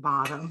water in the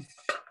bottom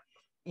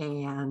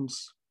and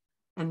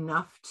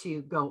enough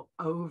to go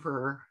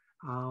over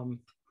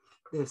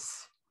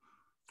this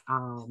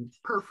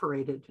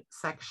perforated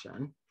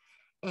section.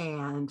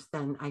 And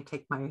then I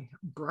take my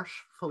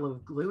brush full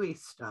of gluey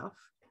stuff.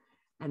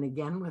 And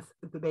again, with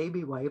the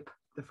baby wipe,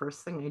 the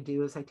first thing I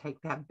do is I take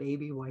that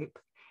baby wipe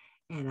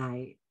and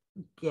I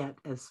get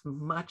as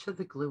much of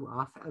the glue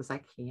off as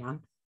I can,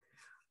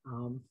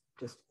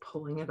 just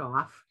pulling it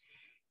off.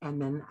 And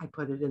then I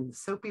put it in the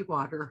soapy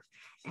water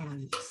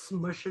and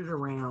smush it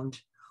around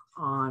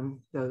on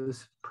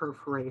those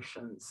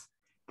perforations.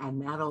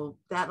 And that'll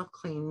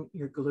clean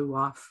your glue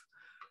off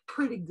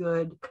pretty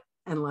good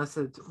unless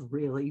it's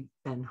really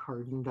been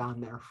hardened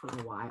on there for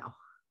a while.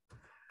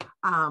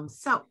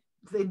 So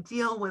the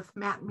deal with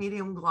matte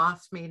medium,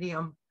 gloss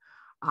medium,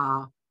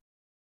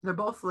 they're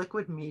both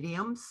liquid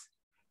mediums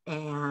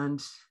and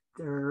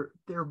they're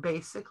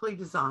basically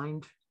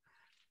designed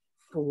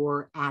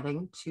for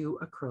adding to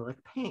acrylic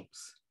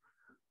paints,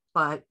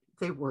 but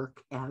they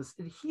work as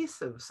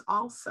adhesives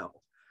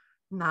also.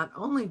 Not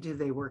only do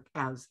they work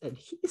as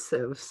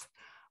adhesives,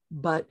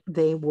 but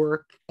they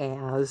work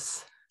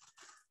as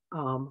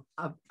a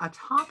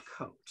top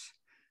coat.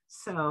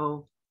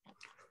 So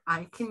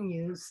I can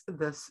use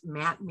this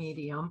matte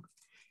medium,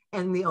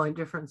 and the only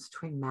difference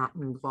between matte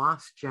and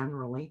gloss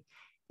generally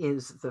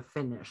is the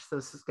finish.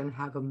 This is going to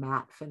have a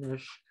matte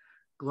finish.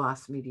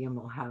 Gloss medium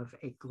will have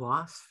a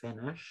gloss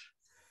finish.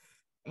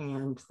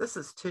 And this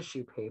is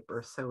tissue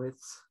paper, so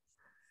it's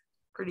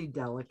pretty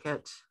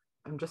delicate.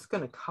 I'm just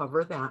going to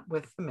cover that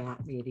with the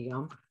matte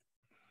medium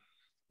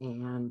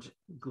and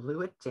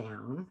glue it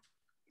down.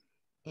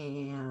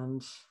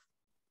 And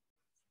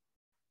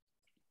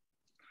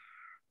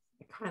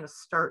I kind of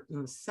start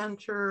in the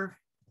center,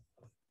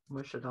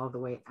 mush it all the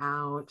way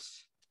out.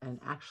 And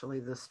actually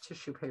this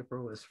tissue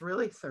paper was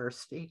really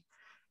thirsty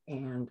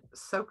and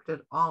soaked it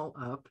all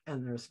up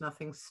and there's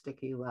nothing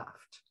sticky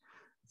left.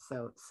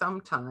 So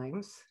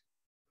sometimes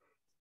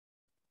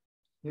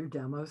your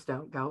demos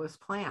don't go as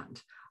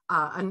planned.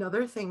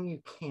 Another thing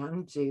you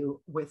can do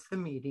with the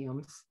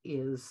mediums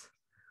is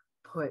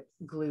put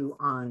glue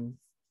on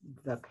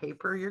the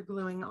paper you're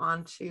gluing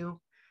onto,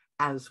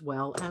 as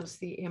well as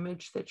the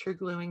image that you're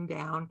gluing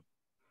down.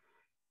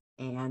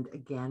 And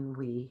again,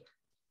 we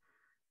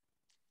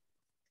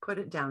put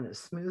it down as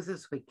smooth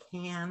as we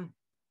can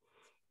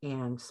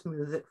and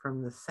smooth it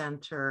from the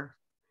center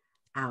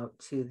out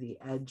to the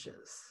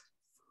edges.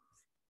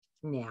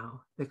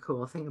 Now, the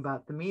cool thing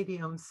about the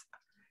mediums,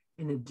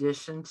 in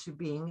addition to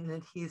being an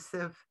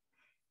adhesive,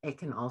 it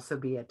can also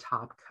be a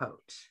top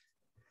coat.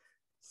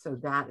 So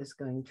that is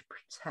going to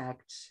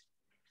protect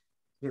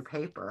your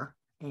paper.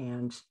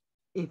 And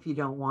if you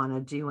don't want to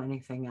do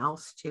anything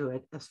else to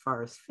it as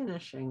far as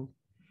finishing,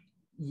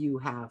 you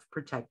have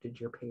protected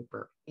your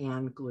paper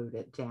and glued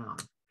it down.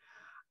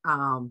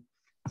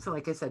 So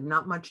like I said,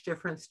 not much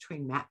difference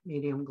between matte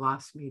medium,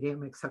 gloss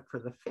medium, except for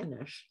the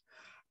finish.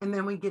 And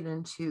then we get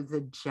into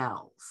the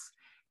gels.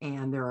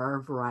 And there are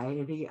a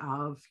variety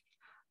of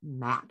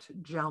matte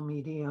gel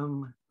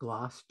medium,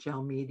 gloss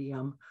gel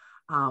medium.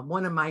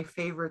 One of my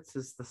favorites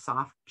is the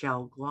soft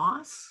gel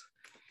gloss.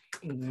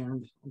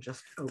 And I'll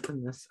just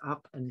open this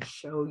up and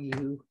show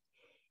you.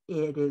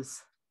 It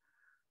is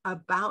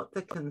about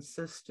the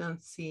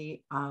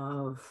consistency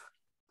of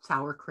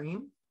sour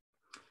cream.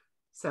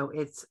 So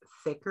it's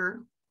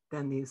thicker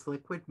than these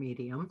liquid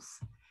mediums.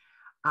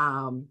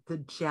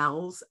 The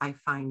gels I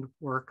find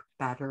work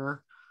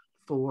better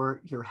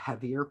for your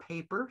heavier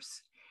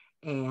papers.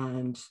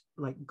 And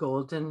like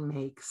Golden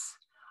makes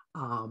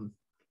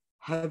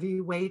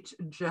heavyweight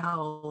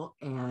gel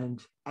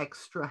and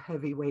extra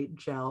heavyweight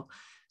gel.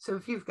 So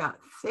if you've got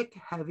thick,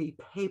 heavy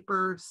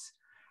papers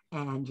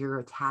and you're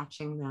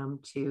attaching them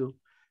to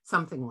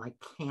something like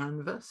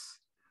canvas,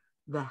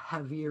 the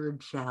heavier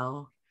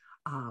gel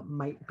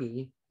might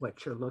be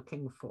what you're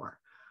looking for.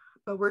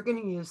 But we're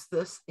going to use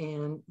this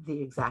in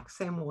the exact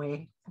same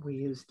way we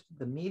used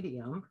the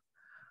medium.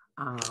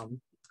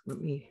 Let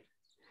me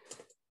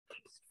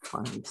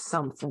find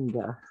something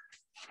to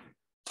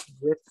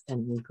rip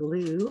and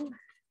glue.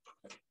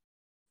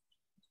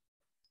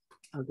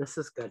 Oh, this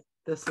is good.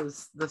 This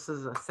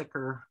is a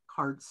thicker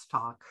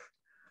cardstock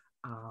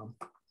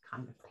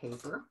kind of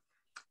paper.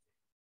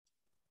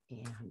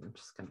 And I'm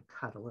just going to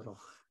cut a little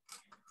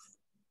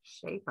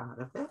shape out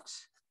of it.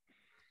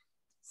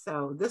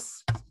 So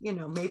this, you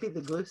know, maybe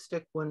the glue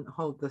stick wouldn't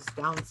hold this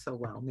down so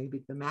well.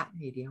 Maybe the matte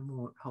medium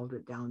won't hold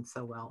it down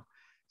so well.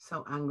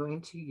 So I'm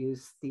going to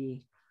use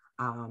the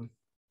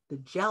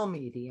gel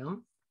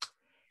medium,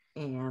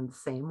 and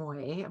same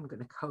way, I'm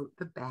going to coat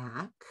the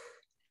back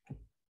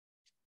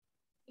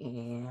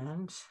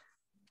and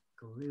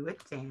glue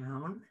it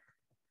down.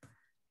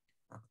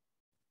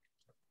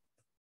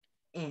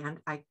 And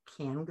I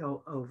can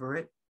go over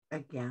it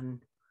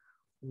again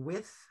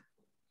with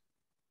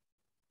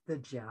the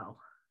gel.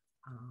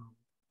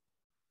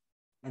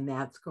 And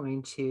that's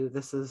going to,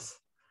 this is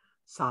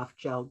soft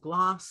gel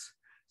gloss,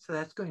 so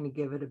that's going to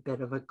give it a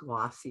bit of a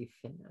glossy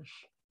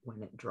finish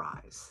when it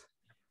dries.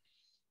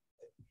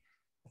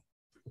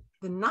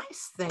 The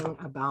nice thing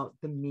about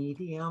the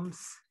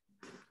mediums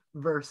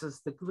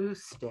versus the glue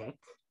stick,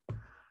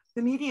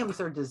 the mediums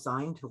are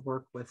designed to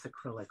work with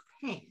acrylic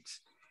paint.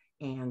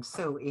 And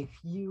so if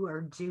you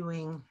are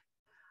doing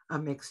a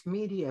mixed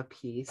media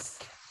piece,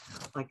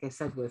 like I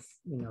said, with,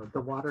 you know,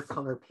 the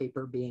watercolor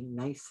paper being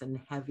nice and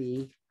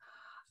heavy,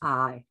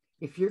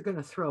 if you're going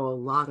to throw a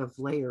lot of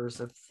layers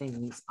of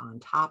things on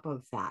top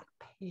of that,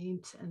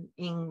 paint and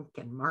ink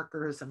and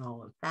markers and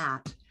all of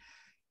that,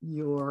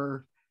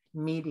 your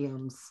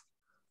mediums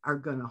are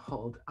going to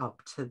hold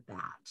up to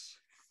that.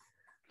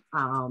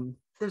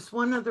 There's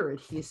one other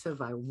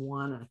adhesive I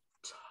want to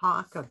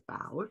talk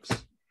about.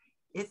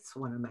 It's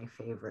one of my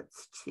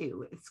favorites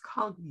too. It's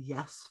called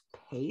Yes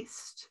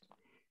Paste.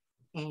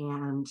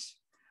 And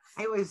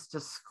I always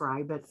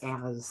describe it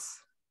as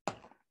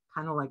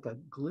kind of like a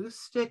glue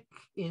stick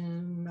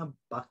in a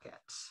bucket.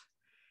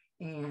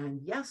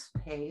 And Yes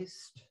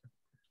Paste,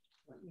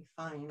 let me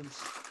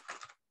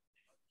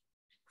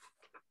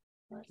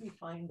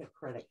find a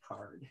credit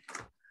card.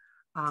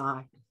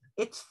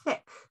 It's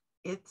thick.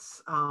 It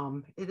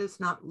is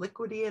not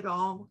liquidy at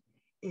all.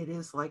 It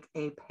is like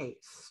a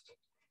paste.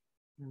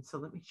 And so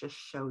let me just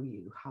show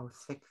you how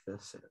thick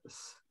this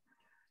is.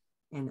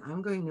 And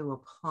I'm going to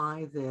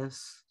apply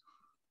this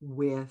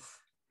with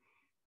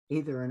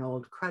either an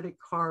old credit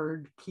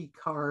card, key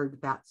card,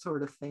 that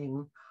sort of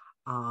thing,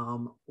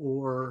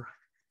 or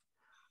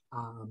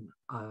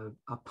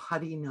a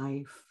putty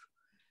knife,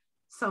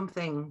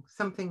 something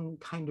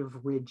kind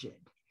of rigid.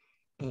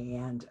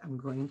 And I'm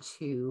going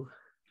to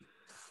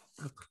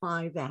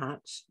apply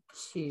that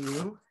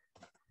to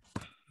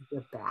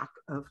the back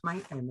of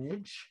my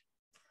image.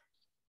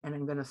 And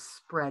I'm going to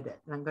spread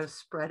it. And I'm going to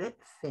spread it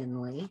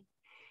thinly.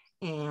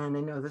 And I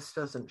know this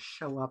doesn't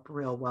show up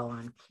real well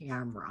on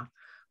camera,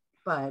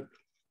 but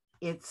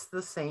it's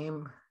the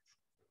same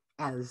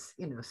as,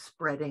 you know,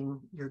 spreading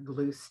your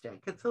glue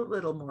stick. It's a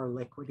little more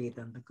liquidy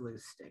than the glue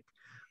stick,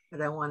 but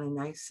I want a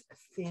nice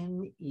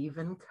thin,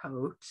 even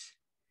coat.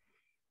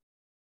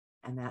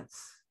 And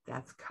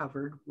that's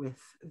covered with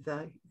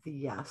the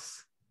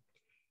Yes.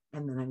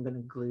 And then I'm going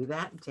to glue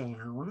that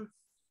down.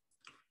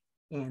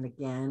 And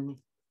again,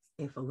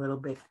 if a little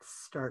bit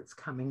starts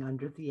coming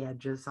under the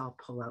edges, I'll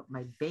pull out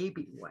my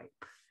baby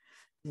wipe.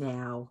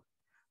 Now,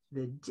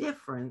 the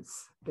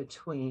difference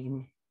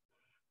between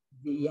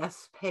the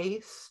Yes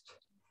Paste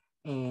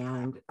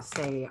and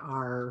say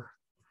our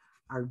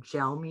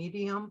gel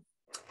medium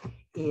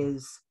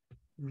is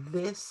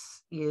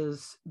this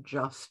is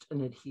just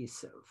an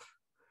adhesive.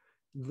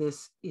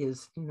 This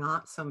is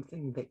not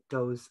something that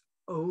goes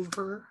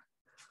over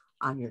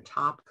on your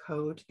top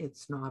coat.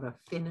 It's not a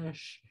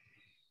finish.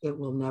 It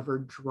will never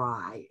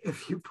dry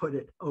if you put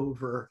it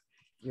over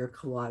your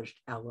collaged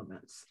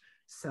elements.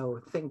 So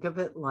think of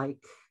it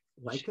like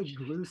a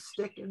glue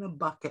stick in a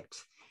bucket.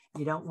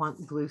 You don't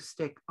want glue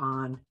stick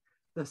on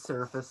the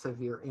surface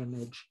of your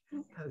image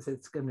because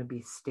it's going to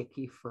be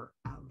sticky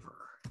forever.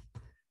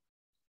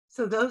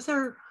 So those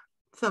are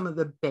some of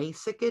the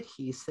basic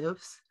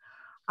adhesives.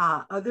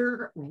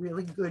 Other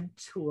really good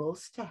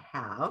tools to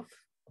have,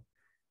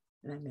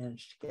 and I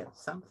managed to get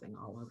something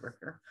all over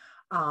here.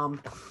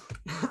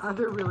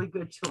 Other really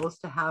good tools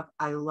to have.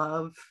 I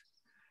love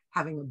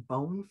having a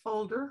bone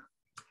folder,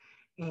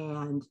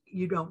 and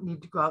you don't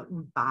need to go out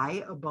and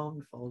buy a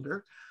bone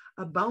folder.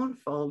 A bone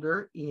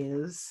folder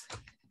is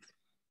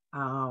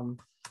a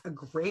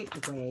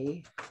great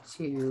way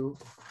to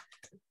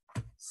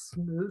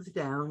smooth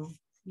down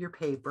your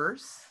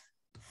papers.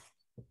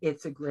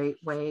 It's a great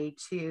way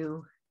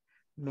to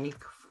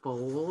make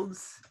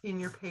folds in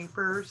your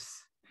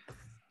papers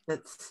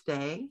that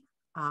stay.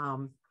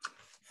 And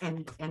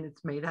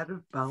it's made out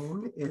of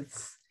bone.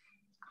 It's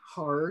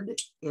hard,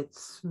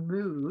 it's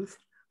smooth,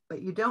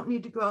 but you don't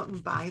need to go out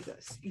and buy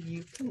this.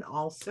 You can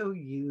also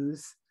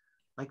use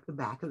like the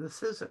back of the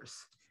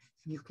scissors.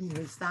 You can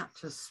use that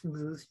to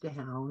smooth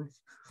down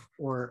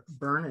or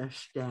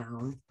burnish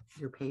down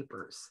your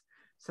papers.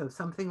 So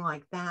something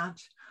like that,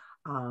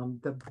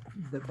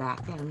 the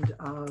back end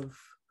of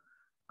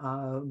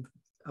a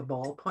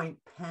ballpoint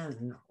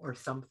pen or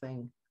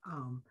something,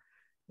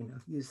 you know,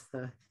 use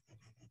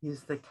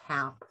the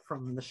cap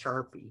from the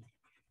Sharpie,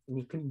 and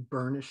you can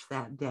burnish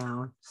that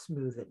down,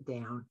 smooth it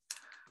down,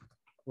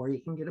 or you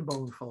can get a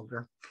bone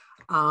folder.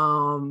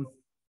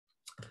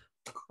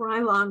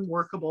 Krylon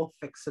workable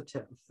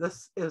fixative.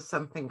 This is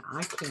something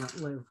I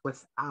can't live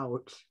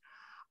without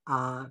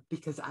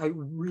because I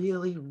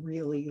really,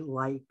 really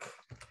like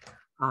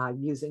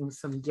using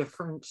some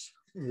different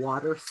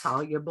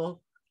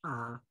water-soluble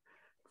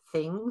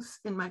things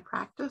in my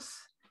practice.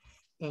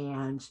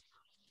 And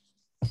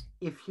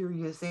if you're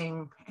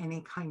using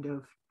any kind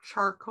of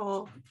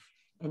charcoal,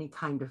 any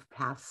kind of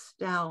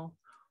pastel,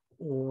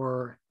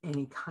 or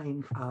any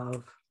kind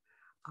of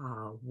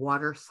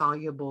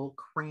water-soluble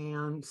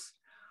crayons,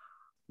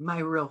 my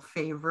real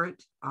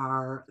favorite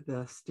are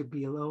the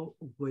Stabilo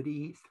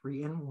Woody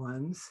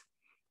 3-in-1s.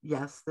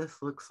 Yes,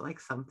 this looks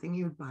like something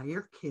you'd buy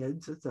your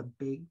kids. It's a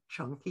big,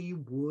 chunky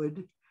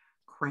wood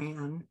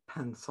crayon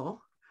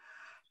pencil.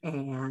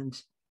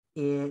 And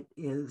it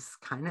is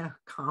kind of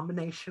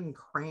combination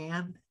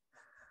crayon,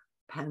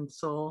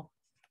 pencil,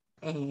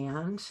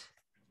 and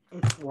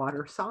it's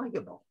water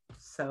soluble.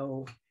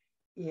 So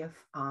if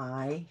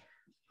I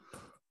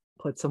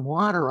put some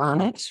water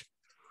on it,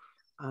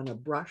 on a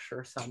brush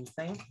or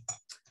something,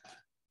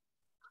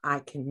 I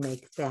can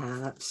make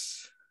that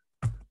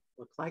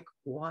look like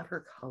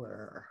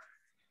watercolor.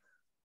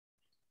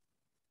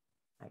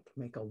 I can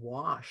make a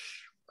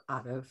wash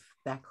out of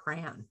that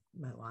crayon.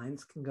 My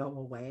lines can go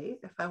away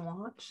if I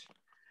want,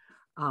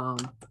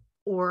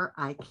 or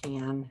I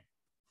can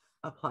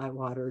apply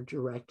water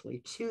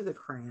directly to the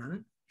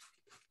crayon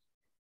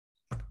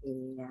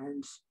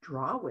and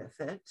draw with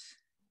it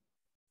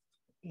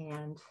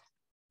and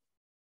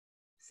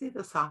see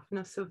the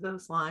softness of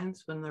those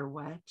lines when they're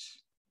wet,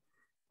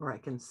 or I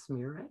can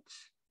smear it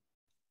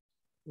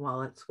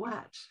while it's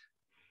wet.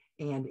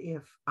 And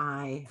if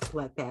I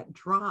let that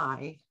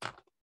dry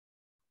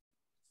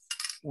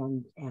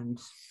and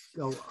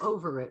go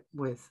over it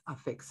with a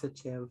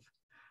fixative,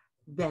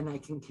 then I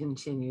can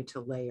continue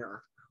to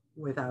layer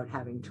without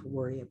having to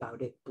worry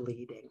about it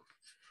bleeding.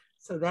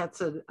 So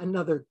that's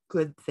another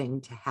good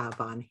thing to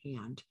have on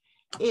hand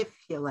if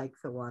you like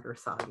the water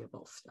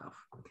soluble stuff,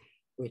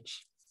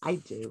 which I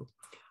do.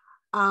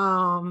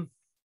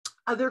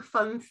 Other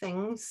fun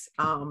things,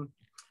 I'm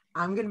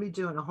going to be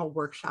doing a whole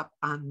workshop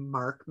on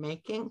mark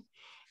making,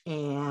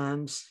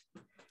 and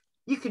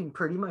you can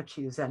pretty much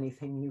use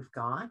anything you've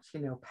got, you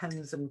know,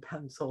 pens and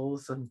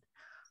pencils and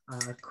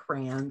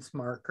crayons,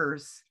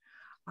 markers.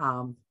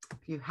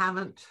 If you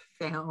haven't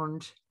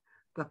found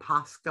the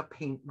Posca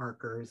paint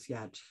markers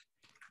yet,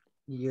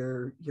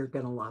 you're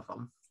going to love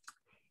them.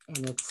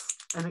 And it's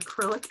an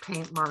acrylic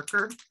paint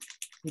marker.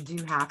 You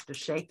do have to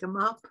shake them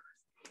up.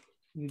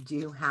 You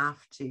do have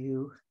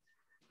to,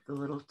 the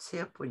little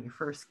tip when you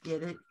first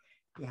get it,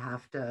 you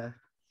have to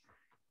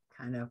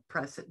kind of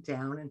press it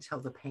down until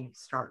the paint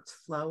starts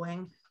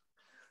flowing.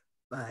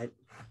 But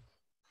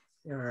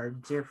there are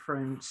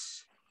different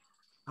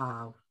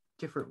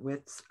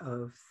widths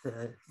of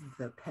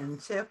the pen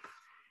tip,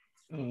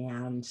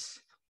 and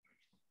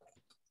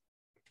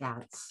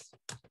that's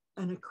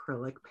an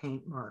acrylic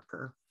paint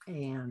marker.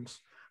 And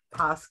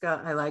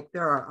Posca, I like,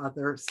 there are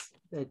others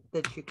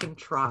that you can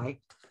try.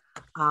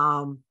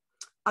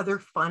 Other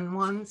fun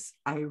ones,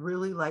 I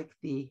really like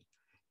the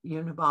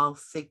Uniball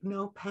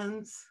Signo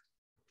pens.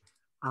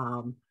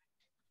 I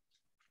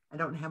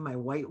don't have my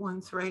white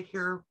ones right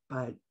here,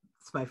 but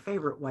it's my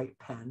favorite white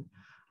pen.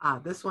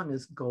 This one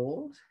is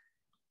gold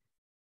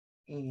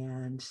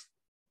and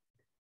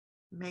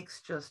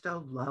makes just a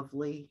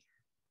lovely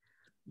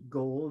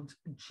gold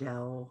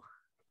gel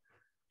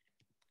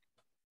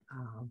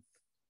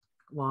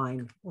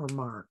line or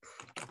mark.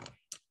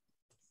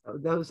 So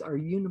those are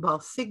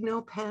Uniball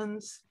Signo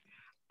pens.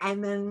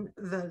 And then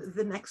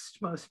the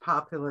next most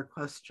popular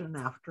question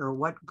after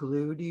what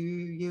glue do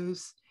you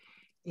use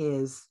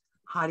is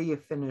how do you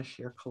finish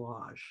your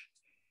collage?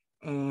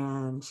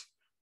 And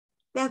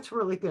that's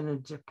really going to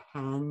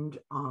depend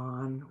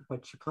on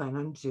what you plan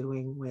on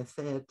doing with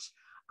it,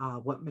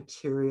 what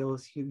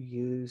materials you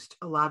used,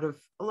 a lot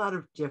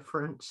of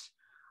different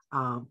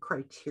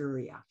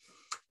criteria.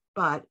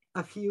 But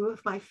a few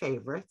of my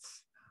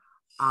favorites,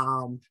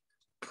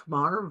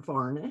 Khmer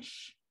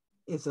Varnish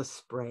is a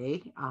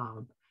spray.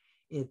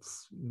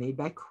 It's made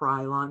by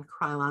Krylon.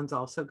 Krylon's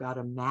also got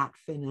a matte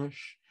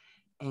finish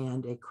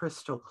and a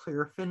crystal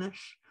clear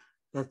finish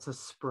that's a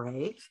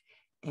spray.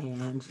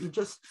 And you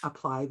just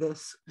apply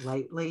this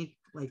lightly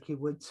like you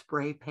would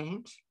spray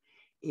paint.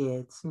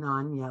 It's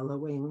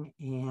non-yellowing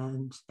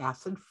and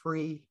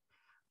acid-free,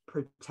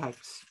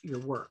 protects your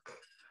work.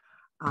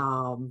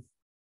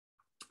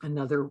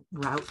 Another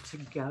route to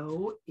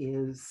go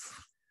is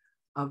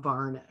a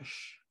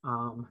varnish.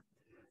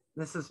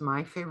 This is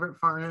my favorite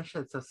varnish.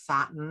 It's a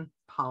satin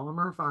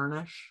polymer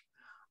varnish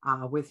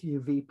with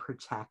UV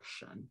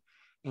protection.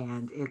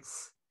 And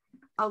it's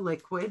a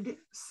liquid,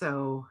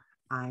 so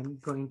I'm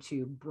going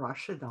to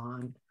brush it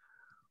on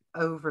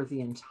over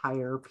the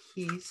entire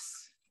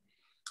piece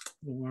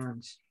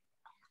and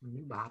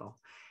new bottle.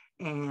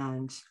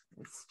 And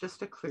it's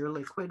just a clear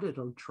liquid.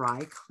 It'll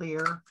dry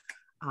clear.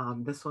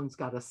 This one's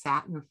got a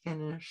satin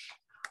finish.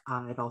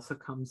 It also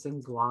comes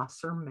in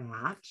gloss or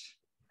matte.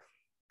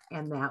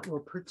 And that will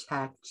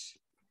protect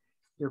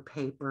your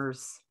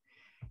papers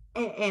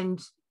and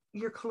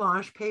your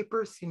collage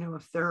papers. You know,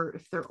 if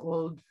they're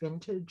old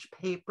vintage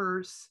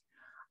papers,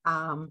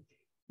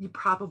 you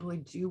probably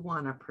do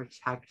want to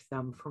protect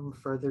them from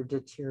further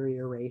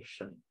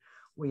deterioration.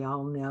 We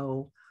all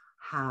know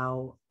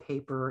how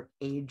paper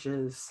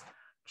ages,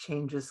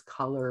 changes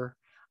color,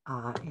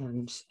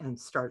 and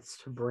starts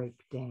to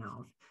break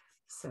down.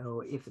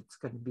 So if it's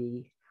going to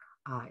be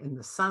in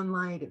the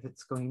sunlight, if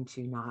it's going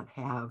to not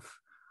have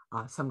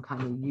some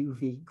kind of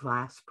UV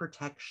glass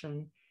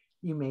protection,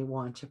 you may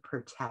want to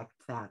protect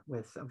that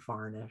with a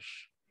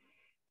varnish.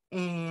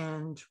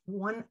 And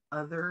one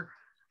other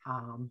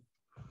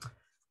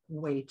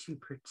way to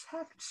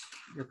protect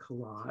your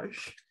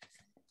collage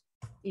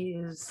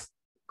is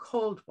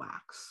cold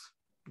wax.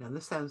 Now,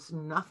 this has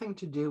nothing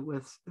to do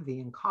with the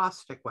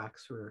encaustic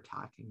wax we were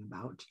talking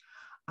about.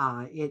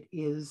 It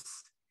is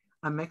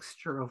a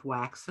mixture of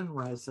wax and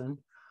resin,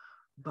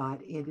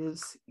 but it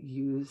is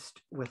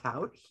used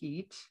without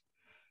heat,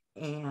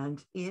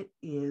 and it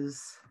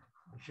is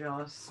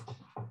just,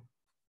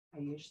 I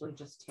usually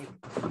just take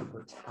a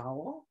paper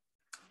towel,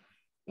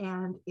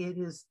 and it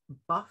is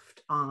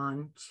buffed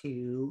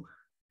onto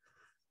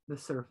the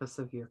surface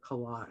of your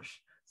collage.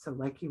 So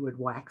like you would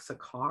wax a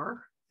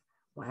car,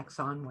 wax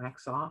on,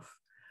 wax off.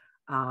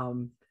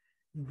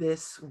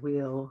 This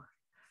will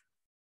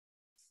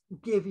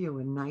give you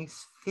a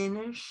nice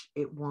finish.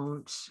 It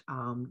won't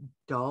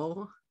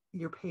dull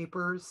your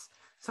papers.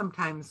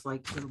 Sometimes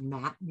like the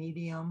matte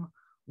medium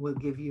will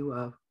give you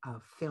a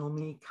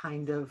filmy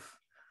kind of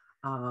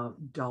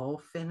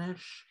dull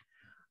finish.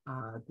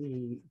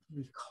 The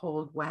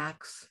cold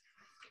wax,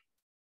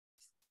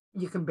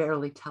 you can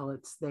barely tell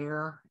it's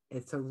there.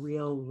 It's a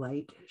real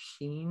light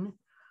sheen,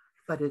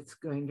 but it's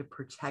going to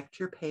protect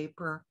your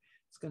paper.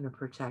 It's going to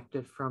protect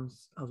it from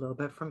a little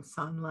bit from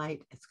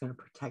sunlight. It's going to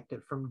protect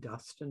it from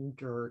dust and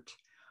dirt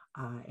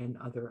and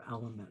other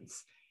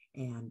elements.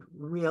 And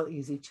real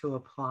easy to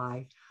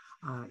apply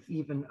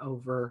even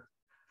over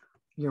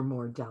your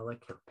more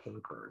delicate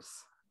papers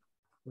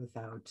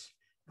without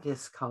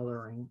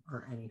discoloring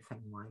or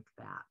anything like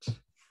that.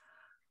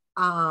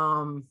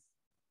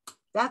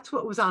 That's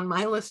what was on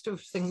my list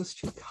of things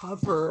to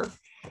cover.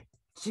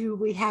 Do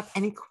we have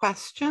any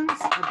questions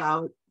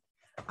about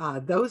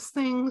those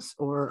things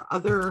or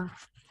other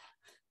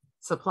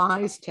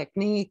supplies,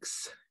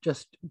 techniques,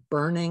 just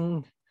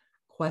burning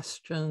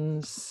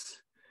questions?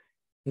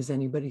 Is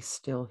anybody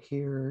still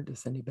here?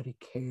 Does anybody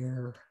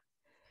care?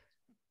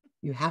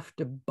 You have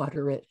to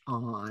butter it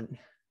on.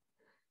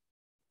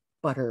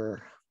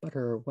 Butter, what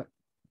do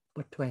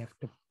I have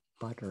to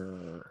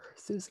butter?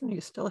 Susan, are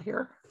you still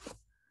here?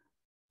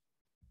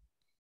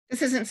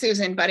 This isn't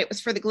Susan, but it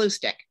was for the glue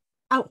stick.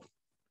 Oh,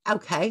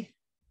 okay.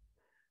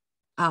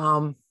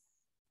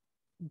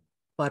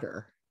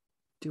 Butter.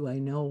 Do I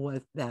know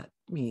what that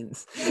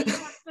means?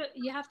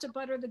 You have to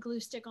butter the glue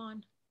stick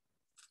on.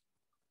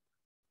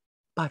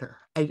 Butter.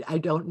 I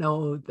don't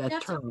know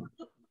that term.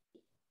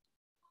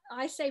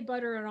 I say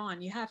butter it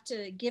on. You have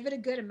to give it a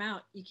good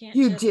amount. You can't.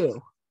 You just,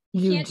 do.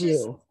 You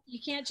do. You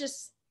can't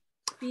just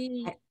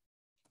be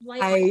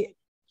light.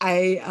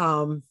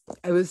 I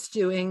was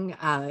doing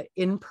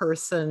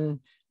in-person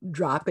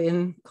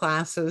drop-in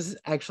classes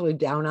actually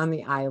down on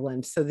the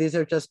island. So these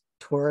are just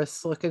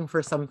tourists looking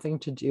for something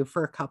to do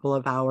for a couple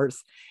of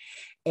hours.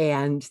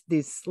 And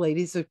these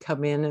ladies would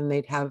come in and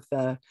they'd have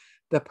the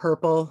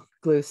purple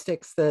glue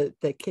sticks that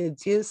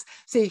kids use.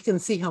 So you can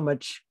see how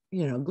much,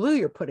 you know, glue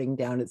you're putting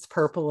down. It's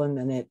purple and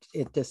then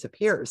it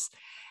disappears.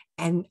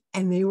 And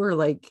they were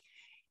like,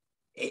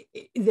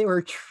 they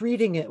were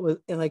treating it with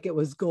like it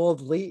was gold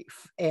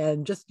leaf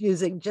and just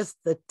using just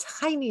the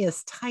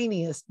tiniest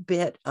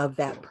bit of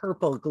that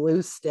purple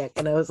glue stick.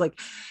 And I was like,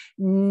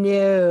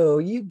 no,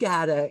 you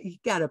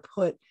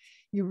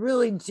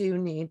really do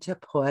need to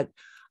put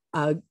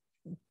a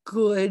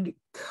good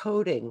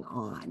coating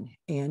on,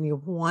 and you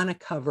want to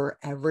cover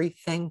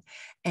everything,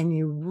 and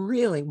you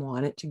really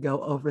want it to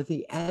go over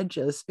the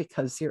edges,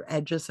 because your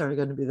edges are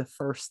going to be the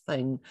first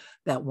thing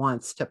that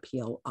wants to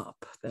peel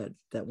up, that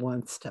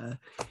wants to,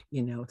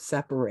 you know,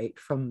 separate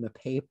from the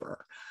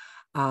paper.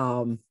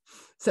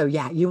 So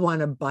yeah, you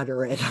want to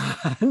butter it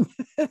on.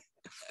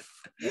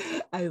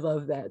 I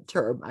love that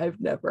term.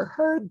 I've never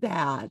heard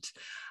that.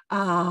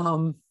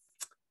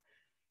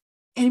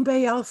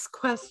 Anybody else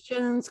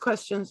questions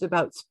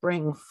about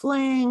Spring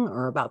Fling,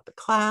 or about the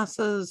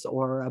classes,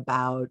 or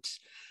about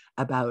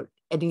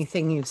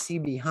anything you see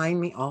behind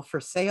me, all for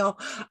sale?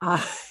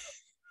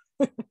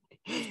 Do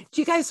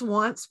you guys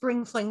want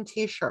Spring Fling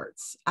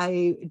t-shirts?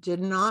 I did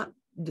not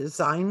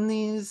design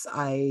these.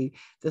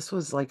 This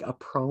was like a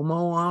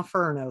promo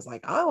offer, and I was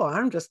like, oh,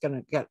 I'm just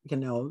gonna get, you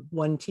know,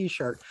 one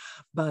t-shirt,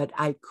 but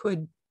I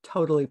could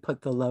totally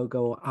put the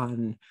logo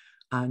on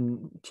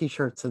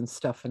t-shirts and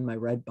stuff in my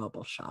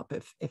Redbubble shop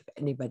if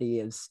anybody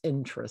is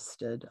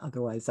interested.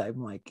 Otherwise,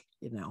 I'm like,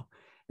 you know,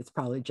 it's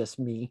probably just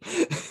me.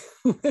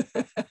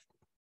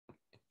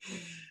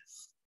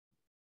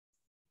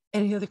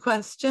 Any other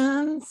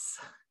questions?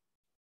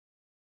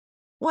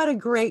 What a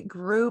great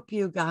group,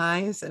 you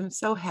guys. I'm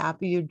so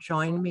happy you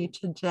joined me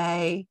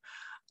today.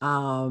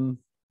 So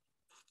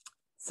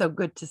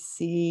good to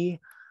see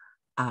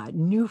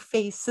new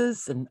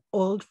faces and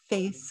old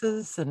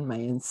faces and my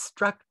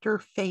instructor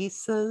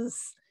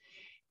faces.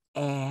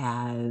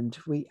 And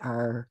we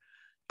are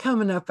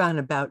coming up on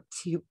about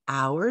 2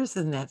 hours,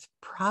 and that's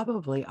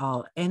probably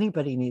all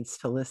anybody needs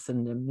to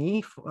listen to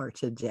me for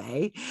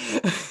today.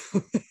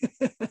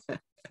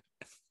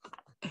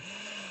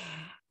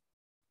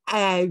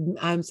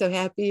 I'm so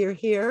happy you're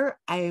here.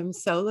 I am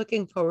so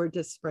looking forward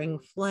to Spring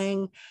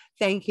Fling.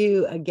 Thank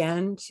you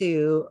again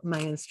to my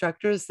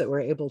instructors that were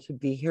able to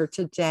be here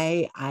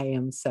today. I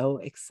am so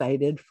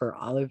excited for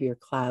all of your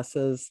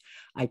classes.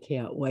 I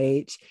can't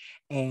wait.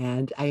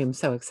 And I am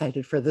so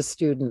excited for the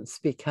students,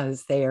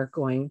 because they are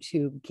going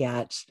to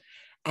get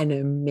an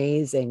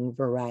amazing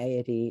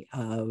variety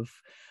of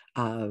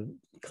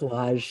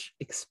collage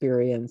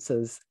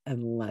experiences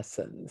and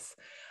lessons.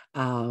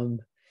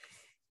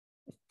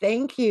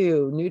 Thank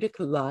you, New to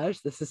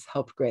Collage. This has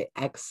helped great.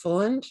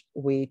 Excellent.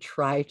 We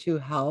try to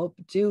help.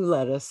 Do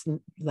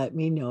let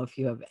me know if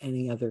you have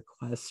any other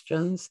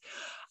questions.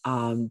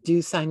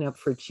 Do sign up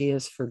for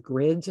Gia's for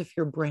Grids if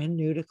you're brand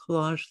new to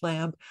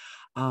Collage-Lab.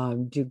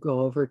 Do go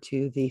over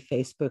to the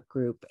Facebook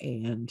group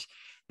and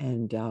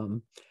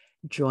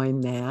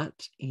join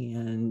that.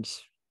 And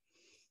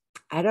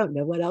I don't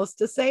know what else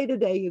to say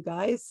today, you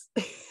guys.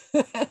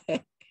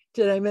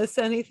 Did I miss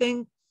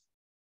anything?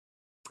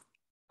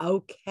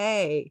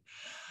 Okay.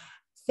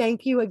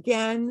 Thank you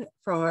again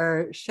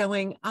for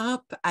showing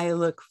up. I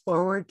look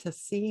forward to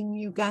seeing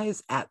you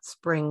guys at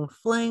Spring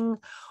Fling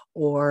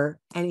or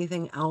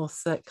anything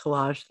else that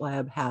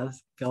Collage-Lab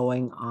has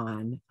going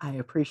on. I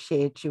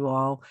appreciate you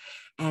all,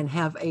 and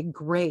have a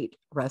great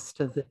rest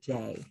of the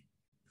day.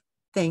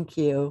 Thank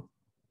you.